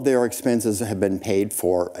all of their expenses have been paid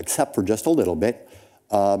for, except for just a little bit.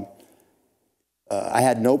 I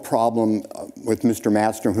had no problem with Mr.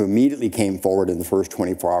 Mastrom, who immediately came forward in the first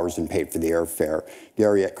 24 hours and paid for the airfare.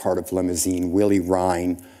 Gary at Cardiff Limousine, Willie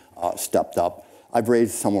Ryan stepped up. I've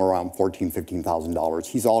raised somewhere around $14,000, $15,000.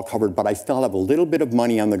 He's all covered, but I still have a little bit of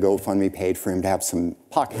money on the GoFundMe paid for him to have some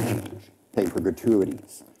pocket change, paid for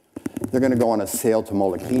gratuities. They're going to go on a sail to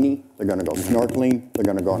Molokini. They're going to go snorkeling. They're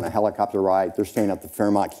going to go on a helicopter ride. They're staying at the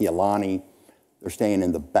Fairmont Kea Lani. They're staying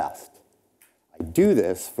in the best. I do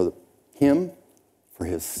this for him, for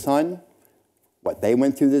his son, what they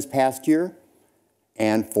went through this past year,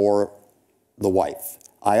 and for the wife.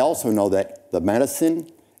 I also know that the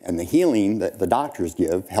medicine and the healing that the doctors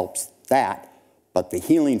give helps that, but the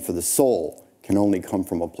healing for the soul can only come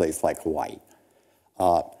from a place like Hawaii.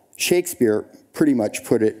 Shakespeare pretty much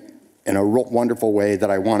put it in a wonderful way that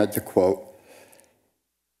I wanted to quote,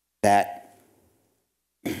 that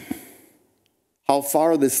how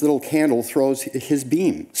far this little candle throws his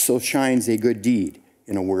beam, so shines a good deed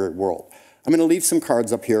in a weird world. I'm going to leave some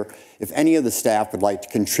cards up here. If any of the staff would like to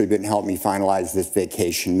contribute and help me finalize this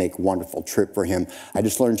vacation, make a wonderful trip for him. I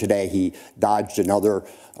just learned today he dodged another,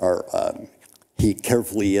 he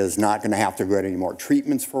carefully is not going to have to get any more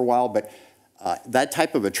treatments for a while, but that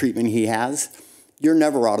type of a treatment he has, you're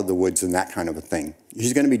never out of the woods in that kind of a thing.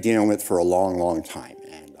 He's going to be dealing with for a long, long time.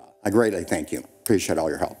 And I greatly thank you. Appreciate all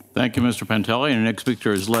your help. Thank you, Mr. Pantelli. And our next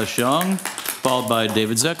speaker is Les Young. followed by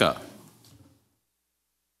David Zecca.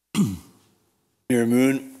 Mayor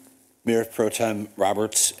Moon, Mayor Pro Tem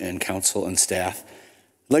Roberts, and council and staff,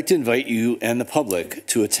 I'd like to invite you and the public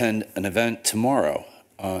to attend an event tomorrow.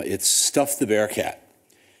 It's Stuff the Bearcat.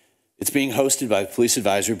 It's being hosted by the Police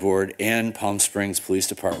Advisory Board and Palm Springs Police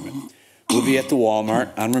Department. We'll be at the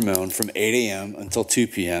Walmart on Ramon from 8 a.m. until 2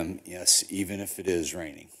 p.m., yes, even if it is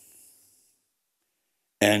raining.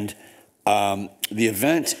 And the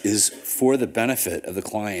event is for the benefit of the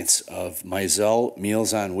clients of Mizell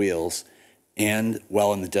Meals on Wheels and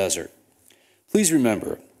Well in the Desert. Please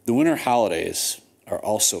remember, the winter holidays are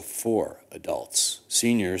also for adults,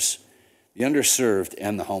 seniors, the underserved,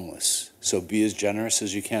 and the homeless. So be as generous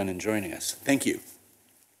as you can in joining us. Thank you.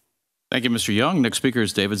 Thank you, Mr. Young. Next speaker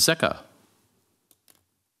is David Zecca.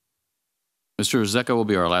 Mr. Zecca will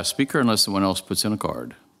be our last speaker unless someone else puts in a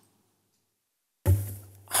card.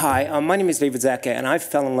 Hi, my name is David Zecca, and I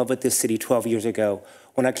fell in love with this city 12 years ago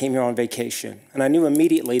when I came here on vacation. And I knew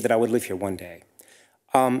immediately that I would live here one day.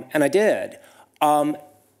 And I did.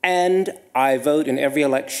 And I vote in every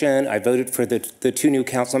election. I voted for the 2 new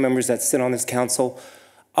council members that sit on this council.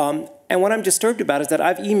 And what I'm disturbed about is that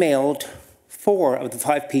I've emailed 4 of the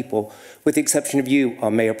 5 people, with the exception of you,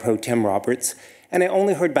 Mayor Pro Tem Roberts, and I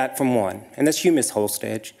only heard back from 1, and that's you, Ms.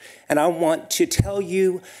 Holstage. And I want to tell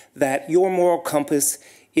you that your moral compass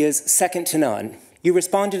is second to none. You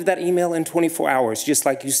responded to that email in 24 hours, just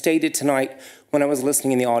like you stated tonight when I was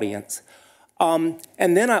listening in the audience. And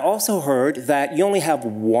then I also heard that you only have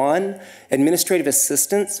 1 administrative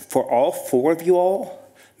assistant for all 4 of you all.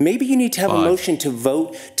 Maybe you need to have a motion to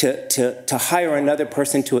vote to hire another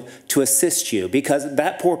person to assist you, because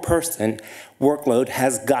that poor person workload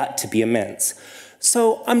has got to be immense.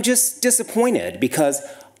 So I'm just disappointed because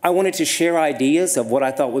I wanted to share ideas of what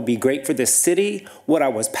I thought would be great for this city, what I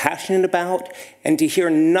was passionate about, and to hear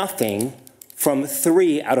nothing from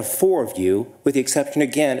 3 out of 4 of you, with the exception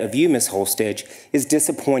again of you, Ms. Holstage, is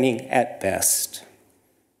disappointing at best.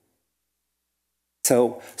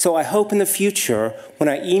 So I hope in the future, when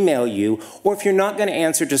I email you, or if you're not going to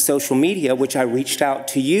answer to social media, which I reached out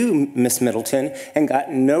to you, Ms. Middleton, and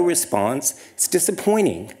got no response, it's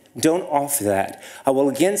disappointing. Don't offer that. I will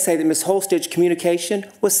again say that Ms. Holstage's communication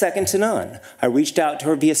was second to none. I reached out to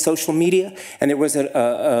her via social media, and there was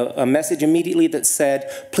a message immediately that said,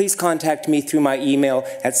 please contact me through my email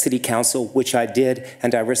at City Council, which I did,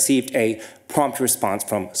 and I received a prompt response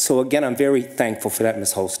from. So again, I'm very thankful for that,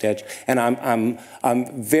 Ms. Holstage, and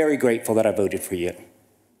I'm very grateful that I voted for you.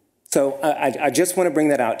 So I just want to bring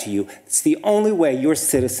that out to you. It's the only way your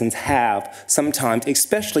citizens have sometimes,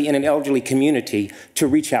 especially in an elderly community, to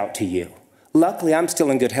reach out to you. Luckily, I'm still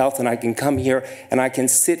in good health and I can come here and I can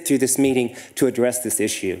sit through this meeting to address this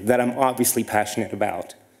issue that I'm obviously passionate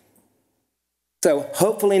about. So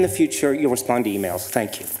hopefully in the future, you'll respond to emails.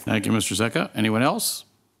 Thank you. Thank you, Mr. Zecca. Anyone else?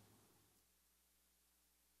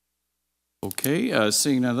 Okay,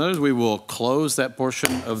 seeing none of those, we will close that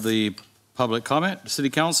portion of the public comment. City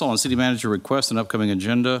Council on City Manager request and upcoming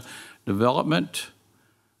agenda development.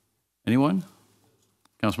 Anyone?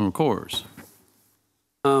 Councilmember Coors.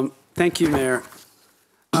 Thank you, Mayor.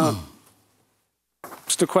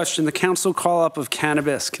 Just a question. The council call-up of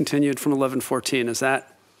cannabis continued from 11/14. Is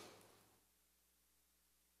that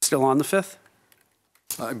still on the 5th?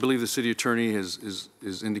 I believe the city attorney is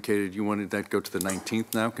indicated you wanted that to go to the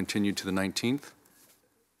 19th now, continue to the 19th.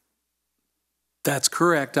 That's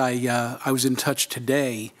correct. I was in touch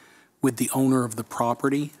today with the owner of the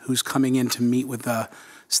property who's coming in to meet with the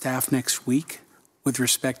staff next week with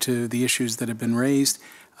respect to the issues that have been raised.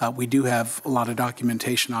 We do have a lot of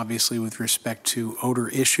documentation, obviously, with respect to odor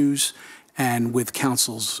issues. And with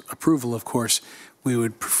council's approval, of course, we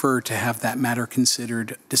would prefer to have that matter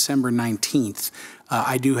considered December 19th.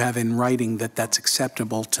 I do have in writing that that's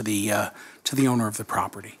acceptable to the owner of the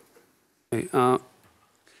property. Okay,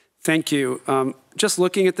 thank you. Just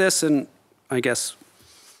looking at this, and I guess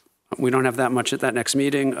we don't have that much at that next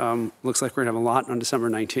meeting. Looks like we're gonna have a lot on December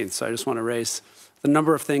 19th. So I just want to raise the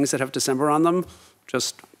number of things that have December on them.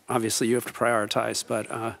 Just obviously you have to prioritize,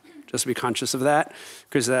 but just be conscious of that,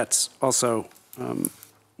 because that's also,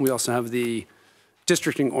 we also have the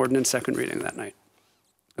districting ordinance second reading that night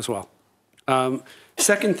as well.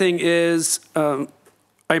 Second thing is, I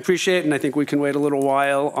appreciate, and I think we can wait a little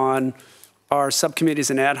while on our subcommittees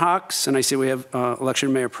and ad hocs, and I see we have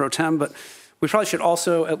election mayor pro tem, but we probably should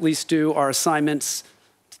also at least do our assignments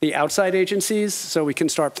to the outside agencies so we can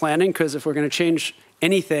start planning, because if we're going to change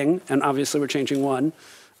anything, and obviously we're changing one,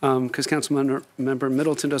 because Councilmember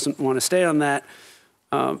Middleton doesn't want to stay on that,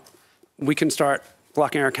 we can start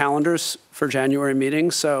blocking our calendars for January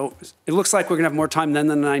meetings. So it looks like we're going to have more time then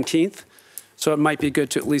than the 19th. So it might be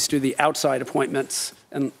good to at least do the outside appointments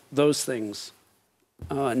and those things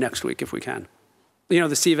next week if we can. You know,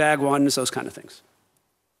 the CVAG ones, those kind of things.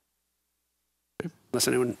 Unless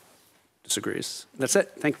anyone disagrees. That's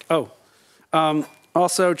it.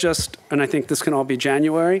 Also just, and I think this can all be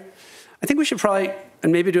January, I think we should probably,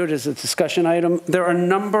 and maybe do it as a discussion item. There are a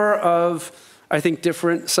number of, I think,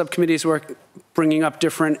 different subcommittees who are bringing up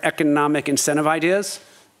different economic incentive ideas.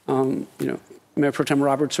 You know, Mayor Pro Tem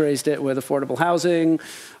Roberts raised it with affordable housing.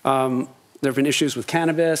 There have been issues with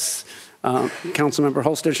cannabis. Councilmember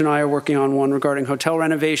Holstage and I are working on one regarding hotel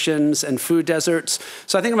renovations and food deserts.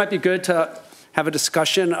 So I think it might be good to have a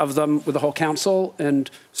discussion of them with the whole council and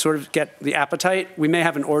sort of get the appetite. We may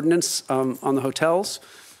have an ordinance on the hotels.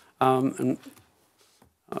 And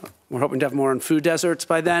we're hoping to have more on food deserts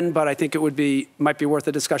by then, but I think it might be worth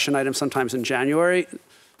a discussion item sometimes in January.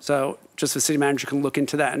 So just the city manager can look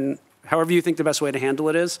into that, and however you think the best way to handle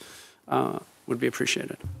it is, would be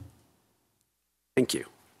appreciated. Thank you.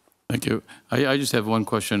 Thank you. I just have one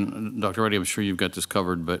question. Dr. Reddy, I'm sure you've got this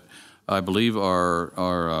covered, but I believe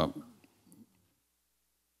our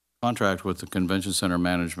contract with the Convention Center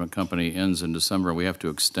Management Company ends in December. We have to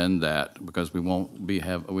extend that because we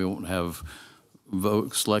won't have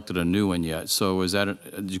selected a new one yet. So is that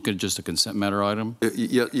just a consent matter item?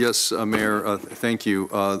 Yes, Mayor. Thank you.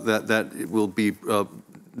 That will be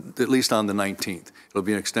at least on the 19th. It'll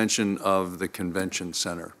be an extension of the Convention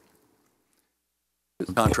Center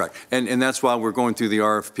contract, and that's why we're going through the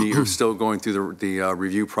RFP. Or still going through the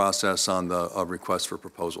review process on the request for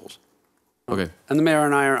proposals. Okay. And the mayor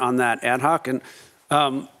and I are on that ad hoc. And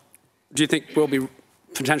do you think we'll be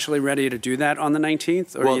potentially ready to do that on the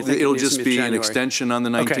 19th? Or Well, do you think it'll needs to just be an January? extension on the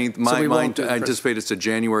 19th. Okay. I anticipate it's a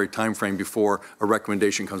January timeframe before a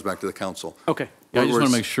recommendation comes back to the council. Okay. Yeah, I just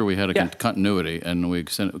want to make sure we had a continuity and we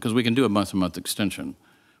extend it, because we can do a month-to-month extension,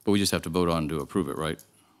 but we just have to vote on to approve it, right?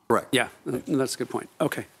 Correct. Yeah, that's a good point.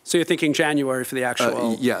 Okay. So you're thinking January for the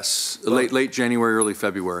actual? Yes, late January, early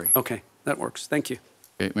February. Okay, that works. Thank you.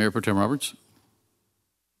 Okay, Mayor Pro Tem Roberts.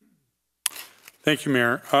 Thank you,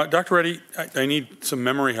 Mayor. Dr. Reddy, I need some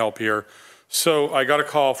memory help here. So I got a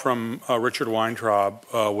call from Richard Weintraub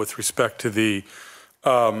with respect to the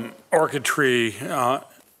Orchid Tree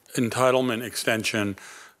entitlement extension,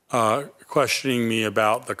 questioning me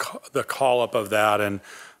about the call-up of that. And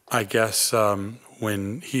I guess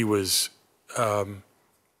when he was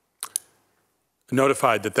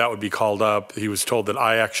notified that would be called up, he was told that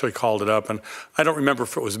I actually called it up. And I don't remember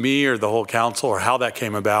if it was me or the whole council or how that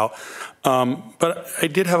came about. But I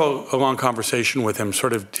did have a long conversation with him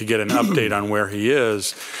sort of to get an update on where he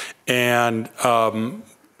is. And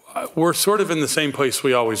we're sort of in the same place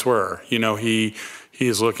we always were. You know, he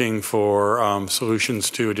is looking for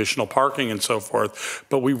solutions to additional parking and so forth.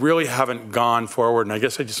 But we really haven't gone forward. And I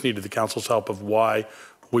guess I just needed the council's help of why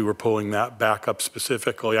we were pulling that back up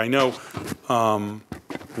specifically. I know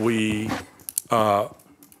we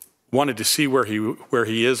wanted to see where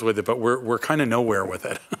he is with it, but we're kind of nowhere with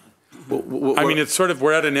it. I mean, it's sort of,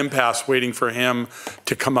 we're at an impasse waiting for him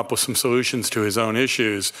to come up with some solutions to his own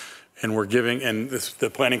issues, and we're giving, and the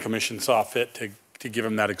Planning Commission saw fit to give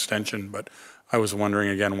him that extension, but I was wondering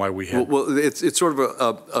again why we had. Well, it's sort of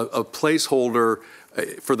a placeholder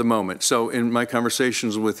for the moment. So in my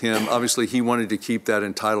conversations with him, obviously he wanted to keep that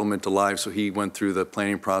entitlement alive, so he went through the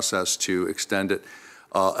planning process to extend it.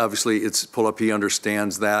 Obviously, it's pull up, he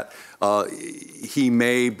understands that. He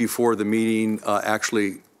may, before the meeting,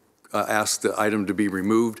 actually ask the item to be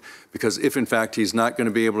removed, because if in fact he's not going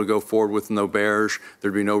to be able to go forward with no auberge,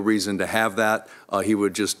 there'd be no reason to have that. He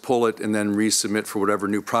would just pull it and then resubmit for whatever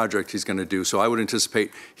new project he's going to do. So I would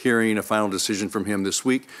anticipate hearing a final decision from him this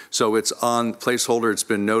week. So it's on placeholder, it's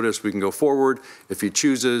been noticed, we can go forward if he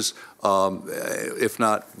chooses. If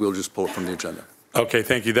not, we'll just pull it from the agenda. Okay,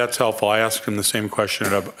 thank you. That's helpful. I asked him the same question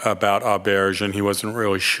about auberge, and he wasn't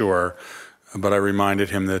really sure. But I reminded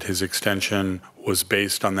him that his extension was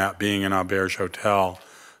based on that being an auberge hotel,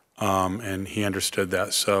 and he understood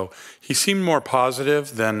that. So he seemed more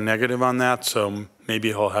positive than negative on that, so maybe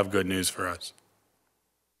he'll have good news for us.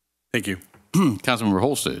 Thank you. Councilmember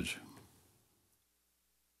Holstage.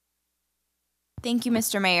 Thank you,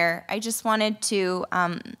 Mr. Mayor. I just wanted to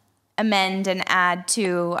amend and add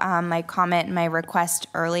to my comment and my request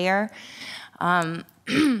earlier.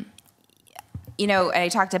 You know, I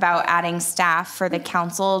talked about adding staff for the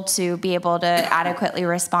council to be able to adequately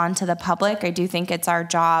respond to the public. I do think it's our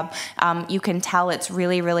job. You can tell it's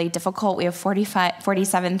really, really difficult. We have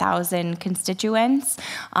 47,000 constituents,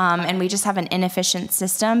 and we just have an inefficient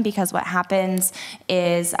system, because what happens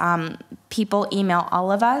is people email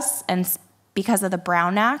all of us, and because of the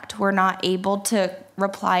Brown Act, we're not able to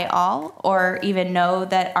reply all or even know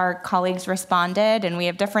that our colleagues responded, and we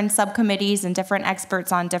have different subcommittees and different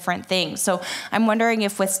experts on different things. So I'm wondering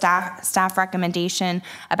if with staff recommendation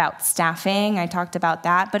about staffing, I talked about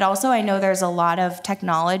that, but also I know there's a lot of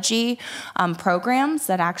technology programs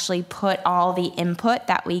that actually put all the input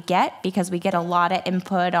that we get, because we get a lot of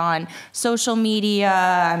input on social media.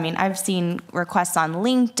 I mean, I've seen requests on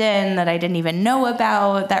LinkedIn that I didn't even know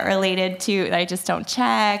about that related to, that I just don't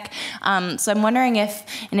check. So I'm wondering if,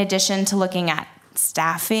 in addition to looking at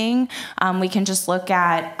staffing, we can just look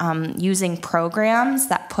at using programs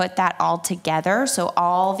that put that all together. So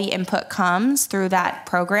all the input comes through that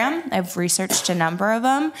program. I've researched a number of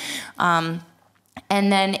them.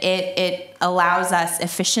 And then it allows us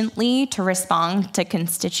efficiently to respond to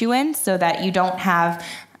constituents so that you don't have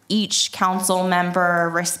each council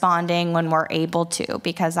member responding when we're able to,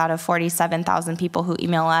 because out of 47,000 people who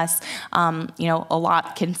email us, you know, a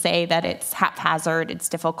lot can say that it's haphazard, it's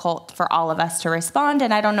difficult for all of us to respond,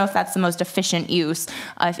 and I don't know if that's the most efficient use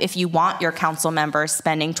if you want your council members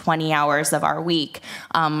spending 20 hours of our week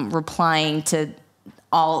replying to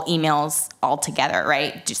all emails all together,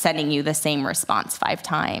 right? Just sending you the same response 5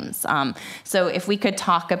 times. So if we could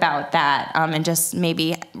talk about that and just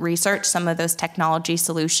maybe research some of those technology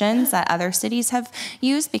solutions that other cities have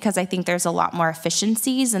used, because I think there's a lot more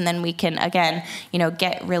efficiencies, and then we can, again, you know,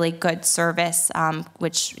 get really good service,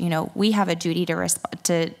 which, you know, we have a duty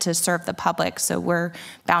to serve the public, so we're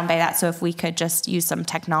bound by that. So if we could just use some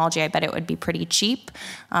technology, I bet it would be pretty cheap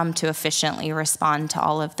to efficiently respond to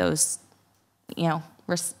all of those, you know,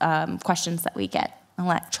 questions that we get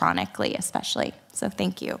electronically, especially. So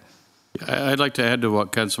thank you. I'd like to add to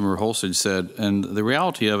what Councilmember Holstage said, and the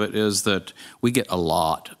reality of it is that we get a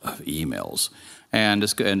lot of emails, and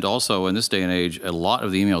also in this day and age, a lot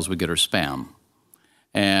of the emails we get are spam.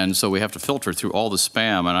 And so we have to filter through all the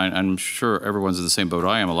spam, and I'm sure everyone's in the same boat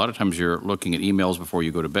I am. A lot of times you're looking at emails before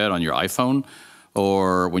you go to bed on your iPhone,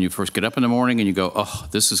 or when you first get up in the morning and you go, oh,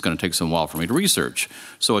 this is going to take some while for me to research.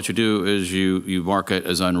 So what you do is you mark it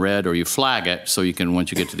as unread, or you flag it so you can,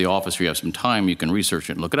 once you get to the office or you have some time, you can research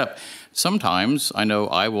it and look it up. Sometimes I know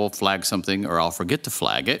I will flag something, or I'll forget to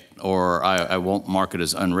flag it, or I won't mark it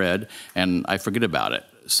as unread and I forget about it.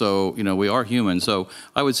 So, you know, we are human. So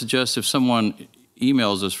I would suggest if someone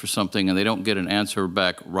emails us for something and they don't get an answer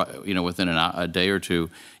back, you know, within a day or two,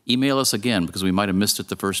 email us again, because we might have missed it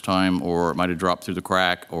the first time, or it might have dropped through the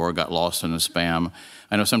crack, or got lost in the spam.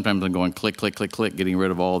 I know sometimes I'm going click, click, click, click, getting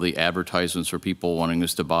rid of all the advertisements for people wanting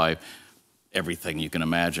us to buy everything you can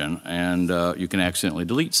imagine, and you can accidentally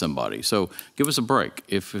delete somebody. So give us a break.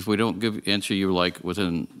 If we don't answer you like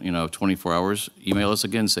within, you know, 24 hours, email us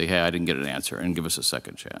again, say, hey, I didn't get an answer, and give us a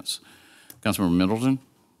second chance. Councilmember Middleton?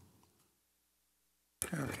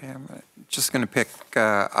 Okay, I'm just going to pick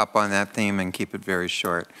up on that theme and keep it very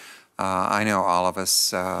short. I know all of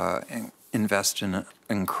us invest in an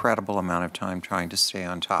incredible amount of time trying to stay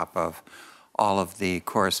on top of all of the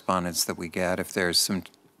correspondence that we get. If there's some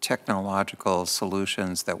technological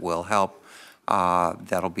solutions that will help,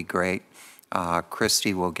 that'll be great.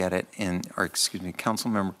 Christie will get it in, or excuse me,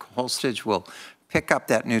 Councilmember Holstage will pick up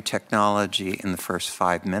that new technology in the first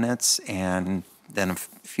 5 minutes, and then a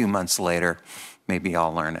few months later, maybe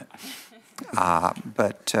I'll learn it.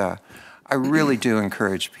 But I really do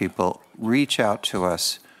encourage people, reach out to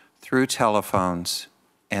us through telephones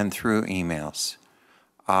and through emails.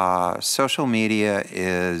 Social media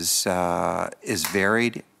is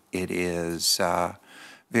varied. It is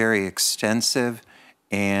very extensive,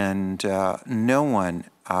 and no one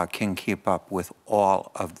can keep up with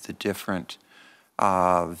all of the different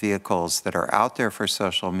vehicles that are out there for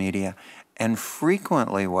social media. And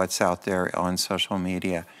frequently what's out there on social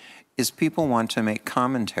media is people want to make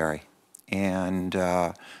commentary, and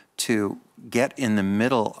to get in the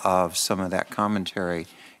middle of some of that commentary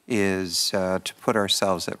is to put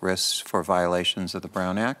ourselves at risk for violations of the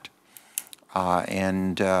Brown Act.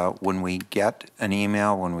 And when we get an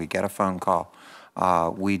email, when we get a phone call,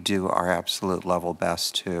 we do our absolute level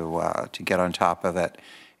best to get on top of it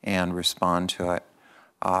and respond to it.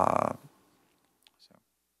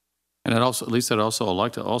 And I'd also, at least I'd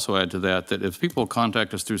like to also add to that if people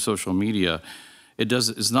contact us through social media,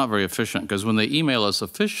 it's not very efficient, because when they email us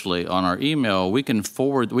officially on our email, we can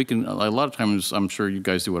forward, a lot of times, I'm sure you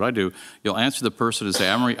guys do what I do, you'll answer the person and say,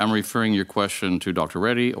 I'm referring your question to Dr.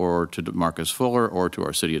 Reddy or to Marcus Fuller or to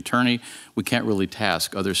our city attorney. We can't really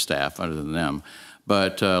task other staff other than them.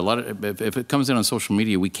 But if it comes in on social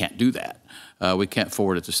media, we can't do that. We can't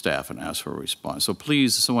forward it to staff and ask for a response. So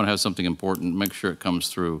please, if someone has something important, make sure it comes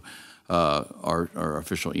through our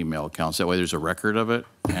official email accounts. That way there's a record of it,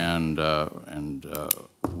 and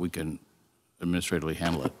we can administratively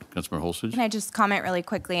handle it. Councilmember Holstage? Can I just comment really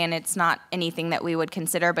quickly? And it's not anything that we would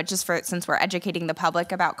consider, but just since we're educating the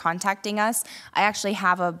public about contacting us, I actually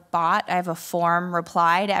have a bot. I have a form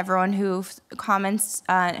reply to everyone who comments,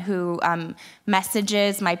 who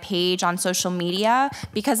messages my page on social media.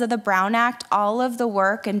 Because of the Brown Act, all of the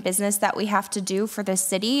work and business that we have to do for the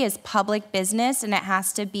city is public business, and it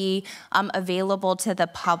has to be available to the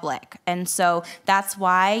public. And so that's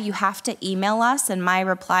why you have to email us. And my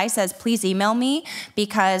reply says, please email me,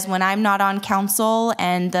 because when I'm not on council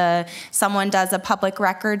and someone does a Public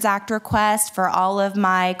Records Act request for all of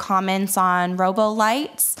my comments on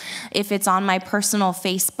robo-lights, if it's on my personal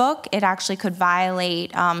Facebook, it actually could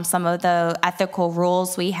violate some of the ethical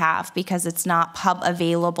rules we have, because it's not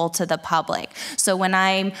available to the public. So when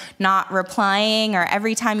I'm not replying, or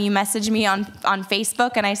every time you message me on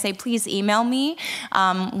Facebook and I say, please email me,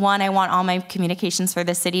 one, I want all my communications for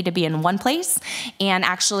the city to be in one place. And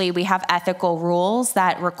actually, we have ethical rules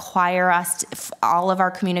that require us, all of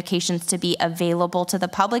our communications, to be available to the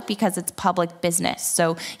public, because it's public business.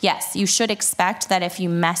 So yes, you should expect that if you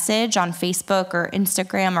message on Facebook or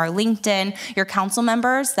Instagram or LinkedIn your council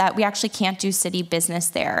members, that we actually can't do city business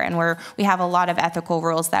there. And we have a lot of ethical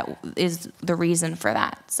rules that is the reason for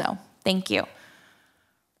that. So thank you.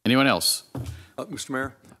 Anyone else? Mr.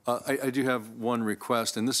 Mayor, I do have one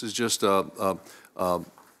request, and this is just a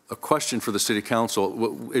question for the City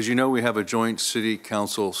Council. As you know, we have a joint City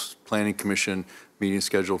Council Planning Commission meeting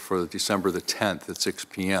scheduled for December the 10th at 6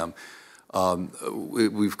 p.m.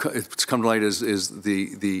 It's come to light as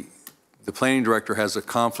the planning director has a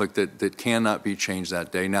conflict that cannot be changed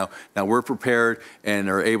that day. Now we're prepared and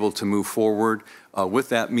are able to move forward with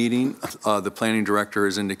that meeting. The planning director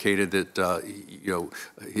has indicated that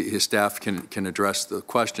his staff can address the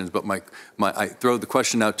questions. But I throw the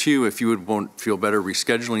question out to you if you would feel better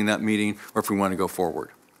rescheduling that meeting, or if we want to go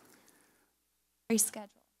forward. Reschedule.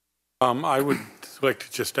 I would like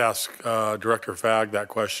to just ask Director Fagg that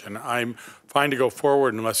question. I'm fine to go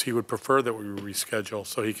forward unless he would prefer that we reschedule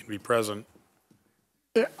so he can be present.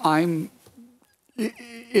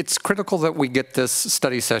 It's critical that we get this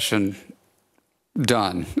study session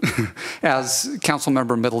done. As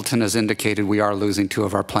Councilmember Middleton has indicated, we are losing 2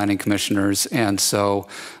 of our planning commissioners. And so,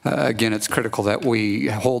 again, it's critical that we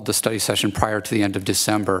hold the study session prior to the end of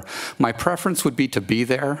December. My preference would be to be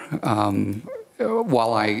there.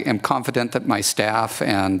 While I am confident that my staff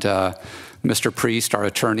and Mr. Priest, our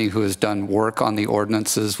attorney who has done work on the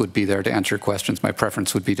ordinances, would be there to answer questions, my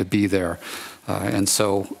preference would be to be there. And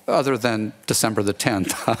so, other than December the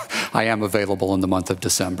 10th, I am available in the month of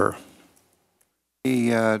December.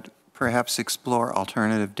 We perhaps explore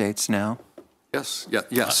alternative dates now? Yes. Yeah,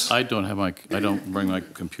 yes. I don't bring my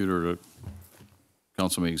computer to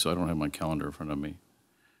council meetings, so I don't have my calendar in front of me.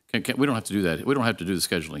 We don't have to do that. We don't have to do the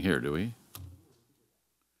scheduling here, do we?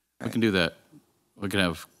 We can do that. We can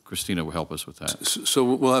have Christina will help us with that. So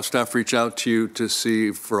we'll have staff reach out to you to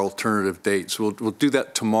see for alternative dates. We'll do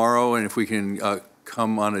that tomorrow, and if we can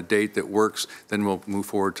come on a date that works, then we'll move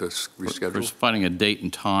forward to reschedule. Just finding a date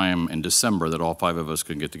and time in December that all 5 of us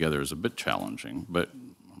can get together is a bit challenging, but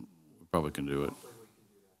we probably can do it.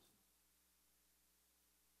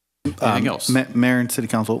 Anything else? Mayor and City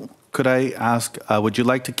Council, could I ask, would you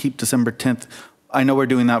like to keep December 10th? I know we're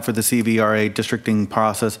doing that for the CVRA districting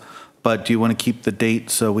process, but do you want to keep the date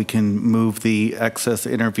so we can move the excess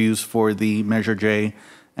interviews for the Measure J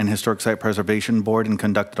and Historic Site Preservation Board and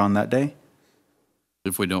conduct it on that day?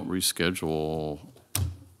 If we don't reschedule.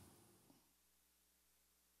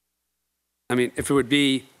 I mean, if it would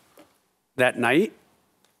be that night,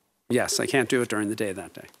 yes, I can't do it during the day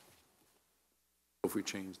that day. If we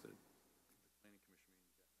change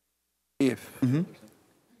the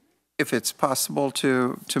If it's possible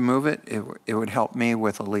to move it, it would help me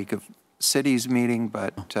with a League of Cities meeting,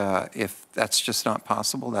 but if that's just not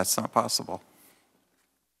possible, that's not possible.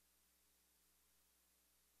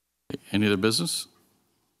 Any other business?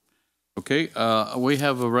 Okay, we've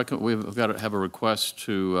got to have a request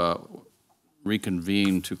to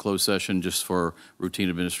reconvene to closed session just for routine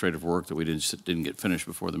administrative work that we didn't get finished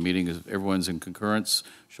before the meeting. If everyone's in concurrence,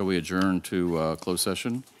 shall we adjourn to closed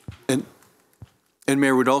session? And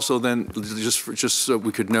Mayor, would also then, just so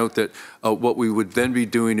we could note that what we would then be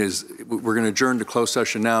doing is, we're going to adjourn to closed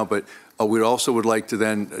session now, but we also would like to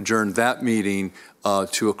then adjourn that meeting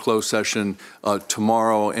to a closed session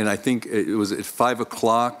tomorrow, and I think it was at 5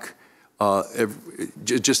 o'clock,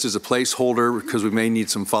 just as a placeholder, because we may need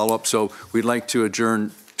some follow-up. So we'd like to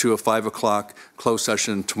adjourn to a 5 o'clock closed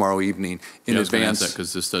session tomorrow evening in advance.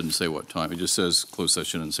 Because this doesn't say what time. It just says closed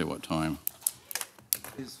session and say what time.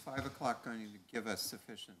 Is 5 o'clock going to give us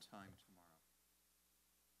sufficient time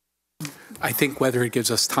I think whether it gives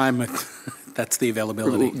us time, that's the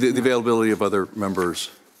availability. The availability of other members.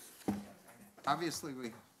 Obviously,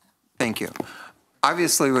 thank you.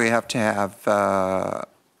 Obviously, we have to have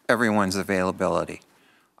everyone's availability.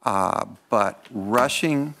 But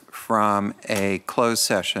rushing from a closed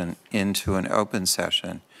session into an open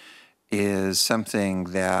session is something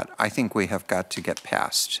that I think we have got to get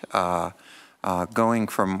past. Going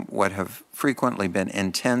from what have frequently been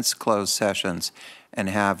intense closed sessions and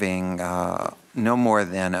having no more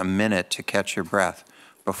than a minute to catch your breath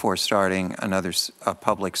before starting another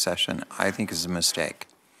public session, I think is a mistake.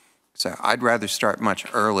 So I'd rather start much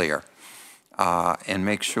earlier and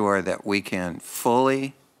make sure that we can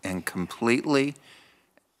fully and completely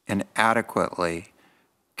and adequately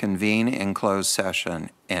convene in closed session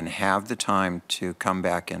and have the time to come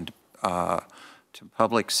back into to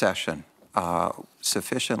public session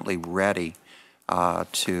sufficiently ready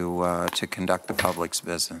to conduct the public's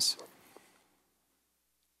business.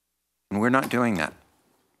 And we're not doing that.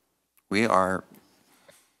 We are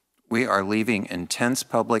leaving intense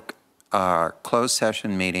public closed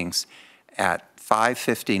session meetings at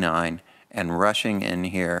 5:59 and rushing in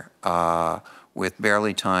here with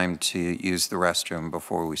barely time to use the restroom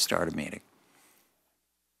before we start a meeting.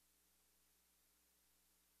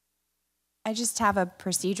 I just have a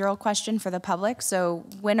procedural question for the public. So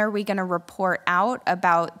when are we going to report out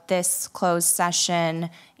about this closed session?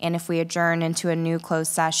 And if we adjourn into a new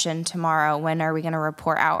closed session tomorrow, when are we going to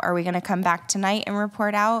report out? Are we going to come back tonight and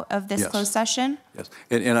report out of this closed session? Yes,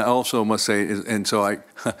 and I also must say, and so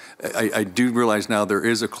I do realize now there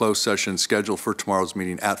is a closed session scheduled for tomorrow's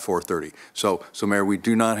meeting at 4:30. So Mayor, we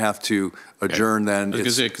do not have to adjourn then.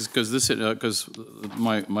 Because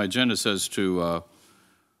my agenda says to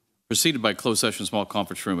preceded by closed session, small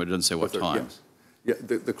conference room. It doesn't say what time. Yes.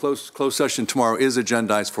 Yeah, the closed session tomorrow is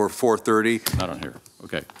agendized for 4:30. Not on here.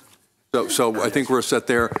 Okay. So I think we're set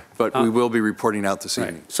there, but we will be reporting out this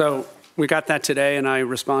evening. So we got that today, and I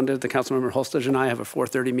responded. The Councilmember Holstage and I have a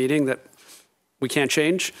 4:30 meeting that we can't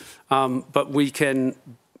change, but we can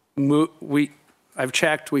move. I've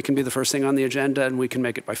checked. We can be the first thing on the agenda, and we can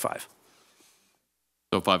make it by 5.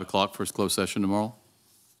 So 5 o'clock first closed session tomorrow.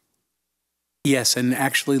 Yes, and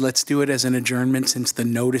actually, let's do it as an adjournment since the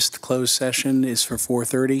noticed closed session is for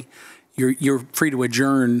 4:30. You're free to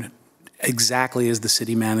adjourn exactly as the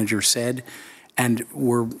city manager said, and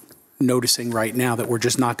we're noticing right now that we're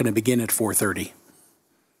just not going to begin at 4:30.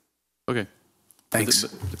 Okay. Thanks.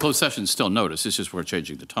 The closed session is still noticed. It's just we're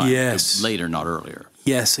changing the time. Yes. Later, not earlier.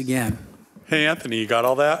 Yes, again. Hey, Anthony, you got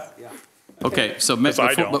all that? Yeah. Okay, so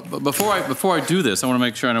before I do this, I want to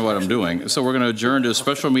make sure I know what I'm doing. So we're going to adjourn to a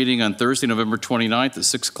special meeting on Thursday, November 29th at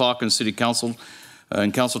 6 o'clock in City Council,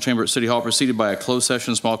 in Council Chamber at City Hall, preceded by a closed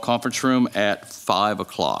session, small conference room at 5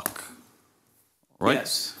 o'clock. Right?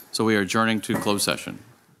 Yes. So we are adjourning to closed session.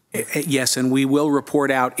 Yes, and we will report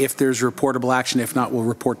out if there's reportable action. If not, we'll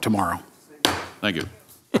report tomorrow. Thank you.